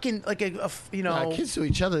like fucking like Nah, kids to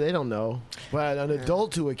each other, they don't know. But an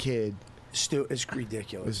adult to a kid. It's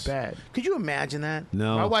ridiculous. It's bad. Could you imagine that?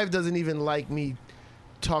 No. My wife doesn't even like me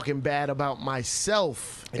talking bad about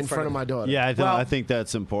myself in front of my daughter. Yeah, I think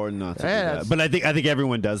that's important not to do Yeah, that. But I think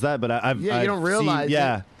everyone does that. But I've you don't realize. Seen,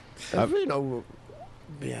 yeah.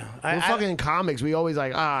 Yeah. We're fucking in comics. We always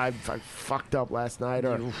like, I fucked up last night,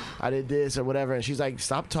 or I did this or whatever. And she's like,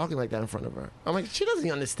 stop talking like that in front of her. I'm like, she doesn't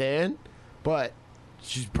understand, but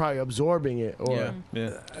she's probably absorbing it. Or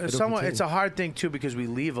it's a hard thing too because we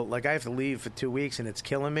leave. Like I have to leave for 2 weeks and it's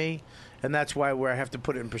killing me, and that's why I have to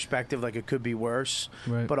put it in perspective. Like it could be worse,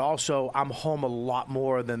 right. But also I'm home a lot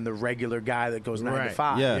more than the regular guy that goes 9 to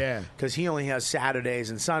 5. Yeah, because he only has Saturdays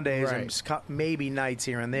and Sundays Right. and maybe nights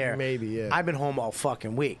here and there. Maybe, yeah. I've been home all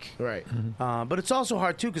fucking week. Right. But it's also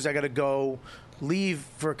hard too because I got to go leave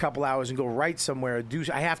for a couple hours and go write somewhere.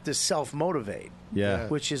 I have to self motivate. Yeah.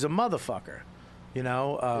 Which is a motherfucker. it's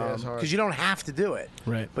hard. Because you don't have to do it,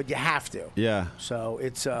 Right. But you have to. Yeah. So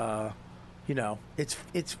it's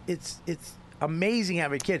it's amazing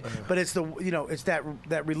having a kid, but it's it's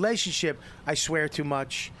that relationship. I swear too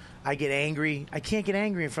much. I get angry. I can't get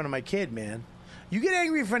angry in front of my kid, man. You get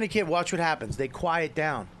angry in front of a kid, watch what happens. They quiet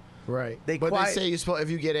down. Right. They say you're supposed, if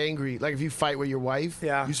you get angry, like if you fight with your wife,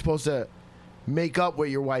 Yeah. you're supposed to make up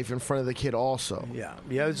with your wife in front of the kid also. Yeah.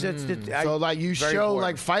 It's So like you very show important.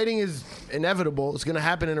 like fighting is inevitable. It's going to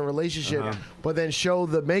happen in a relationship, but then show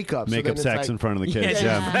the makeup. So Make then up it's sex like, in front of the kids.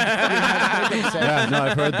 Yeah. Yeah, no,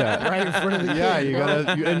 I've heard that. Right in front of the Yeah, kid. you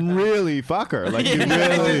gotta and really fuck her. Like you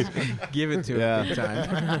really Give it to Yeah. her big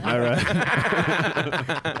time. All right.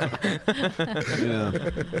 Yeah.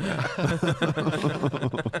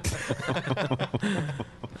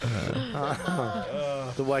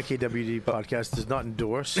 The YKWD podcast does not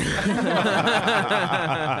endorse. Are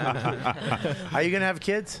you going to have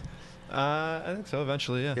kids? I think so,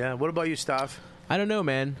 eventually, yeah. Yeah. What about you, Stav? I don't know,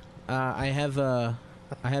 man. I had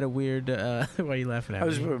a weird. Why are you laughing at I me?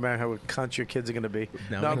 was just remembering how cunt your kids are going to be.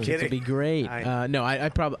 No, I'm kidding. It'll be great. No, I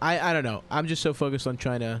probably. I don't know. I'm just so focused on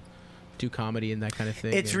trying to do comedy and that kind of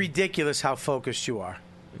thing. It's ridiculous how focused you are.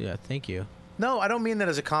 Yeah, thank you. No, I don't mean that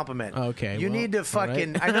as a compliment. Okay, You well, need to all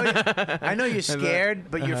fucking. right. I know you're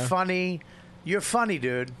scared, but you're funny. You're funny,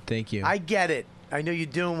 dude. Thank you. I get it. I know you're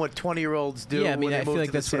doing what 20-year-olds do. Yeah, I mean, when they I feel move like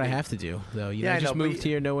to the that's what I city. have to do, though. You Yeah, know, I I just know, but moved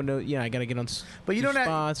here. No one knows. Yeah, I got to get on. But you do don't have.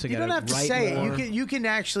 spots. You don't have to write say more. it. You can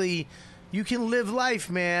actually. You can live life,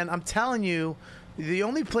 man. I'm telling you. The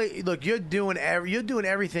only place, look, you're doing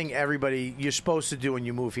everything everybody you're supposed to do when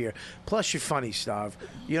you move here. Plus, you're funny, Stav.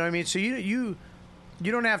 You know what I mean? So you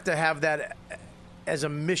don't have to have that as a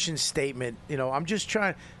mission statement. You know, I'm just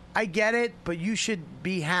trying. I get it, but you should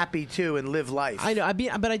be happy too and live life. I know.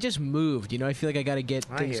 But I just moved. You know, I feel like I got to get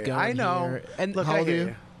I things hear you. going. I know. here. And Look, How I old are hear you?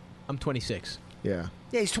 you. I'm 26. Yeah.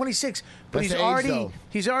 Yeah, he's 26, but That's he's the age,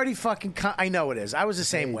 already though. fucking. I know it is. I was the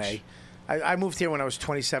same Age. way. I moved here when I was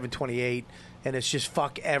 27, 28, and it's just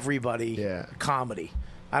fuck everybody. Yeah. Comedy.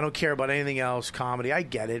 I don't care about anything else. Comedy. I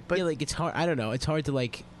get it, but yeah, like it's hard. I don't know. It's hard to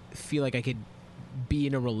like feel like I could be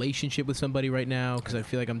in a relationship with somebody right now because I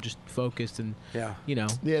feel like I'm just focused and you know.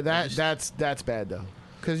 Yeah, that's bad though.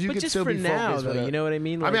 Because you But can just still for be now, focused. though, with you know what I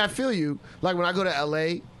mean? I mean, I Like- feel you. Like when I go to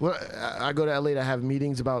LA, I go to LA to have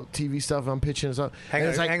meetings about TV stuff. I'm pitching and stuff. hang and on,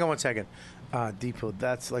 it's like, hang on one second. Deepo,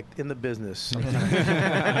 that's like in the business.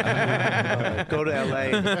 Go to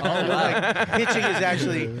LA. Like, pitching is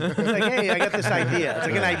actually it's like, hey, I got this idea. It's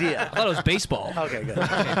like an idea. I thought it was baseball. Okay, good.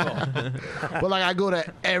 but like I go to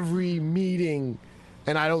every meeting.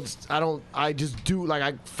 And I just do, like,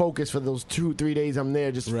 I focus for those 2-3 days I'm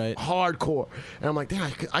there, just hardcore. And I'm like,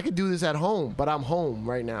 damn, I could do this at home, but I'm home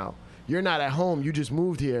right now. You're not at home. You just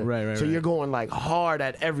moved here. So you're going, like, hard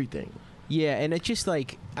at everything. Yeah, and it's just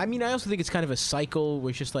like, I mean, I also think it's kind of a cycle where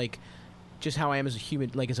it's just like, just how I am as a human,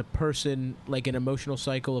 like as a person, like an emotional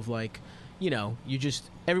cycle of like, you know,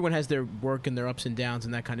 everyone has their work and their ups and downs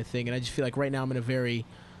and that kind of thing. And I just feel like right now I'm in a very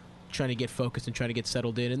trying to get focused and trying to get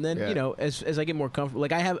settled in. And then, you know, as I get more comfortable,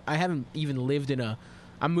 like I haven't even lived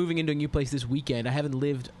I'm moving into a new place this weekend. I've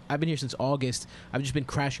been here since August. I've just been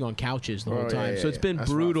crashing on couches the whole time. So it's been That's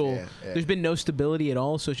brutal. rough, yeah. There's been no stability at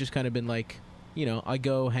all. So it's just kind of been like, you know, I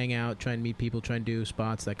go hang out, try and meet people, try and do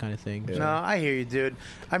spots, that kind of thing. No, I hear you, dude.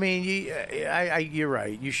 I mean, you're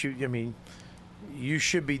right. You should. I mean, you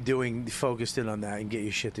should be focused in on that and get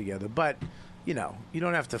your shit together. But you know, you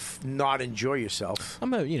don't have to not enjoy yourself.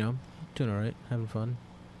 I'm doing all right, having fun.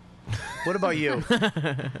 What about you?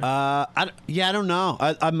 I don't know.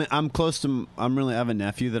 I'm close to. I have a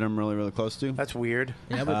nephew that I'm really, really close to. That's weird.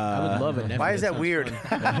 Yeah, I would love a nephew. Why is that weird?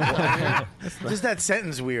 Just that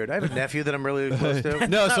sentence weird. I have a nephew that I'm really close to.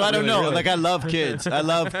 No, so I don't know. Like I love kids. I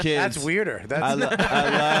love kids. That's weirder. I love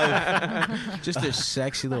just their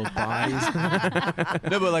sexy little bodies.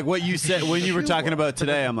 No, but like what you said when you were talking about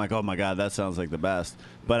today, I'm like, oh my god, that sounds like the best.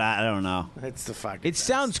 But I don't know. It's the fucking. It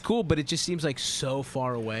sounds cool, but it just seems like so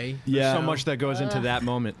far away. There's so much that goes into that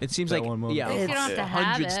moment. It seems that like one moment. You don't have to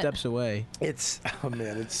have 100 it. steps away. It's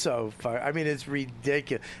it's so far. I mean, it's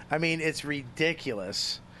ridiculous. It's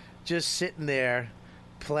ridiculous. Just sitting there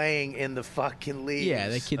playing in the fucking leaves. Yeah,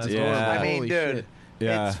 that kid's adorable. I mean, Holy dude. shit.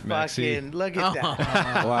 Yeah. It's Maxie. fucking. Look at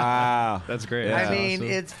that. Wow, that's great. Yeah. I mean,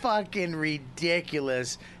 awesome. it's fucking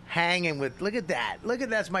ridiculous. Hanging with. Look at that.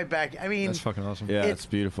 That's my back. I mean, That's fucking awesome. Yeah, it's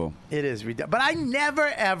beautiful. it is ridiculous. But I never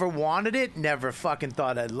ever wanted it. Never fucking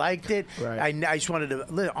thought I liked it. Right. I just wanted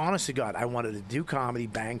to. Honest to God, I wanted to do comedy,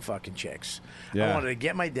 bang fucking chicks. I Yeah. wanted to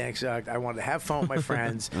get my dick sucked. I wanted to have fun with my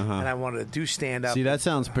friends, and I wanted to do stand up. See, that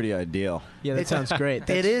sounds pretty ideal. Yeah, that sounds great.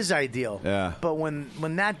 It is ideal. Yeah. But when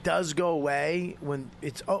that does go away,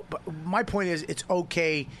 but my point is, it's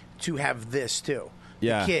okay to have this too.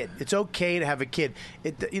 Yeah. The kid. It's okay to have a kid.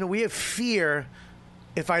 We have fear.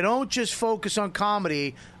 If I don't just focus on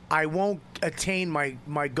comedy, I won't attain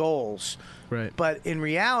my goals. Right. But in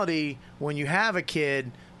reality, when you have a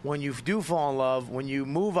kid, when you do fall in love, when you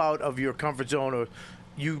move out of your comfort zone, or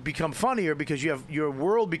you become funnier because your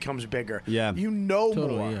world becomes bigger. Yeah. You know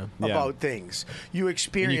Totally, more yeah. about things. You And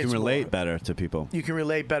experience you can relate more. better to people. You can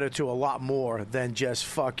relate better to a lot more than just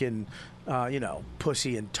fucking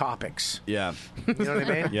pussy and topics. Yeah. You know what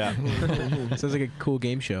I mean? Yeah. Sounds like a cool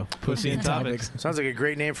game show. Pussy and topics. Sounds like a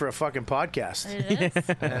great name for a fucking podcast. It is.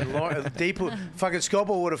 And fucking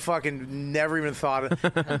Scopo would have fucking never even thought it.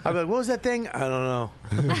 I'd be like, what was that thing? I don't know.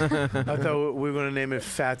 I thought we were going to name it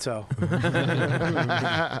Fatso.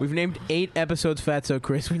 We've named 8 episodes Fatso,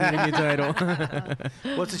 Chris. We need a new title.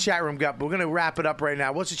 What's the chat room got? We're going to wrap it up right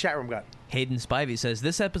now. What's the chat room got? Hayden Spivey says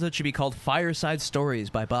this episode should be called Fireside Stories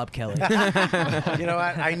by Bob Kelly. You know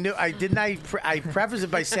what? I prefaced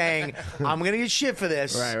it by saying I'm going to get shit for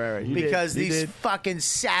this. Right. Because You these did. fucking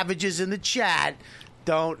savages in the chat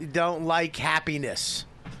don't like happiness.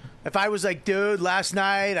 If I was like, dude, last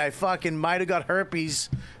night I fucking might have got herpes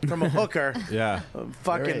from a hooker. Yeah.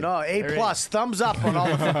 Fucking They're in. A plus, thumbs up on all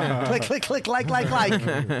the click, like.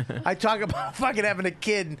 I talk about fucking having a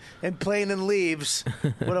kid and playing in leaves.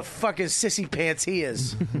 What a fucking sissy pants he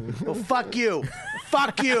is. Well, fuck you.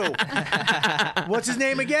 What's his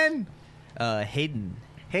name again? Hayden.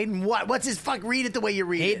 Hayden what? What's his fuck? Read it the way you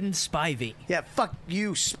read Hayden it. Spivey. Yeah, fuck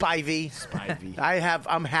you, Spivey.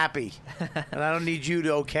 I'm happy. And I don't need you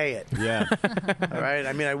to okay it. Yeah. All right?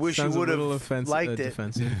 I mean, I wish Sounds you would a little have liked it.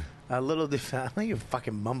 defensive. A little defensive. You're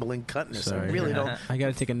fucking mumbling cutness. Sorry. I really don't. I got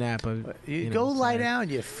to take a nap. You go lie down,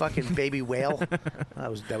 you fucking baby whale. That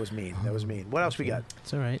was mean. What else we got?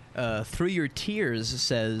 It's all right. Through Your Tears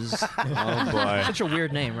says... Oh, boy. Such a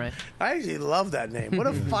weird name, right? I actually love that name. What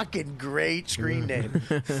a fucking great screen name.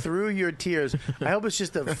 Through Your Tears. I hope it's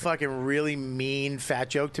just a fucking really mean fat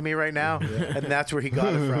joke to me right now, and that's where he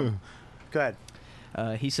got it from. Go ahead.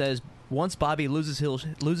 He says, once Bobby loses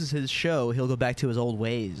his show, he'll go back to his old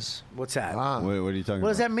ways. What's that? What are you talking about? What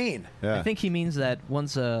does that mean? Yeah. I think he means that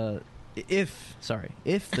once if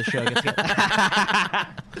the show gets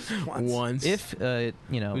Once. if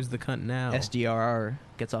Who's the cunt now? SDRR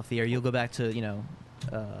gets off the air, you'll go back to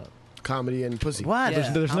Comedy and pussy. What? Yeah,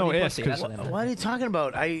 There's no comedy if, pussy, 'cause- that's what I meant. What are you talking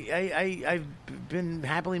about? I've been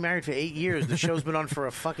happily married for 8 years. The show's been on for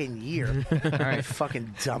a fucking year. All right,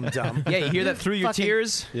 fucking dumb. Yeah, you hear that through your Fucking-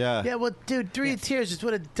 tears? Yeah. Yeah, well, dude, 3 Tears is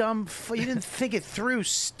what a dumb. You didn't think it through,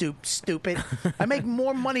 stupid. I make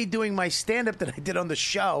more money doing my stand-up than I did on the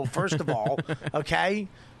show. First of all, okay,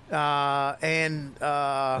 And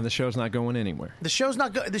the show's not going anywhere. the show's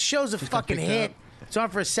not good. The show's a fucking picked hit. up. It's on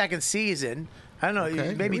for a second season. I don't know.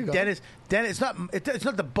 Okay, Maybe here we go. Dennis. It's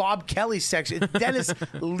not the Bob Kelly sex. It's Dennis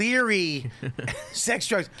Leary sex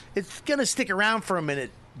drugs. It's gonna stick around for a minute.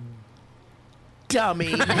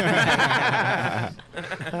 Dummy.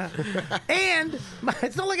 And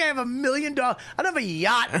it's not like I have $1 million. I don't have a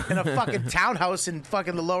yacht and a fucking townhouse in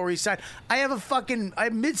fucking the Lower East Side. I have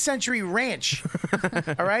mid-century ranch.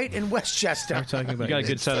 All right, in Westchester. We're talking about You got a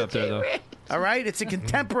good setup there, though. All right, it's a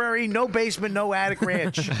contemporary, no basement, no attic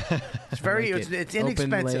ranch. It's very, Like it. it's Open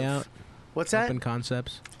inexpensive. layout, What's that? open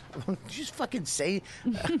concepts. Just fucking say.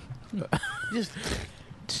 Just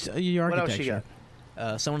Your what else architecture. you got?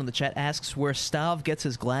 Someone in the chat asks where Stav gets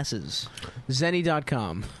his glasses.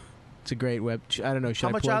 Zenny.com. It's a great web. I don't know. Should How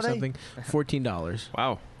I much plug are they? something? $14.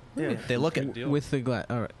 Wow. Yeah. They look it. With the glass.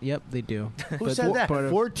 All right. Yep, they do. Who said that?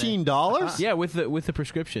 $14? Yeah, with the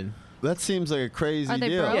prescription. That seems like a crazy Are they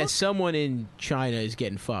deal. broke? Yeah, someone in China is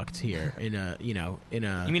getting fucked here in a. You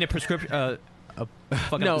mean a prescription? A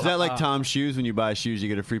fucking No. Is that like Tom's shoes? When you buy shoes, you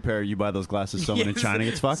get a free pair. You buy those glasses, someone in Yes. China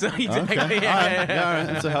gets fucked? So exactly, Okay. yeah, All right. yeah, yeah. All right.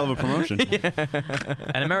 That's a hell of a promotion.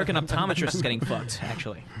 An American optometrist is getting fucked,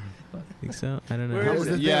 actually. think so. I don't know. Where is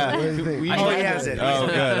it? Yeah. Where's the thing? We- Oh, he has it. Oh,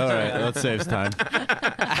 good. All right. That saves time.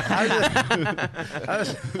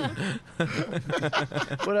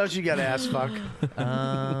 What else you got to ask, fuck?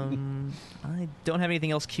 I don't have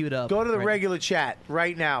anything else queued up. Go to the right. regular chat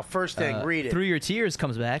right now. First thing, read it. Through Your Tears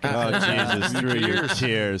comes back. Oh, Jesus. Through your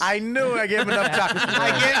tears. I knew I gave him enough time.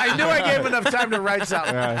 I knew I gave him enough time to write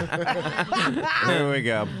something. There we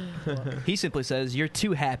go. He simply says, "You're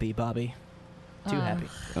too happy, Bobby. Too happy."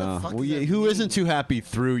 Well, yeah, who isn't too happy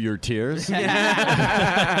through your tears?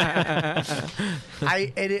 I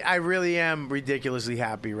really am ridiculously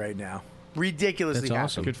happy right now. Ridiculously That's happy.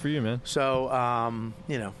 awesome. Good for you, man. So,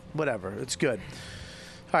 whatever. It's good.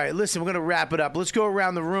 All right, listen, we're going to wrap it up. Let's go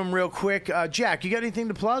around the room real quick. Jack, you got anything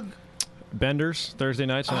to plug? Benders, Thursday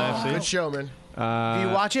nights on IFC. Good show, man. Do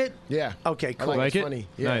you watch it? Yeah. Okay, I cool. like, Like it. it? Funny.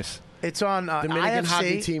 Yeah. Nice. It's on Dominican IFC.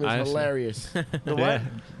 hockey team is IFC. hilarious. The what? Yeah.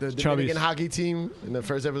 The Chubby's. Dominican hockey team in the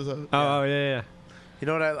first episode. Oh, yeah. You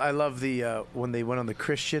know what? I love the when they went on the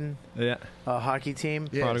Christian Yeah. hockey team.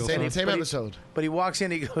 Yeah, Prodigal same, son. same But he- episode. But he walks in.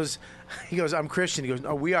 He goes, I'm Christian. He goes,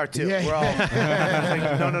 oh, we are too. Yeah. We're all. I was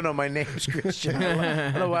like, no. My name's Christian. I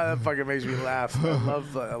don't know why that fucking makes me laugh. I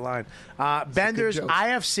love the line. Benders joke.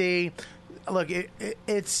 IFC. look,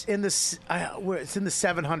 it's in the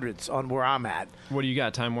 700s on where I'm at. What do you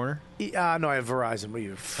got? Time Warner? No, I have Verizon. What are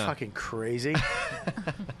you fucking crazy?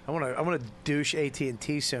 I want to douche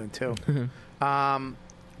AT&T soon too.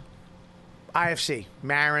 IFC,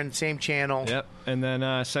 Marin, same channel. Yep. And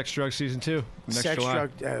then Sex Drug Season 2. Next July.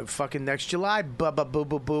 Fucking next July. Bubba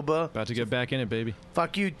booba booba. About to get back in it, baby.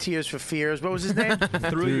 Fuck you, Tears for Fears. What was his name?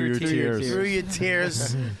 Through Your Tears. Through Your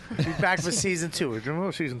Tears. Be back for Season 2. We're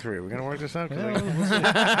going to Season 3. We're going to work this out. Bam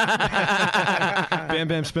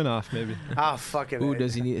Bam spinoff, maybe. Oh, fucking. Ooh,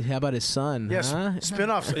 does he need? How about his son? Yes, huh?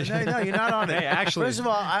 spin-offs. No, you're not on it. Hey, actually. First of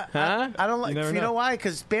all, I don't like. You know why?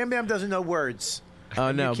 Because Bam Bam doesn't know words.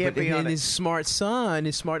 Oh no! You can't But be on then it. his smart son,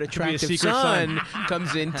 his smart, attractive secret son, son.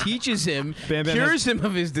 comes in, teaches him, Bam Bam cures him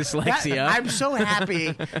of his dyslexia. I'm so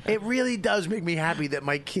happy. It really does make me happy that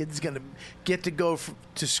my kid's going to get to go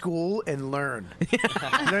to school and learn. You know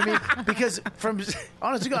what I mean? Because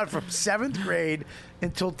honest to God, from 7th grade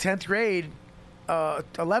until 10th grade,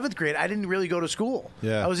 11th grade, I didn't really go to school.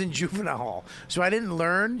 Yeah. I was in juvenile hall. So I didn't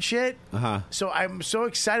learn shit. Uh-huh. So I'm so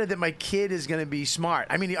excited that my kid is going to be smart.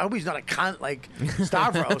 I mean, I hope he's not a cunt like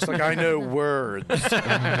Stavros. Like, I know words.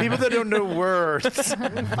 People that don't know words.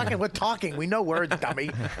 Fucking, we're talking. We know words, dummy.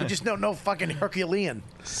 We just don't know fucking Herculean.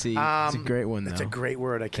 See, it's a great one, though. It's a great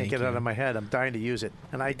word. I can't get it out of my head. I'm dying to use it.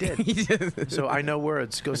 And I did. So I know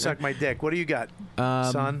words. Go suck my dick. What do you got,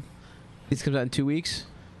 son? This comes out in 2 weeks.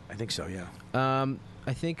 I think so, yeah. I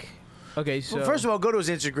think. Okay, so Well, first of all, go to his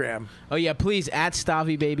Instagram. Oh yeah, please at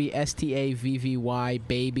Stavvy Baby, STAVVY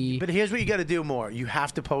Baby. But here's what you got to do more. You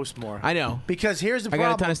have to post more. I know. Because here's the I problem.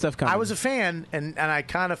 got a ton of stuff coming. I was a fan, and I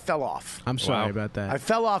kind of fell off. I'm sorry about that. I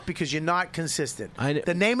fell off because you're not consistent.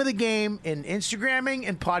 The name of the game in Instagramming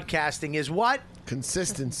and podcasting is what?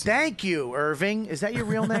 Consistency. Thank you, Irving. Is that your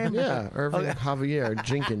real name? Yeah, Irving Javier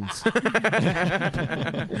Jenkins.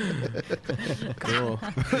 Cool.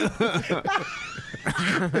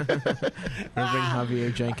 Irving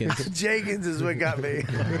Javier Jenkins. Jenkins is what got me.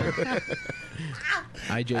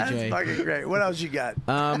 IJJ. That's fucking great. What else you got?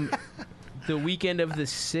 The weekend of the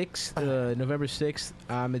 6th, November 6th,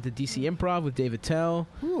 I'm at the DC Improv with David Tell.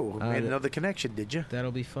 Ooh, made another connection, did you?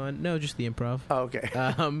 That'll be fun. No, just the Improv. Oh, okay.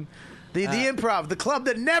 The Improv, the club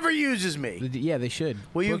that never uses me. Yeah, they should.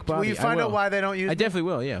 Will you Bobby. find I out will. why they don't use I me? definitely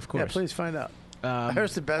will, yeah, of course. Yeah, please find out. I heard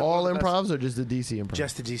it's the best. All one of the best. improvs or just the DC improv?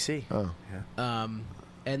 Just the DC. Oh. Yeah.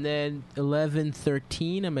 And then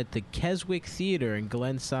 11/13, I'm at the Keswick Theater in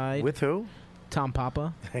Glenside. With who? Tom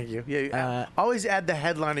Papa. Thank you. Yeah, always add the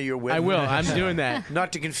headliner you're with. I will. I'm doing that.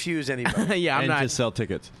 Not to confuse anybody. Yeah, I'm and not. to sell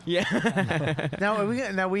tickets. Yeah. Now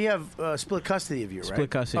we have split custody of you, right? Split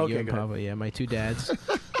custody, Okay, you and good. Papa. Yeah, my two dads,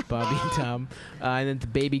 Bobby and Tom. And then the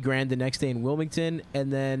Baby Grand the next day in Wilmington.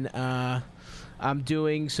 And then I'm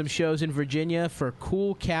doing some shows in Virginia for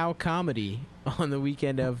Cool Cow Comedy on the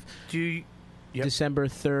weekend of December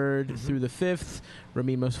 3rd through the 5th.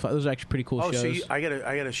 Ramin Mosfa. Those are actually pretty cool Oh, shows. so I gotta.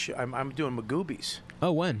 I'm doing Magoobies.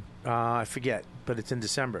 Oh, when? I forget, but it's in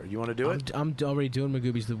December. You want to do it? I'm already doing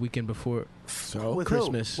Magoobies the weekend before With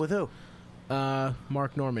Christmas. Who? With who?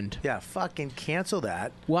 Mark Normand. Yeah, fucking cancel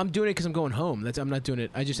that. Well, I'm doing it because I'm going home. I'm not doing it.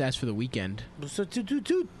 I just asked for the weekend. So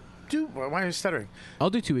do. Why are you stuttering? I'll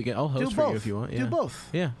do 2 weekends. I'll host Do for both. you if you want. Yeah. Do both.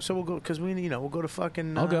 Yeah. So we'll go because we'll go to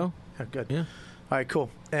fucking. I'll go. Yeah, good. Yeah. All right, cool.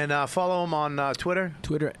 And follow him on Twitter.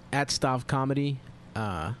 Twitter at Stav Comedy,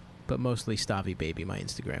 but mostly Stavvy Baby, my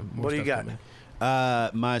Instagram. More What do you stuff got?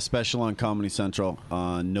 coming. My special on Comedy Central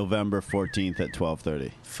on November 14th at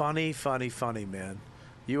 12:30. Funny, man.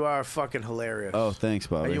 You are fucking hilarious. Oh, thanks,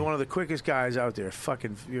 Bobby. And you're one of the quickest guys out there.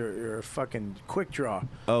 You're a fucking quick draw.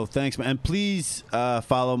 Oh, thanks, man. And please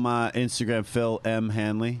follow my Instagram, Phil M.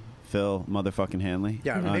 Hanley. Phil motherfucking Hanley.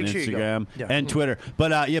 Yeah, on make sure you go. Instagram Yeah. and Twitter.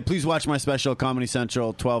 But yeah, please watch my special Comedy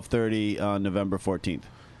Central 12:30 on November 14th.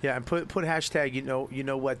 Yeah, and put hashtag you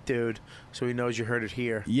know what, dude, so he knows you heard it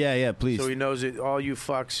here. Yeah, please. So he knows it. All you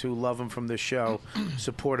fucks who love him from this show,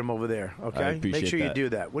 support him over there. Okay, I appreciate make sure that. you do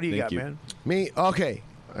that. What do you Thank got, you. man? Me? Okay.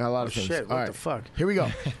 I got a lot of things. Shit, what All the right. fuck? Here we go.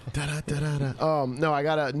 No, I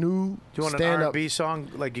got a new Do you want an stand-up. R&B song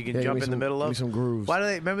like you can Yeah, give jump me in the some- middle give of? me some grooves. Why do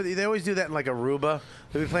they remember? They always do that in like Aruba.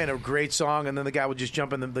 They'll be playing a great song, and then the guy would just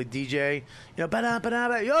jump in the DJ. You know, ba-da,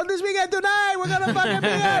 yo, this weekend tonight we're gonna fucking be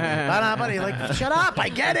it. Ba-da. You're like, shut up, I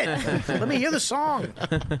get it. Let me hear the song.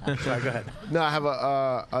 Sorry, go ahead. No, I have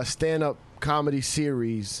a stand-up comedy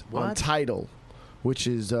series on What? Tidal, which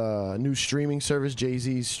is a new streaming service,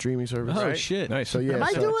 Jay-Z's streaming service. Oh, shit. Nice. So yeah, Am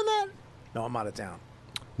I so- doing that? No, I'm out of town.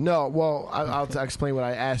 No, well, I'll explain what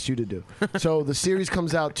I asked you to do. So the series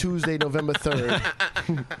comes out Tuesday, November 3rd.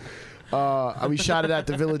 We shot it at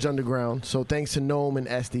the Village Underground. So thanks to Noam and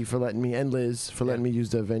Esty for letting me, and Liz for letting me use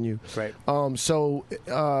the venue. Right. So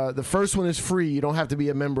the first one is free. You don't have to be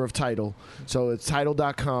a member of Tidal. So it's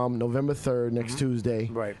Tidal.com, November 3rd, next Tuesday.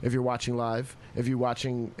 Right. If you're watching live. If you're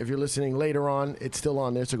listening later on, it's still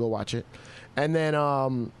on there, so go watch it. And then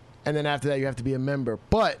after that, you have to be a member.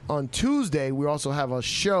 But on Tuesday, we also have a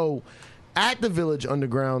show at the Village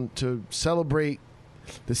Underground to celebrate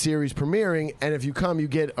the series premiering, and if you come, you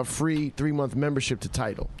get a free 3-month membership to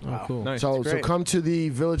Tidal. Oh, cool. Nice. So That's great. come to the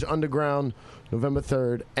Village Underground November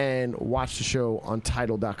 3rd and watch the show on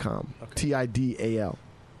Tidal.com. Tidal.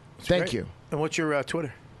 Thank Great. you. And what's your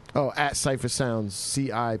Twitter? Oh, at Cypher Sounds,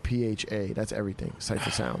 CIPHA. That's everything.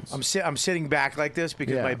 Cypher Sounds. I'm sitting back like this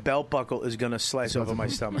because Yeah. my belt buckle is going to slice over my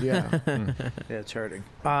stomach. Yeah. Yeah, it's hurting.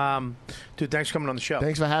 Dude, thanks for coming on the show.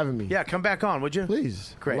 Thanks for having me. Yeah, come back on, would you?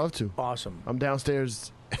 Please. Great. I'd love to. Awesome. I'm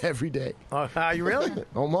downstairs every day. Are you really?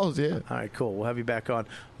 Almost, yeah. All right, cool. We'll have you back on.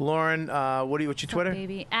 Lauren, what's your Twitter?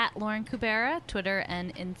 Baby at Lauren Kubera, Twitter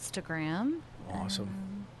and Instagram. Awesome.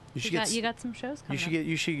 You got some shows coming.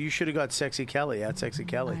 You should have got Sexy Kelly at Sexy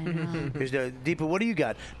Kelly. I know. Here's Deepu, what do you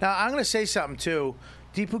got? Now I'm going to say something too.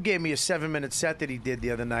 Deepu gave me a 7-minute set that he did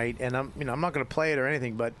the other night, and I'm not going to play it or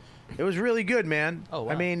anything, but it was really good, man. Oh,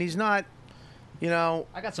 wow. I mean, he's not, I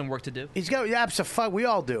got some work to do. He's got fuck. We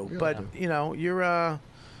all do, but you're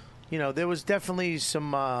there was definitely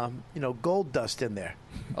some gold dust in there.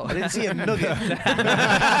 Oh. I didn't see a nugget.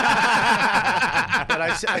 But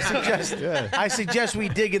I suggest we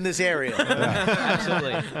dig in this area.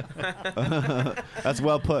 Absolutely. That's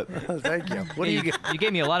well put. Thank you. What do you get? You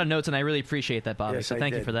gave me a lot of notes, and I really appreciate that, Bobby. Yes, so I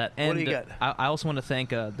thank you did. for that. What And do you got? I also want to thank.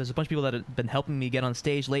 There's a bunch of people that have been helping me get on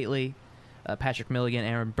stage lately. Patrick Milligan,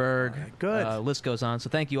 Aaron Berg. Good. List goes on. So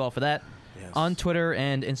thank you all for that. Yes. On Twitter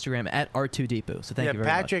and Instagram at R2Deepu. So thank you very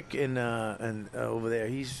Patrick and over there,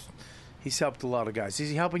 he's helped a lot of guys. Is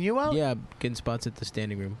he helping you out? Yeah, getting spots at the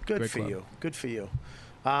standing room. Good Great for club. you. Good for you.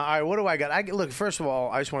 All right, what do I got? Look, first of all,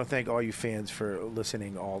 I just want to thank all you fans for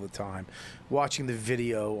listening all the time, watching the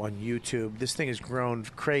video on YouTube. This thing has grown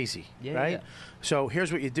crazy, Yeah, right? yeah. So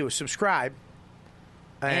here's what you do: subscribe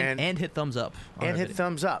much. And hit thumbs up. on and our hit video.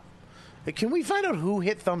 thumbs up. Can we find out who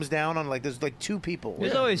hit thumbs down on there's like 2 people?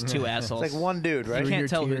 There's always 2 assholes. It's like one dude, right? You Through your can't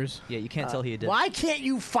tell who. tears. Yeah, you can't tell who you did. Why can't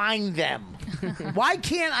you find them? Why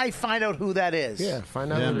can't I find out who that is? Yeah,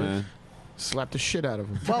 find out. Yeah, who it is. man. Slap the shit out of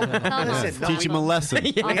him. Well, listen, no, Teach him a lesson.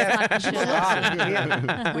 we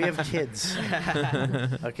have kids.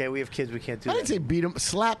 Okay, we have kids. We can't do I didn't that. say beat him.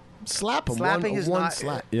 Slap him. Slapping is one not-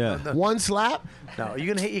 slap. Yeah. One slap? No, are you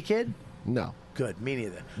gonna hit your kid? No. Good, me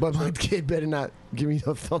neither. But my kid better not give me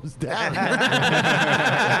no thumbs down.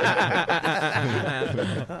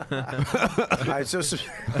 All right, so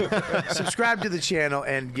subscribe to the channel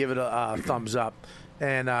and give it a thumbs up,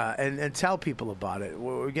 and tell people about it.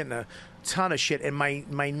 We're getting a ton of shit, and my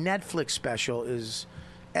Netflix special is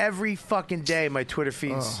every fucking day. My Twitter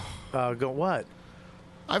feeds go what?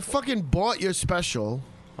 I fucking bought your special.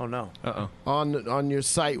 Oh no! On your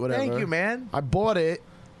site, whatever. Thank you, man. I bought it,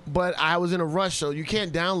 but I was in a rush, so you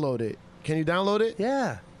can't download it. Can you download it?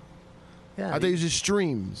 Yeah. Yeah. I thought it was just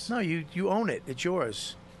streams. No, you own it. It's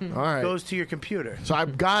yours. All right. It goes to your computer. So I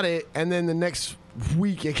got it, and then the next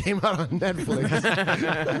week it came out on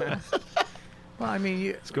Netflix. Well, I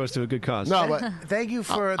mean, This goes to a good cause. No, but thank you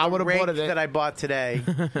for I the would've rake bought it. that I bought today.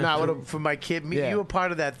 No, I would've- for my kid. Yeah. You were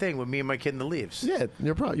part of that thing with me and my kid in the leaves. yeah,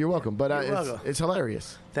 you're welcome. But You're welcome. it's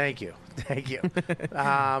hilarious. Thank you. It's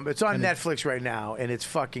on Netflix right now, and it's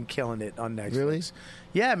fucking killing it on Netflix. Really?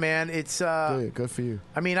 Yeah, man. It's. Good for you.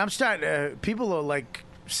 I mean, I'm starting. People are like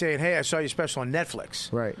saying, "Hey, I saw your special on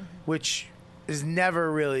Netflix," Right. which is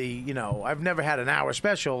never really. I've never had an hour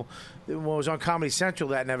special. When it was on Comedy Central,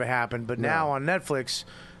 that never happened. But now on Netflix.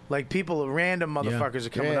 Like random motherfuckers are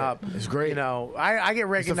coming Yeah, up. it's great. I get It's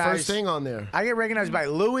recognized. the first thing on there. I get recognized by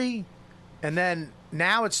Louis, and then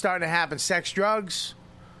now it's starting to happen. Sex, drugs,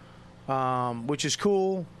 which is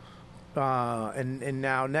cool, and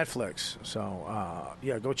now Netflix. So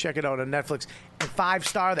yeah, go check it out on Netflix and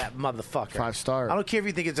 5-star that motherfucker. 5-star. I don't care if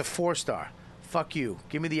you think it's a 4-star. Fuck you.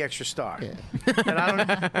 Give me the extra star. Yeah. And I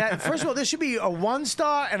don't, first of all, there should be a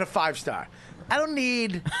 1-star and a 5-star. I don't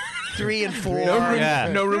need 3 and 4.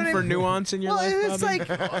 No room for nuance in your life, It's Bobby?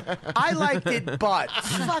 like I liked it, but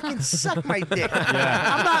fucking suck my dick.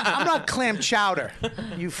 I'm not clam chowder.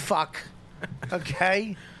 You fuck.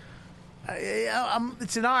 Okay.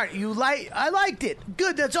 It's an art. I liked it.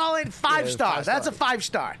 Good. That's all. 5 stars. That's a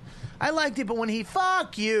 5-star. I liked it, but when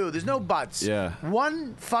fuck you, there's no buts. Yeah.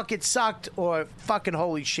 1, fuck it sucked, or fucking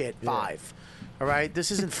holy shit, 5. All right. This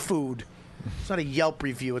isn't food. It's not a Yelp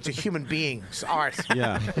review. It's a human being. It's art.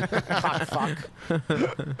 Yeah. fuck.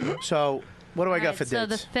 So, what do I got for So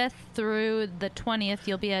dates? the 5th through the 20th,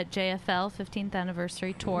 you'll be at JFL 15th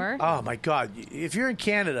Anniversary Tour. Oh, my God. If you're in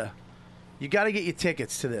Canada, you got to get your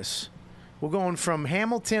tickets to this. We're going from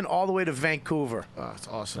Hamilton all the way to Vancouver. Oh, it's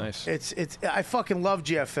awesome. Nice. It's. I fucking love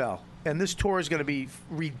GFL. And this tour is going to be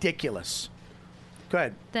ridiculous. Go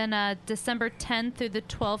ahead. Then December 10th through the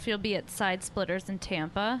 12th, you'll be at Side Splitters in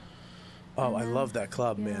Tampa. Oh, I love that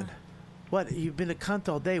club, man. What? You've been a cunt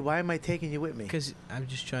all day. Why am I taking you with me? Because I'm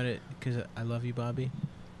just trying to. Because I love you, Bobby.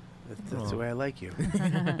 That's the way I like you.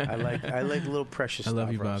 I like little precious I stuff.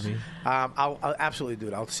 love you, Ross. Bobby. I'll absolutely do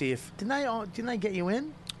it. I'll see if didn't I get you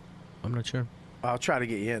in? I'm not sure. I'll try to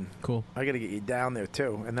get you in. Cool. I got to get you down there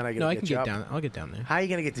too, and then I got to No, I get can you get up. down. I'll get down there. How are you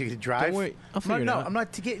gonna get to drive? Don't worry, I'll figure it out. I'm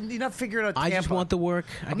not getting. You're not figuring out. I Tampa. just want the work.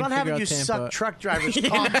 I'm not having you Tampa. suck truck drivers'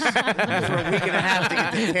 cocks for a week and a half to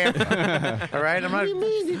get to Tampa. All right, I'm not. What do you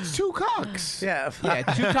mean? It's 2 cocks. Yeah, Yeah,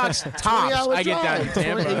 2 cocks tops. 20-hour I get down to drive.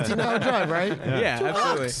 Tampa. 18-hour drive, right? Yeah, 2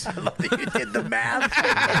 absolutely. cocks. I love that you did the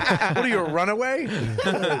math. What are you, a runaway?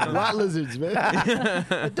 Lot lizards,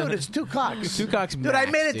 man. Dude, it's 2 cocks. 2 cocks. Dude, I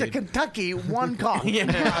made it to dude. Kentucky 1 cock.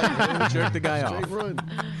 Jerk the guy off. Straight run.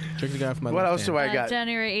 Jerk the guy off my What left else do hand. I got?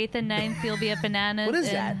 January 8th and 9th, you'll be at Bananas What is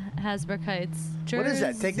in that? Hasbrook Heights, Jersey. What is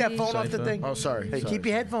that? Take that phone off the Cypher. thing. Oh, sorry. Hey, sorry. keep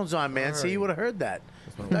your headphones on, man. See, you would have heard that.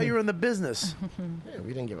 Now you're in the business. Yeah,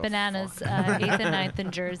 we didn't give a Bananas, fuck. 8th and 9th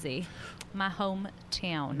in Jersey, my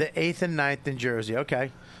hometown. The 8th and 9th in Jersey.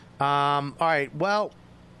 Okay. All right. Well,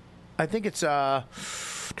 I think it's here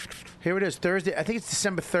it is, Thursday. I think it's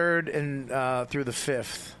December 3rd and through the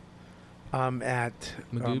 5th. At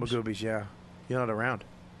Magoob's? Magoobies, yeah. You're not around.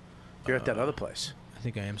 You're at that other place. I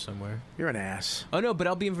think I am somewhere. You're an ass. Oh no, but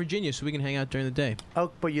I'll be in Virginia, so we can hang out during the day.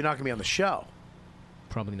 Oh, but you're not going to be on the show.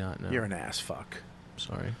 Probably not. No. You're an ass fuck.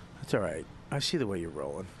 Sorry. That's all right. I see the way you're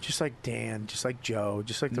rolling. Just like Dan, just like Joe,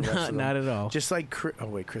 just like the rest of them. Not at all. Just like Chris. Oh,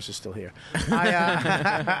 wait, Chris is still here. All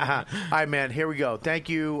right, man, here we go. Thank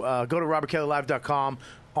you. Go to robertkellylive.com.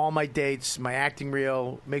 All my dates, my acting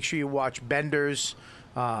reel. Make sure you watch Benders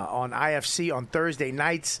on IFC on Thursday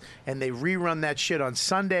nights, and they rerun that shit on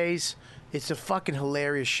Sundays. It's a fucking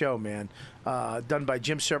hilarious show, man. Done by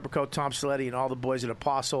Jim Serpico, Tom Saletti, and all the boys at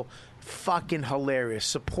Apostle. Fucking hilarious.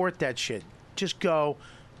 Support that shit. Just go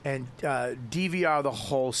and DVR the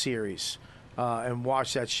whole series and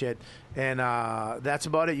watch that shit. And that's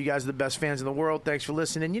about it. You guys are the best fans in the world. Thanks for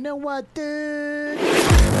listening. You know what, dude?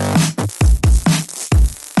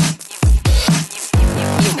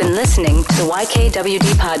 You've been listening to the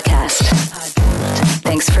YKWD podcast.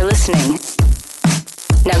 Thanks for listening.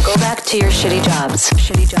 Now go back to your shitty jobs.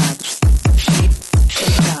 Shitty jobs.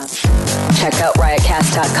 Shitty jobs. Check out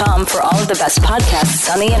riotcast.com for all of the best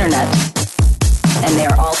podcasts on the internet. And they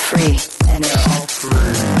are all free.